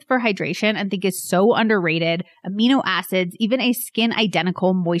obsessed with for hydration and think is so underrated, amino acids, even a skin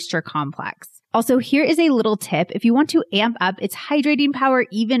identical moisture complex. Also, here is a little tip. If you want to amp up its hydrating power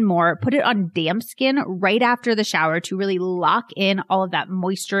even more, put it on damp skin right after the shower to really lock in all of that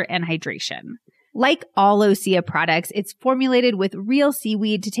moisture and hydration. Like all Osea products, it's formulated with real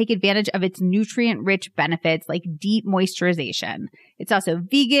seaweed to take advantage of its nutrient-rich benefits like deep moisturization. It's also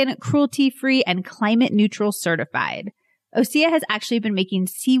vegan, cruelty-free, and climate-neutral certified. Osea has actually been making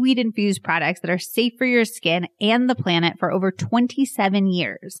seaweed-infused products that are safe for your skin and the planet for over 27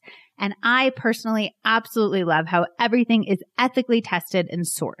 years. And I personally absolutely love how everything is ethically tested and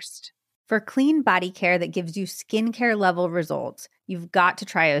sourced. For clean body care that gives you skincare level results, you've got to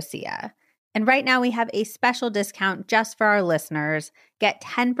try Osea. And right now we have a special discount just for our listeners. Get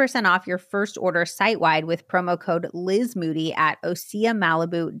 10% off your first order site-wide with promo code LizMoody at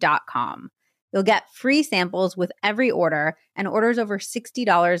OseaMalibu.com. You'll get free samples with every order, and orders over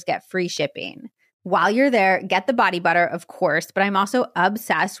 $60 get free shipping. While you're there, get the body butter, of course, but I'm also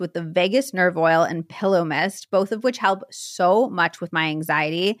obsessed with the Vagus nerve oil and pillow mist, both of which help so much with my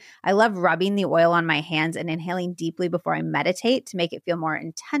anxiety. I love rubbing the oil on my hands and inhaling deeply before I meditate to make it feel more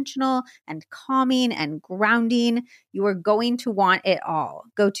intentional and calming and grounding. You are going to want it all.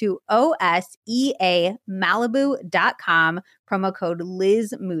 Go to OSEAMalibu.com, promo code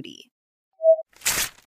LizMoody.